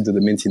going to do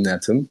the mint in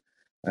Atom.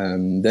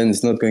 Then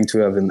it's not going to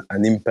have an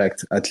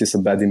impact, at least a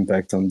bad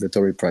impact on the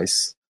Tori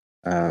price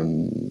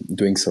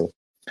doing so.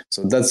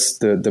 So that's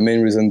the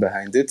main reason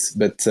behind it.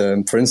 But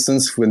for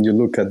instance, when you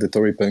look at the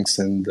Tori Punks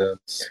and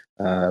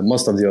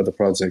most of the other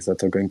projects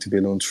that are going to be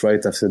launched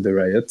right after the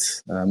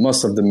riot,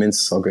 most of the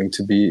mints are going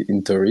to be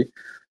in Tori.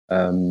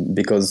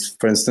 Because,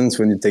 for instance,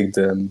 when you take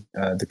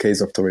the case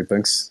of Tori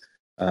Punks,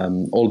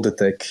 all the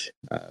tech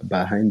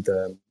behind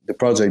the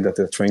project that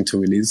they're trying to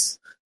release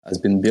has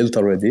been built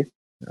already.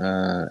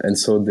 And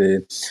so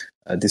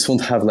this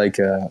won't have like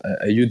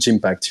a huge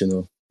impact,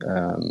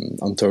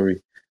 on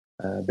Tori,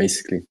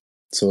 basically.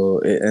 So,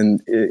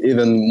 and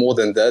even more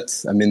than that,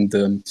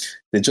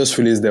 they just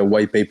released their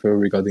white paper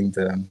regarding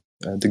the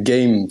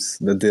games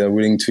that they are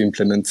willing to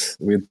implement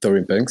with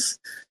Tori Punks,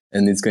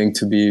 and it's going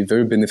to be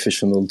very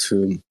beneficial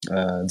to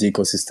the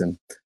ecosystem.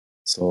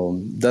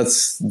 So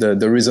that's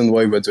the reason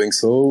why we're doing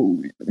so.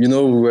 We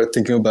were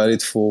thinking about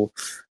it for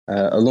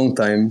a long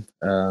time,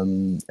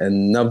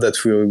 and now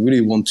that we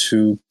really want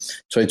to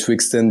try to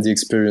extend the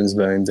experience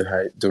behind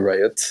the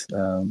riot,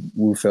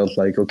 we felt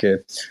like, okay,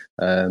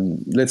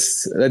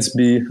 let's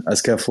be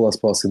as careful as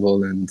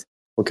possible, and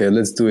okay,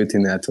 let's do it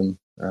in Atom.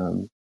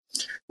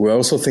 We're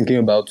also thinking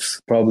about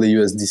probably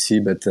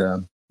USDC, but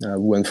we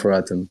went for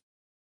Atom.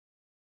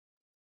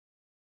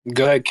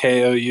 Go ahead,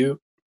 KOU.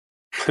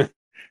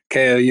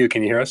 KOU,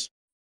 can you hear us?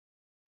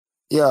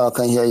 Yeah, I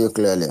can hear you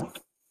clearly.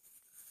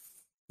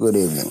 Good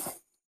evening.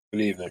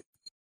 Good evening.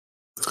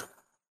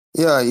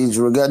 Yeah, it's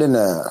regarding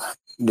the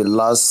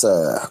last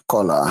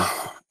caller.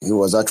 He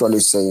was actually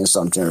saying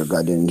something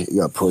regarding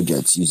your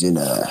project using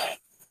a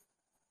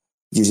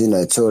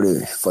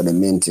Tori for the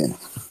minting.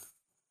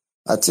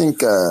 I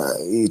think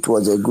it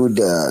was a good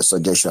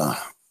suggestion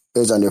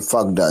based on the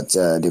fact that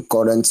the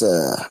current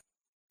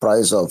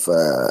price of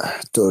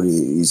Tori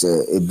is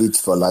a bit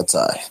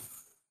volatile.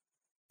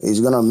 It's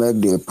going to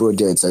make the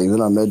project, it's going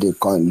to make the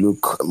coin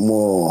look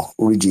more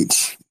rigid,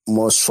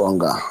 more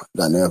stronger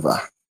than ever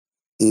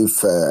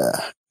if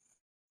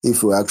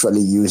we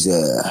actually use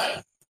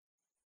the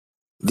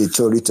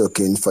Tori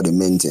token for the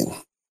minting.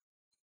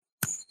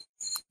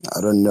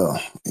 I don't know.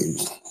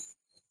 It's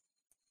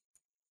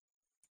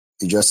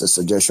just a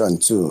suggestion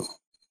too.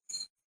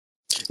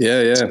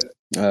 Yeah.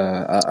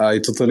 I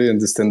totally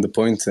understand the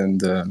point,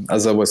 and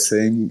as I was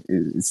saying,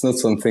 it's not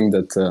something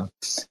that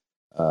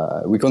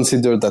we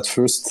considered at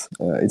first.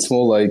 It's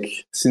more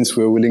like, since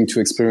we're willing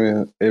to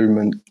experiment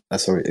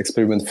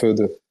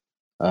further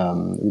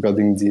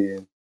regarding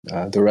the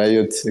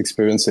Riot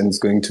experience, and it's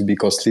going to be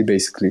costly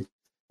basically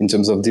in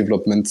terms of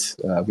development.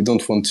 We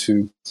don't want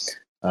to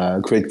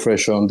create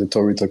pressure on the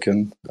Tori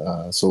token,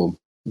 so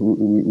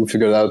we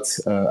figured out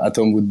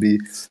Atom would be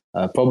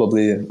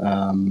probably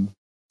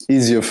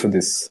easier for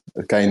this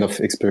kind of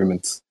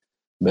experiments.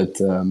 But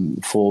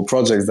for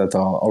projects that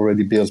are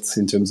already built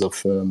in terms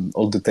of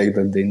all the tech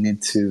that they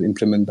need to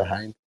implement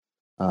behind,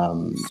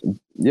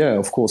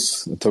 of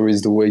course, Tori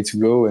is the way to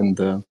go.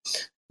 And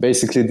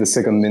basically, the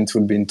second mint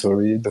will be in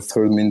Tori, the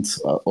third mint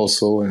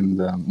also,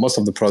 and most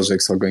of the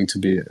projects are going to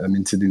be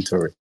minted in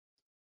Tori.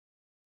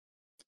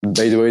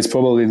 By the way, it's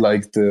probably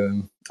like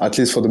at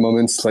least for the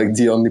moment, it's like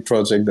the only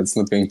project that's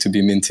not going to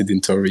be minted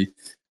in Tori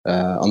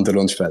on the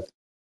launchpad.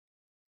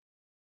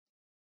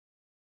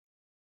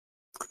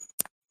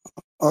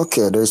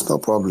 Okay, there's no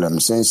problem.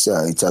 Since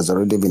it has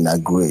already been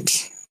agreed,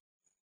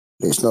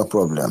 there's no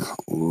problem.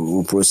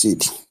 We'll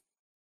proceed.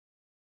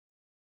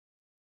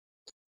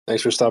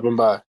 Thanks for stopping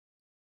by.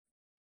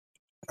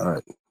 All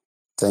right.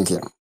 Thank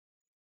you.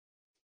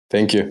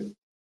 Thank you.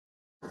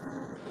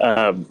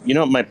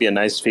 It might be a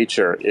nice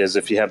feature is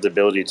if you have the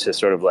ability to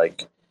sort of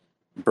like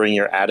bring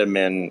your Atom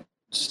in,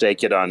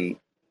 stake it on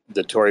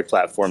the Tori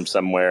platform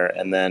somewhere,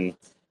 and then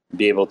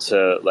be able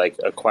to like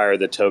acquire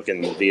the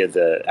token via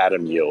the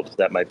Atom yield.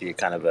 That might be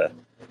kind of a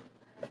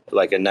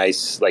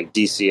nice like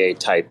DCA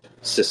type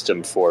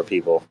system for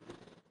people.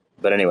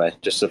 But anyway,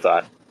 just a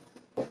thought.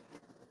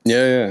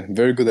 Yeah,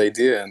 very good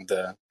idea. And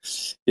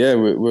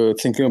we're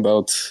thinking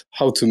about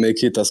how to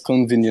make it as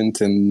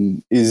convenient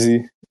and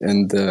easy,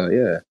 and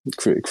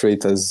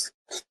create as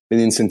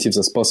many incentives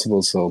as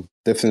possible. So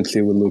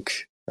definitely we'll look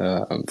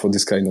for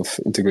this kind of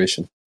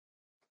integration.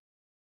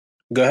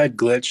 Go ahead,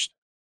 Glitch.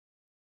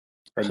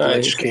 Or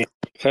Glitch King.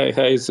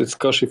 Hey, it's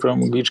Koshi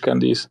from Glitch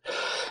Candies.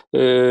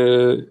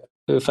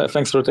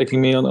 Thanks for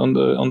taking me on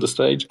the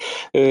stage.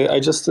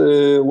 I just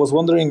was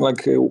wondering,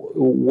 like,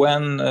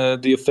 when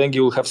do you think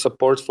you'll have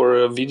support for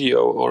a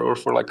video or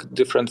for like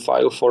different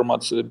file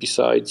formats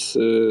besides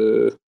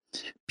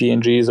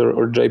PNGs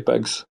or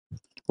JPEGs?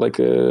 Like,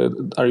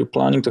 are you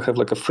planning to have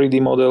like a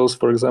 3D models,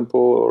 for example,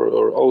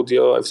 or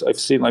audio? I've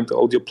seen like the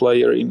audio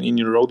player in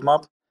your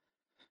roadmap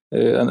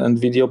and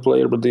video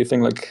player, but do you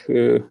think like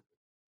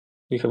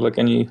you have like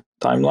any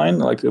timeline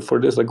like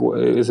for this? Like,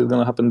 is it going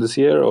to happen this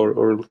year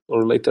or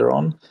later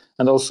on?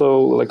 And also,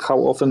 like, how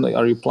often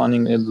are you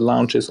planning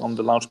launches on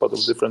the launchpad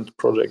of different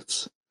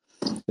projects?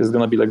 Is it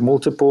going to be like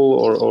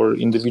multiple or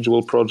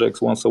individual projects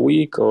once a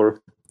week,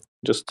 or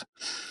just?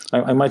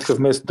 I might have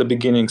missed the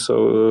beginning,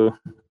 so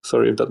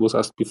sorry if that was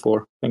asked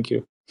before. Thank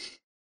you.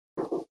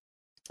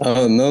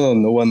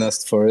 No one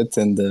asked for it,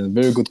 and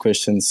very good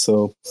question.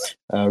 So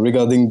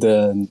regarding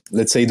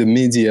let's say the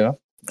media,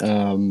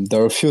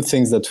 there are a few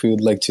things that we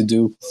would like to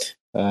do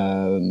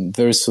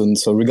very soon.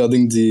 So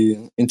regarding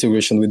the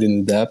integration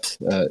within the app,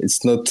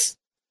 it's not.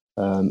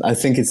 I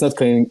think it's not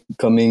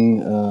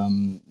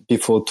coming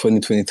before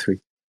 2023,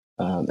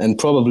 and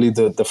probably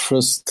the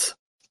first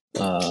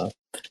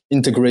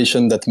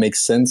integration that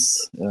makes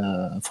sense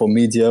for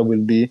media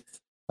will be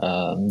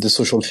the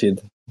social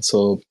feed.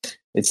 So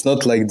it's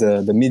not like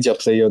the media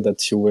player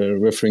that you were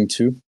referring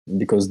to,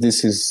 because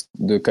this is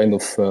the kind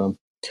of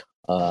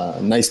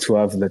nice to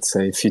have, let's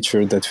say,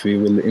 feature that we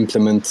will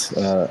implement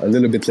a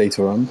little bit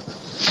later on.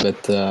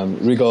 But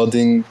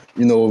regarding,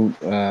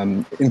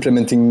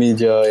 implementing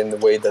media in the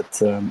way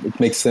that it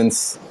makes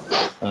sense,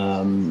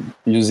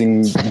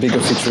 using bigger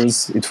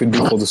features, it will be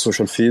for the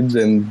social feed,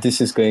 and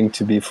this is going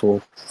to be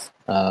for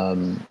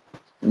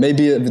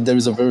maybe there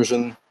is a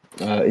version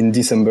in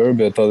December,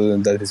 but other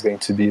than that, it's going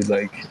to be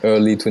like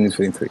early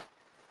 2023.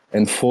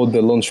 And for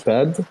the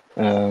launchpad,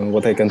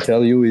 what I can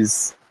tell you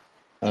is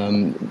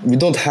we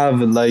don't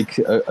have like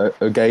a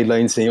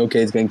guideline saying,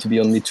 okay, it's going to be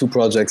only 2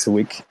 projects a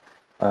week.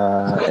 We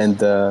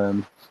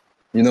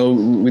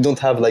don't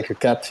have like a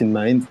cap in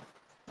mind.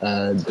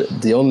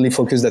 The only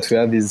focus that we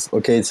have is,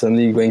 okay, it's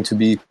only going to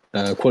be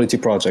quality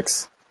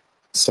projects.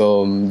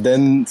 So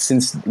then,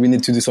 since we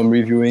need to do some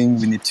reviewing,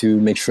 we need to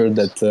make sure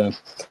that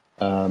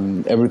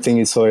everything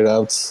is sorted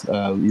out.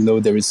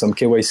 There is some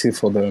KYC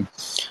for the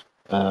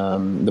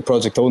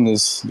project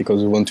owners,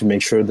 because we want to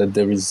make sure that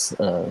there is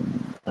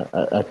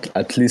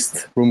at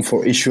least room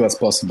for issue as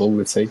possible,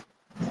 let's say.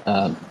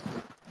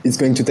 It's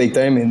going to take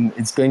time, and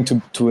it's going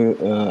to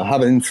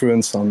have an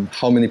influence on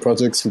how many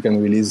projects we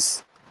can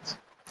release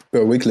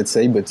per week, let's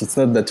say, but it's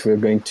not that we're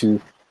going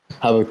to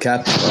have a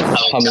cap of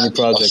how many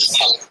projects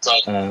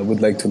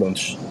would like to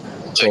launch.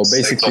 So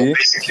basically,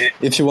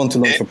 if you want to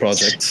launch a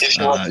project,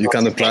 you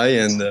can apply,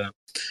 and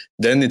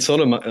then it's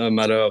all a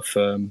matter of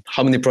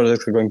how many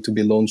projects are going to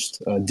be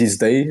launched this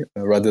day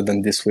rather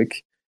than this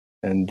week.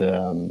 And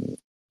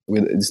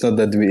it's not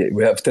that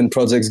we have 10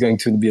 projects going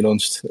to be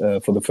launched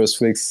for the first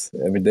weeks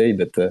every day,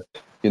 but there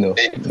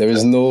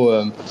is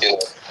no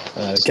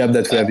cap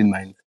that we have in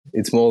mind.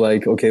 It's more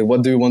like, okay,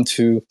 what do you want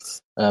to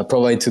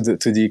provide to the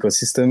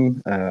ecosystem?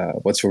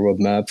 What's your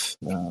roadmap?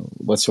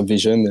 What's your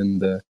vision?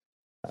 And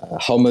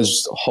how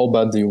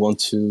bad do you want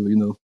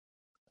to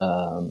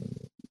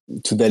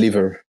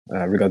deliver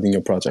regarding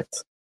your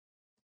project?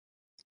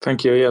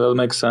 Thank you. Yeah, that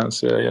makes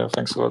sense. Yeah.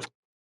 Thanks a lot.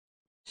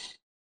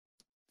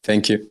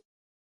 Thank you.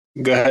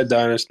 Go ahead,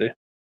 Dynasty.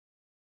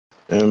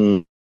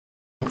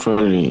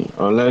 Actually,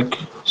 I'd like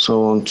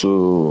someone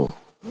to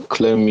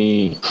clear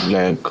me,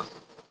 like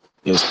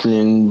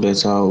explain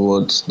better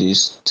what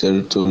this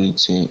territory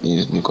thing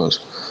is, because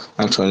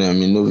actually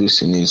I'm a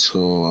novice in it,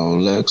 so I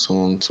would like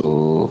someone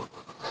to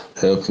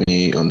help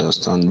me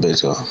understand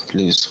better.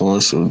 Please,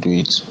 someone should do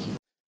it.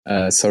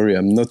 Sorry,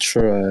 I'm not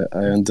sure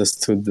I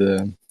understood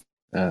the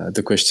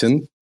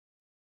question.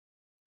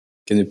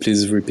 Can you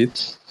please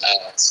repeat?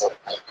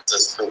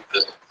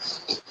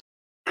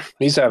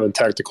 He's having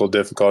technical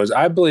difficulties.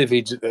 I believe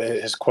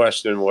his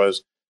question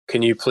was,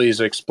 can you please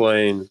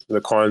explain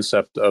the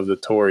concept of the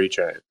Tori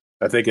chain?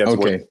 I think that's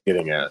what he's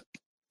getting at.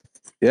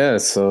 Yeah,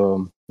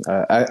 so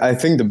I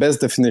think the best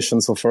definition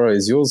so far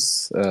is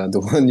yours, the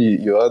one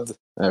you had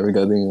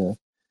regarding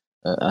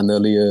an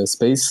earlier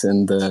space.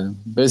 And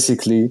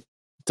basically,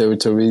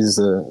 Teritori is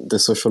the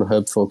social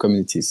hub for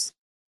communities.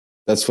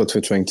 That's what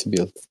we're trying to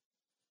build.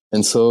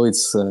 And so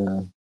it's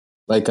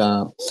like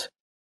an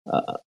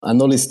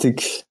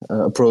holistic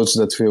approach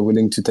that we're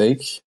willing to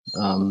take,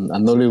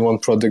 and only one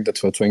product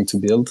that we're trying to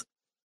build.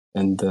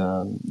 And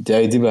the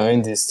idea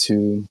behind is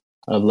to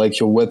have like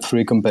your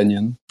Web3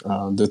 companion,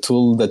 the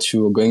tool that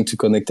you are going to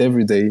connect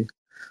every day,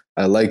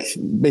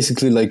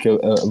 basically like a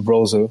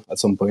browser at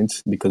some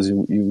point, because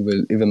you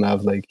will even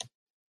have like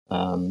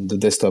the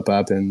desktop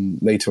app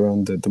and later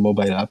on the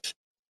mobile app.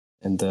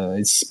 And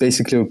it's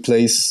basically a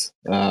place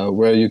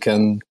where you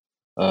can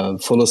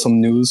follow some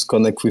news,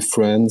 connect with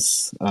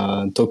friends,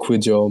 talk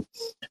with your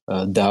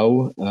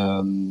DAO,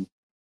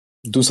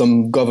 do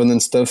some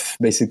governance stuff,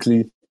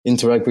 basically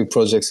interact with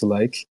projects you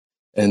like,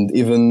 and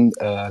even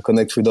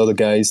connect with other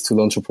guys to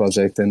launch a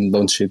project and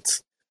launch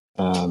it,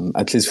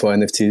 at least for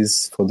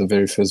NFTs, for the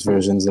very first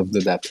versions of the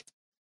DApp.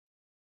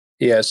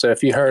 Yeah, so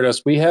if you heard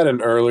us, we had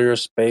an earlier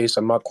space.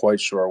 I'm not quite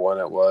sure when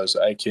it was.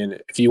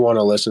 If you want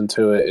to listen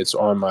to it, it's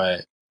on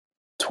my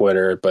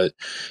Twitter. But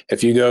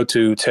if you go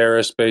to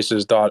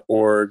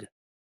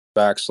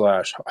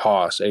terraspaces.org/HOSS,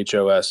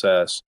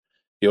 HOSS,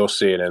 you'll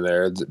see it in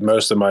there.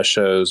 Most of my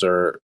shows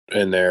are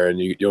in there,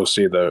 and you'll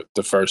see the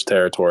first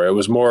Teritori. It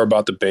was more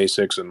about the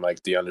basics and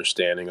like the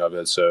understanding of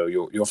it. So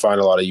you'll find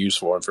a lot of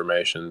useful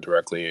information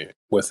directly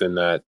within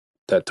that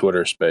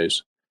Twitter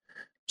space.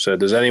 So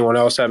does anyone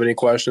else have any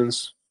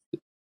questions?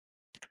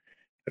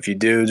 If you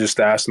do, just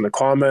ask in the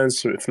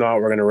comments. If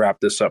not, we're going to wrap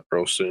this up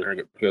real soon.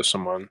 Here goes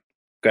someone.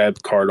 Go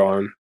ahead,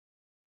 Cardon.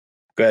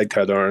 Go ahead,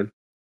 Cardon.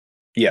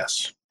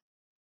 Yes.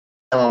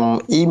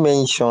 He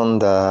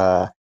mentioned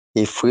a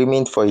free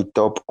mint for a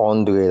top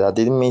 100. I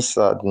didn't miss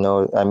that.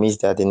 No, I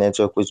missed that. The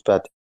network was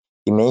bad.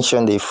 He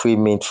mentioned a free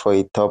mint for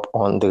a top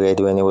 100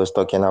 when he was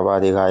talking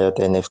about the Riot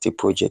NFT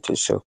project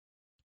also.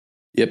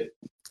 Yep.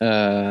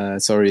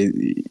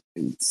 Sorry.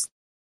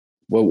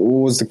 What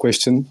was the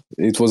question?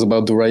 It was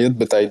about the Riot,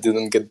 but I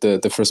didn't get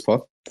the first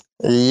part.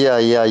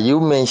 Yeah. You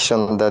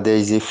mentioned that there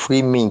is a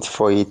free mint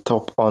for a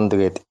top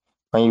 100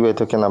 when you were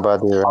talking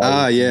about the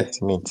Riot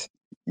mint.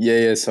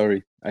 Yeah.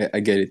 Sorry, I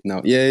get it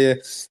now. Yeah.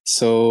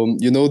 So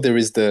there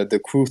is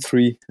the Crew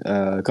 3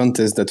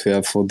 contest that we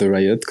have for the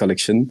Riot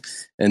collection,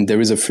 and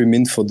there is a free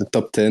mint for the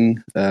top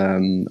 10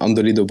 on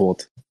the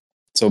leaderboard.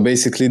 So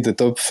basically, the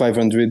top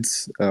 500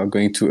 are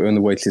going to earn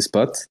a whitelist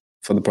spot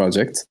for the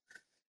project.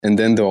 And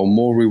then there are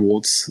more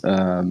rewards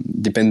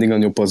depending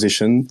on your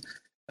position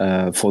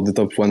for the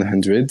top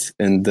 100.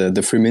 And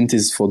the free mint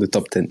is for the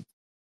top 10.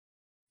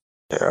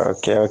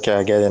 Okay,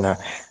 I get it now.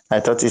 I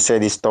thought you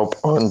said it's top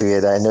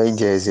 100. I know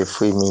there is a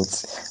free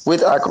mint.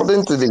 Wait,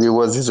 according to the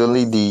rewards, it's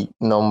only the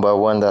number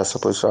one that's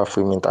supposed to have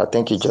free mint. I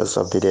think you just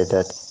updated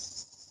that.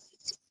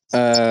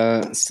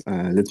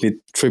 Let me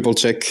triple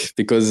check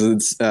because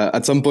it's,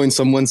 at some point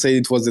someone said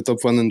it was the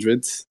top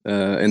 100,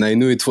 and I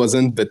knew it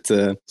wasn't, but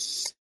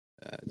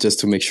just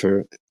to make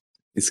sure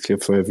it's clear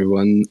for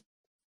everyone.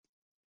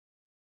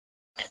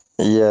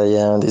 Yeah,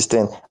 I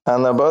understand.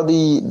 And about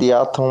the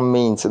Atom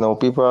mint,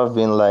 people have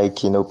been like,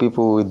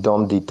 people will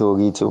dump the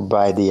Tori to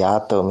buy the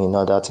Atom in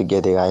order to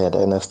get the Riot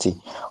NFT.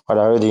 What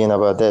are you doing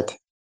about that?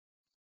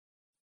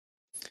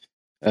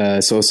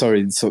 So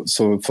sorry. So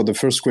for the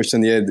first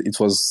question, yeah, it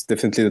was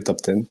definitely the top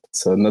 10.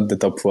 So not the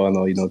top one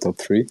or top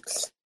 3.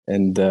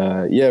 And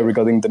yeah,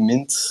 regarding the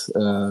mint,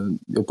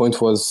 your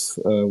point was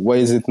why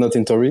is it not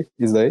in Tori?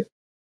 Is that it?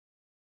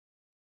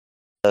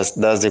 That's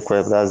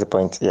the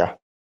point. Yeah.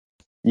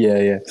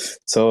 Yeah.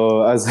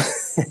 So as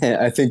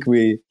I think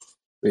we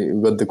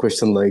got the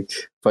question like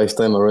 5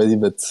 times already,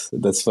 but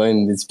that's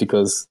fine. It's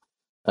because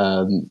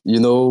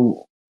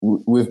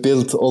we've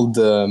built all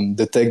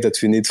the tech that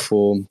we need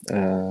for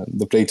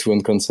the play to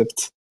earn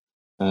concept,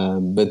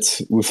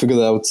 but we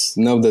figured out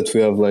now that we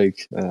have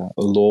like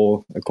a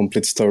lore, a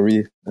complete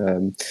story,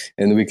 and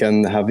we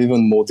can have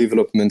even more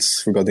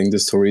developments regarding the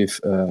story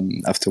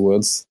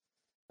afterwards.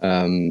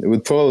 We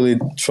would probably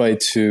try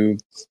to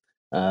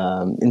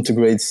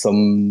integrate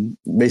some,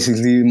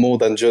 basically more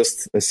than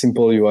just a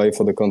simple UI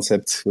for the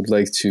concept. Would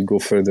like to go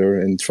further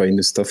and try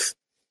new stuff.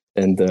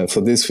 And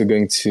for this, we're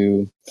going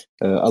to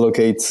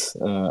allocate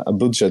a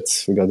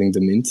budget regarding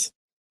the mint.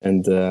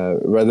 And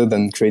rather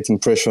than creating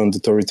pressure on the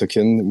Tori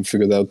token, we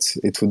figured out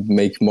it would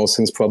make more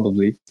sense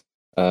probably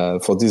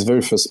for this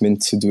very first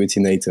mint to do it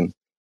in Aten.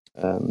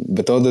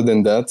 But other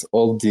than that,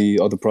 all the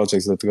other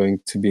projects that are going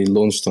to be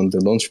launched on the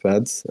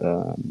launchpad,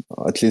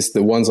 at least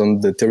the ones on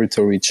the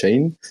Teritori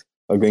chain,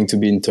 are going to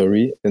be in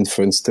Tori. And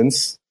for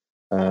instance,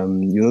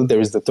 there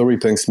is the Tori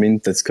Punks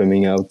mint that's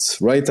coming out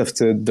right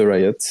after the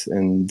riot,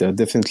 and they're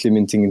definitely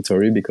minting in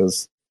Tori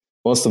because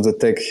most of the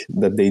tech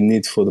that they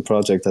need for the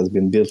project has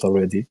been built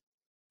already.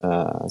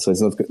 So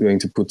it's not going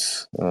to put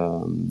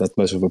that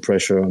much of a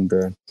pressure on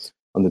the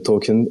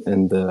token.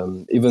 And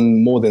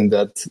even more than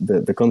that,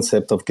 the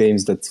concept of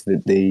games that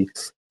they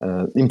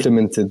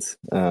implemented,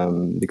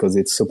 because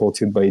it's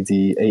supported by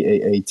the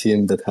AAA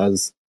team that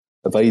has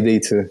a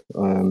validator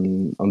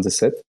on the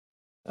set,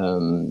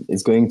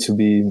 it's going to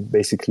be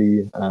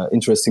basically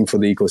interesting for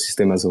the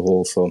ecosystem as a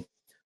whole. So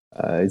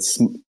it's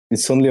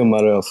only a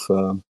matter of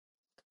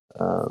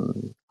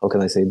how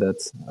can I say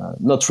that?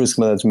 Not risk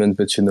management,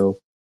 but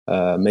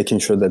making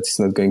sure that it's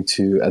not going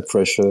to add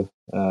pressure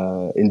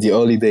in the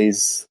early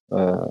days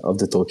of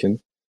the token.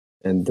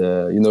 And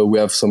we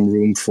have some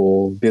room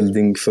for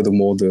building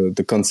furthermore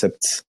the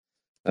concept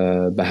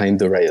behind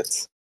the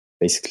riot,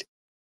 basically.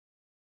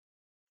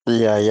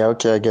 Yeah,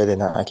 okay, I get it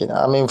now.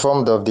 I'm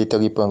informed of the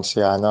 3 points.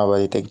 Yeah, I know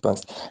about the 3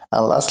 points.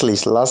 And lastly,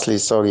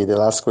 sorry, the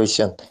last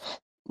question.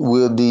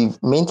 Will the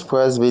mint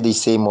price be the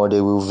same or they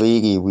will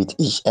vary with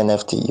each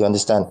NFT? You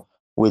understand?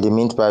 Will the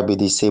mint price be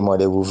the same or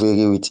they will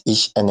vary with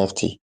each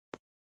NFT?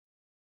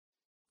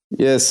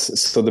 Yes,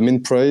 so the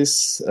mint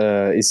price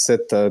is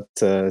set at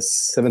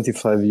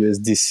 75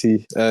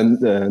 USDC,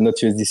 and not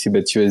USDC,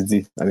 but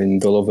USD, I mean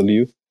dollar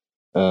value.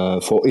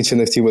 For each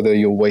NFT, whether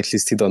you're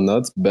whitelisted or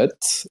not,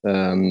 but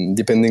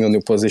depending on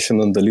your position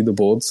on the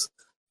leaderboards,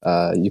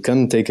 you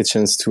can take a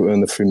chance to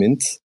earn a free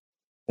mint.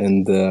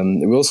 And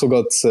we also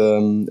got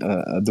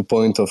at the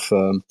point of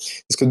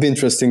this could be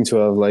interesting to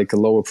have like a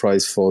lower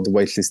price for the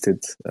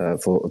whitelisted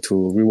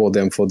to reward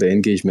them for their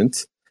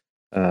engagement.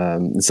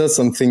 It's not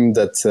something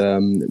that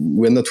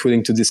we're not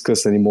willing to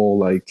discuss anymore.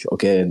 Like,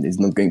 okay, it's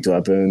not going to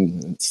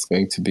happen. It's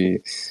going to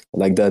be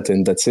like that,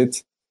 and that's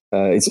it.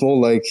 It's more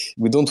like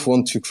we don't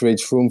want to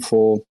create room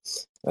for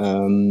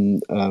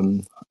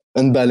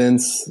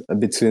unbalance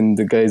between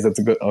the guys that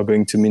are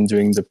going to mint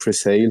during the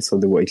pre-sale, so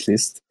the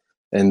whitelist,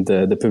 and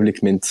the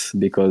public mint,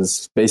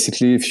 because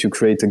basically if you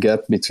create a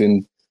gap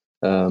between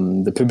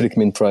the public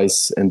mint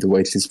price and the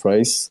whitelist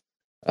price,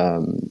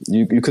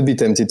 you could be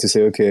tempted to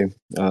say, okay,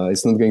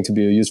 it's not going to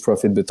be a huge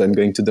profit, but I'm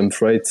going to dump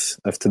right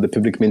after the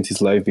public mint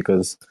is live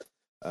because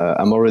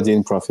I'm already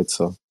in profit.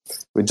 So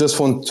we just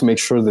want to make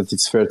sure that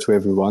it's fair to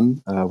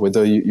everyone,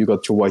 whether you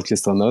got your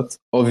whitelist or not.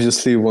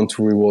 Obviously, we want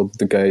to reward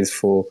the guys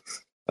for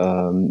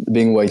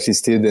being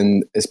whitelisted,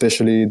 and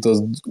especially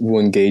those who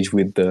engage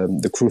with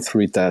the crew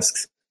 3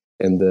 tasks.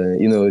 And,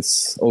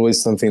 it's always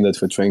something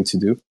that we're trying to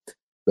do.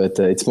 But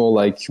it's more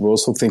like we're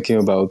also thinking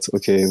about,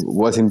 okay,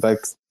 what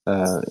impact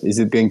is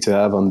it going to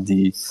have on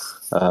the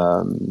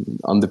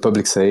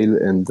public sale,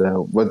 and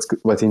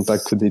what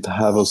impact could it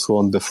have also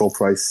on the floor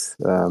price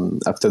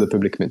after the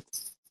public mint?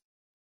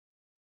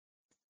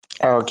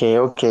 Okay.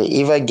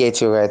 If I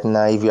get you right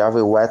now, if you have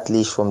a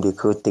whitelist from the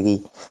Crew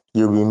 3,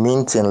 you'll be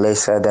minting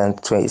lesser than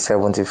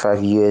 75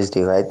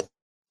 USD, right?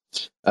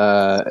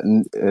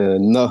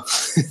 No,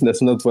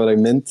 that's not what I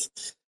meant.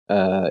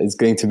 It's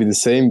going to be the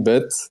same,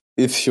 but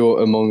if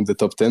you're among the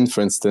top 10,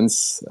 for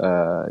instance,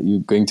 you're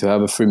going to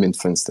have a free mint,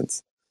 for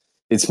instance.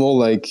 It's more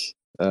like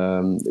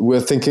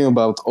we're thinking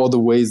about other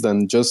ways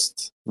than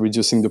just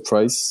reducing the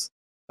price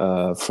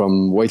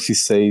from whitelist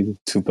sale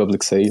to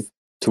public sale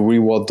to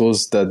reward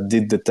those that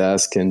did the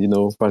task and,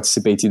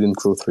 participated in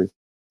Crew 3.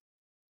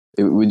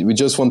 We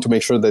just want to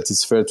make sure that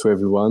it's fair to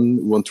everyone.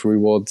 We want to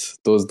reward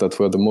those that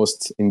were the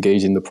most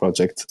engaged in the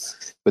project.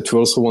 But we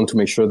also want to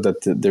make sure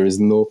that there is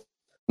not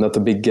a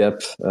big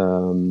gap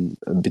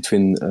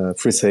between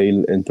free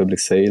sale and public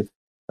sale.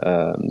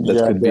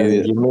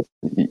 You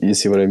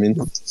see what I mean?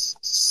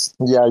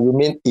 Yeah, you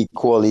mean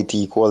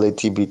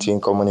equality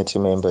between community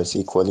members,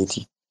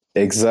 equality.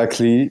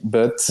 Exactly,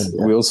 but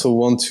we also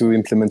want to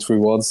implement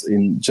rewards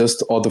in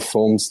just other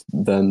forms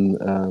than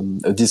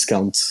a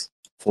discount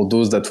for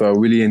those that were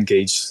really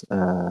engaged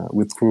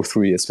with Crew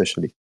 3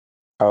 especially.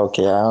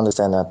 Okay, I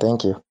understand that.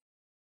 Thank you.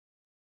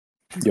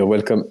 You're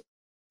welcome.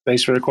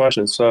 Thanks for the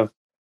question. So I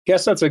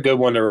guess that's a good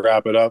one to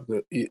wrap it up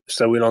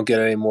so we don't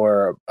get any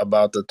more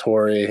about the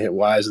Tory.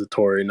 Why is the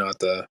Tory not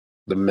the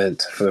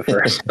mint for the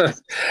first?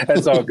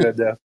 That's all good,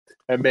 though.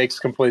 It makes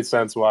complete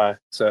sense why.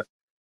 So,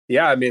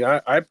 yeah, I mean, I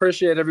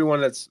appreciate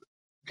everyone that's,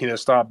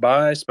 stopped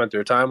by, spent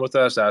their time with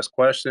us, asked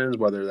questions,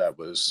 whether that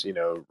was,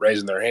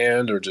 raising their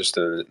hand or just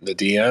the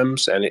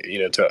DMs, and,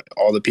 to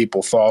all the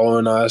people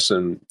following us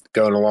and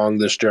going along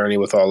this journey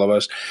with all of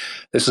us.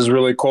 This is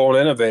really cool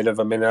and innovative.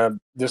 I mean,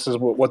 this is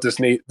what this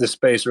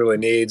space really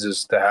needs,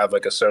 is to have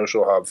like a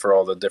social hub for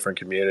all the different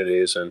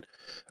communities, and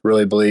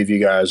really believe you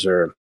guys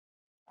are,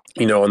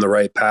 on the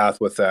right path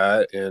with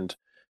that. And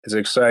it's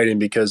exciting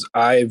because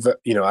I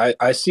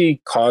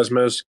see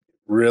Cosmos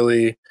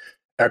really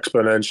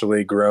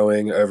exponentially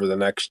growing over the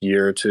next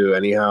year or two.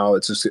 Anyhow,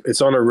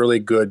 it's on a really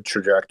good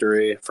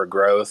trajectory for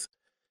growth.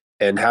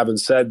 And having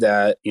said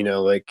that,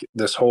 like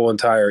this whole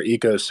entire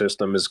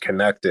ecosystem is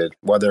connected,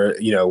 whether,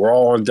 we're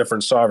all on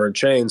different sovereign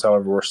chains.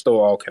 However, we're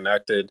still all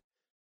connected.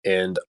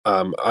 And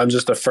I'm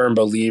just a firm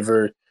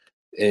believer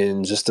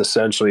in just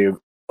essentially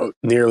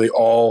nearly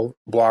all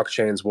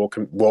blockchains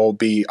will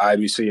be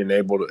IBC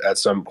enabled at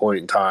some point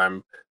in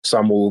time.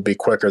 Some will be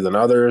quicker than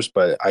others,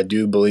 but I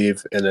do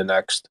believe in the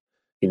next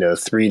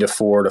 3 to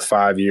 4 to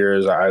 5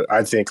 years,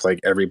 I think like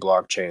every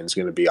blockchain is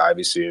going to be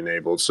IBC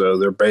enabled. So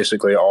they're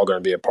basically all going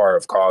to be a part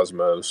of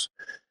Cosmos.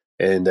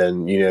 And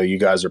then, you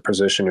guys are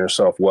positioning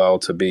yourself well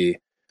to be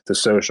the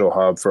social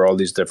hub for all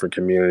these different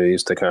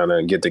communities to kind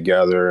of get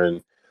together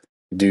and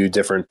do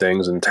different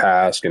things and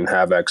tasks and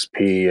have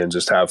XP and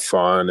just have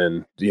fun.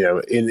 And,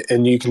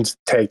 and you can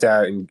take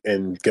that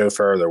and go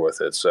further with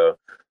it. So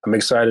I'm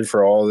excited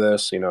for all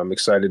this. I'm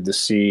excited to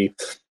see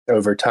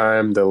over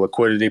time the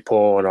liquidity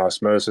pool and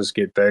osmosis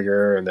get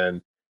bigger, and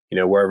then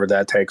wherever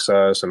that takes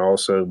us, and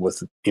also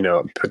with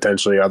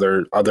potentially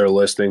other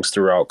listings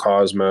throughout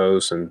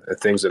Cosmos and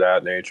things of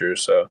that nature.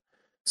 So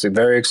it's a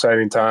very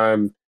exciting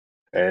time,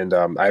 and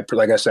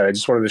like I said, I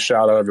just wanted to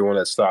shout out everyone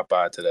that stopped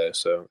by today.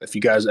 So if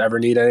you guys ever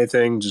need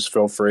anything, just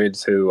feel free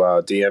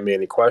to DM me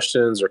any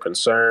questions or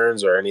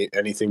concerns or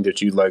anything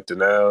that you'd like to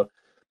know.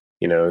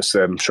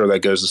 So I'm sure that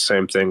goes the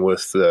same thing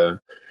with the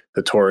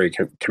Tory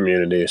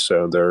community.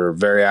 So they're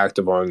very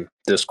active on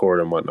Discord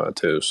and whatnot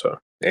too. So,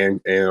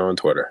 and on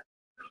Twitter.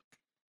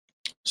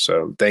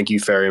 So thank you,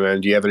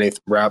 Ferryman. Do you have any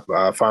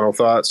final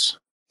thoughts?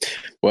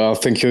 Well,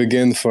 thank you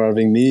again for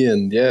having me.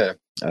 And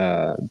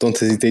don't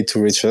hesitate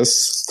to reach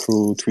us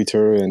through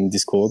Twitter and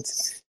Discord.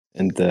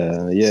 And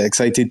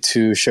excited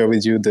to share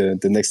with you the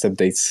next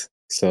updates.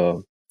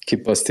 So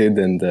keep posted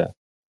and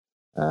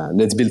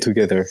let's build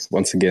together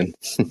once again.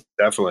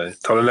 Definitely.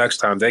 Till the next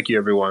time. Thank you,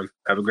 everyone.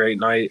 Have a great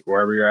night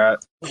wherever you're at.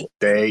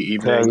 Day,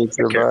 evening.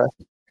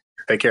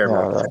 Take care,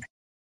 everyone. Right.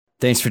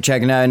 Thanks for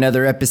checking out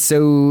another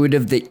episode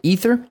of The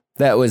Ether.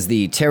 That was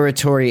the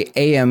Teritori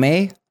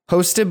AMA,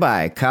 hosted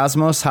by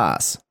Cosmos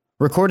HOSS.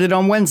 Recorded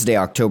on Wednesday,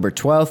 October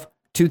 12th,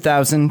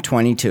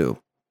 2022.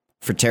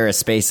 For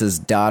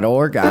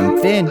TerraSpaces.org, I'm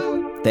Finn.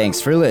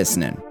 Thanks for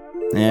listening.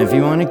 And if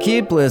you want to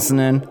keep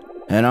listening,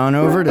 head on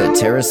over to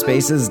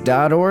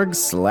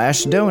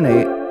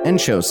TerraSpaces.org/donate and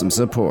show some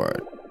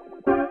support.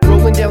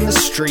 Rolling down the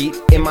street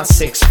in my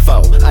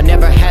 6'4". I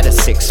never had a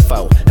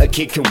 6'4". A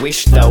kid can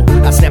wish though.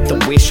 I snapped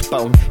the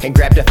wishbone and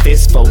grabbed a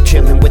fistful.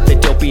 Chilling with the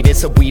dopey,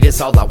 this a weed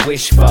is all I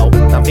wish for.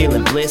 I'm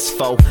feeling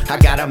blissful. I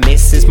got a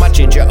missus. My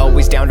ginger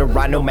always down to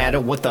ride no matter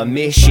what the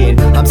mission.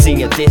 I'm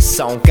singing this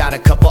song. Got a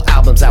couple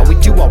albums out. We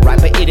do alright,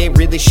 but it ain't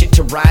really shit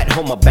to write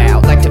home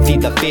about. Like to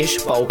feed the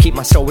fishbowl. Keep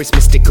my stories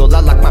mystical.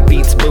 I like my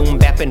beats boom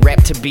bap and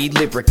rap to be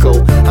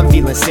lyrical. I'm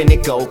feeling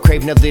cynical.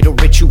 Craving a little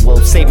ritual.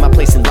 Save my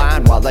place in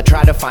line while I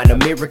try to find a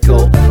miracle.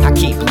 I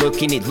keep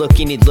looking,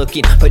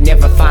 but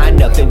never find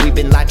nothing. We've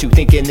been lied to,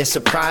 thinking they're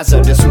surprised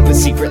under super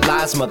secret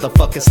lies.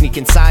 Motherfuckers sneak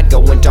inside,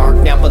 going dark.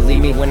 Now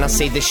believe me when I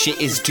say this shit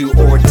is do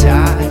or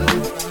die.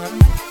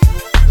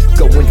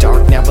 Going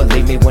dark, now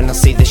believe me when I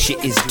say this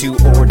shit is do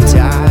or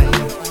die.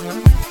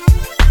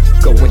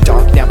 Going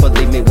dark, now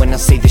believe me when I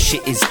say this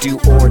shit is do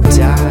or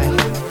die.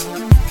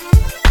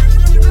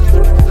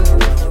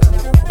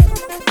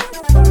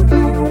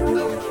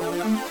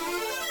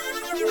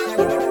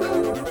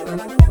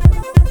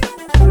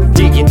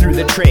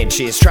 the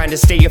trenches, trying to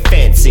stay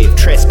offensive.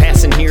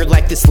 Trespassing here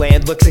like this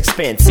land looks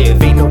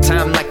expensive. Ain't no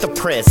time like the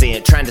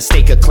present, trying to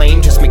stake a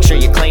claim. Just make sure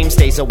your claim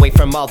stays away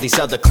from all these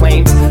other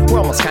claims. We're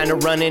almost kinda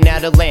running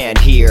out of land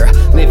here,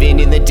 living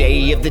in the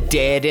day of the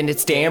dead, and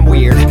it's damn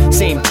weird.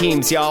 Same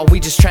teams, y'all, we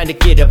just trying to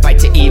get a bite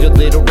to eat, a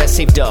little rest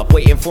saved up,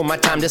 waiting for my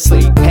time to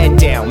sleep. Head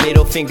down,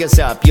 middle fingers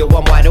up, yo,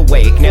 I'm wide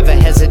awake. Never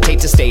hesitate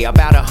to stay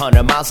about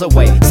 100 miles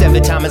away.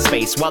 7 time and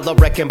space, while the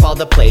wrecking ball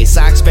the place.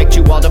 I expect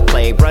you all to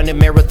play, running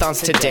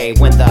marathons today.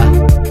 When the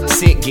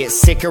sick get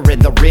sicker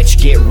and the rich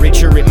get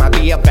richer, it might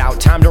be about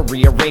time to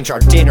rearrange our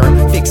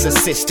dinner. Fix the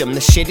system, the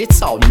shit, it's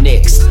all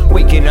nixed.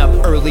 Waking up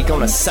early,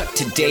 gonna suck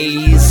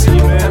today's.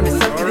 Time to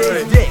suck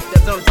today's dick,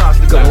 that's what I'm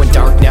talking about. Going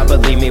dark now,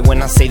 believe me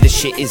when I say the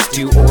shit is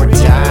do or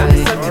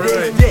die. Suck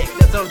today's dick,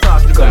 that's what I'm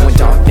talking about. Going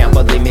dark now,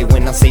 believe me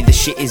when I say the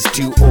shit is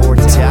do or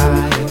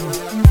die.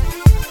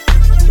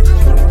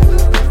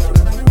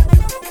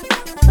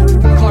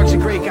 Clark's a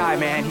great guy,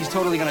 man. He's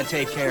totally gonna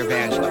take care of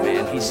Angela,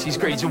 man. He's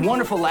great. He's a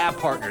wonderful lab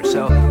partner,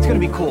 so it's gonna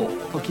be cool.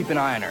 We'll keep an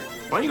eye on her.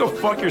 Why don't you go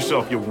fuck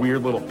yourself, you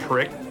weird little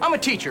prick? I'm a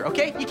teacher,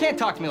 okay? You can't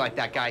talk to me like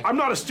that, guy. I'm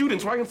not a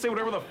student, so I can say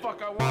whatever the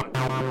fuck I want.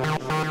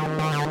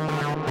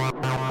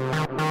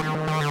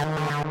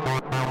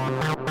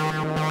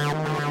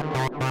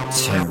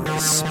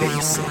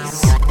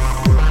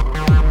 TerraSpaces.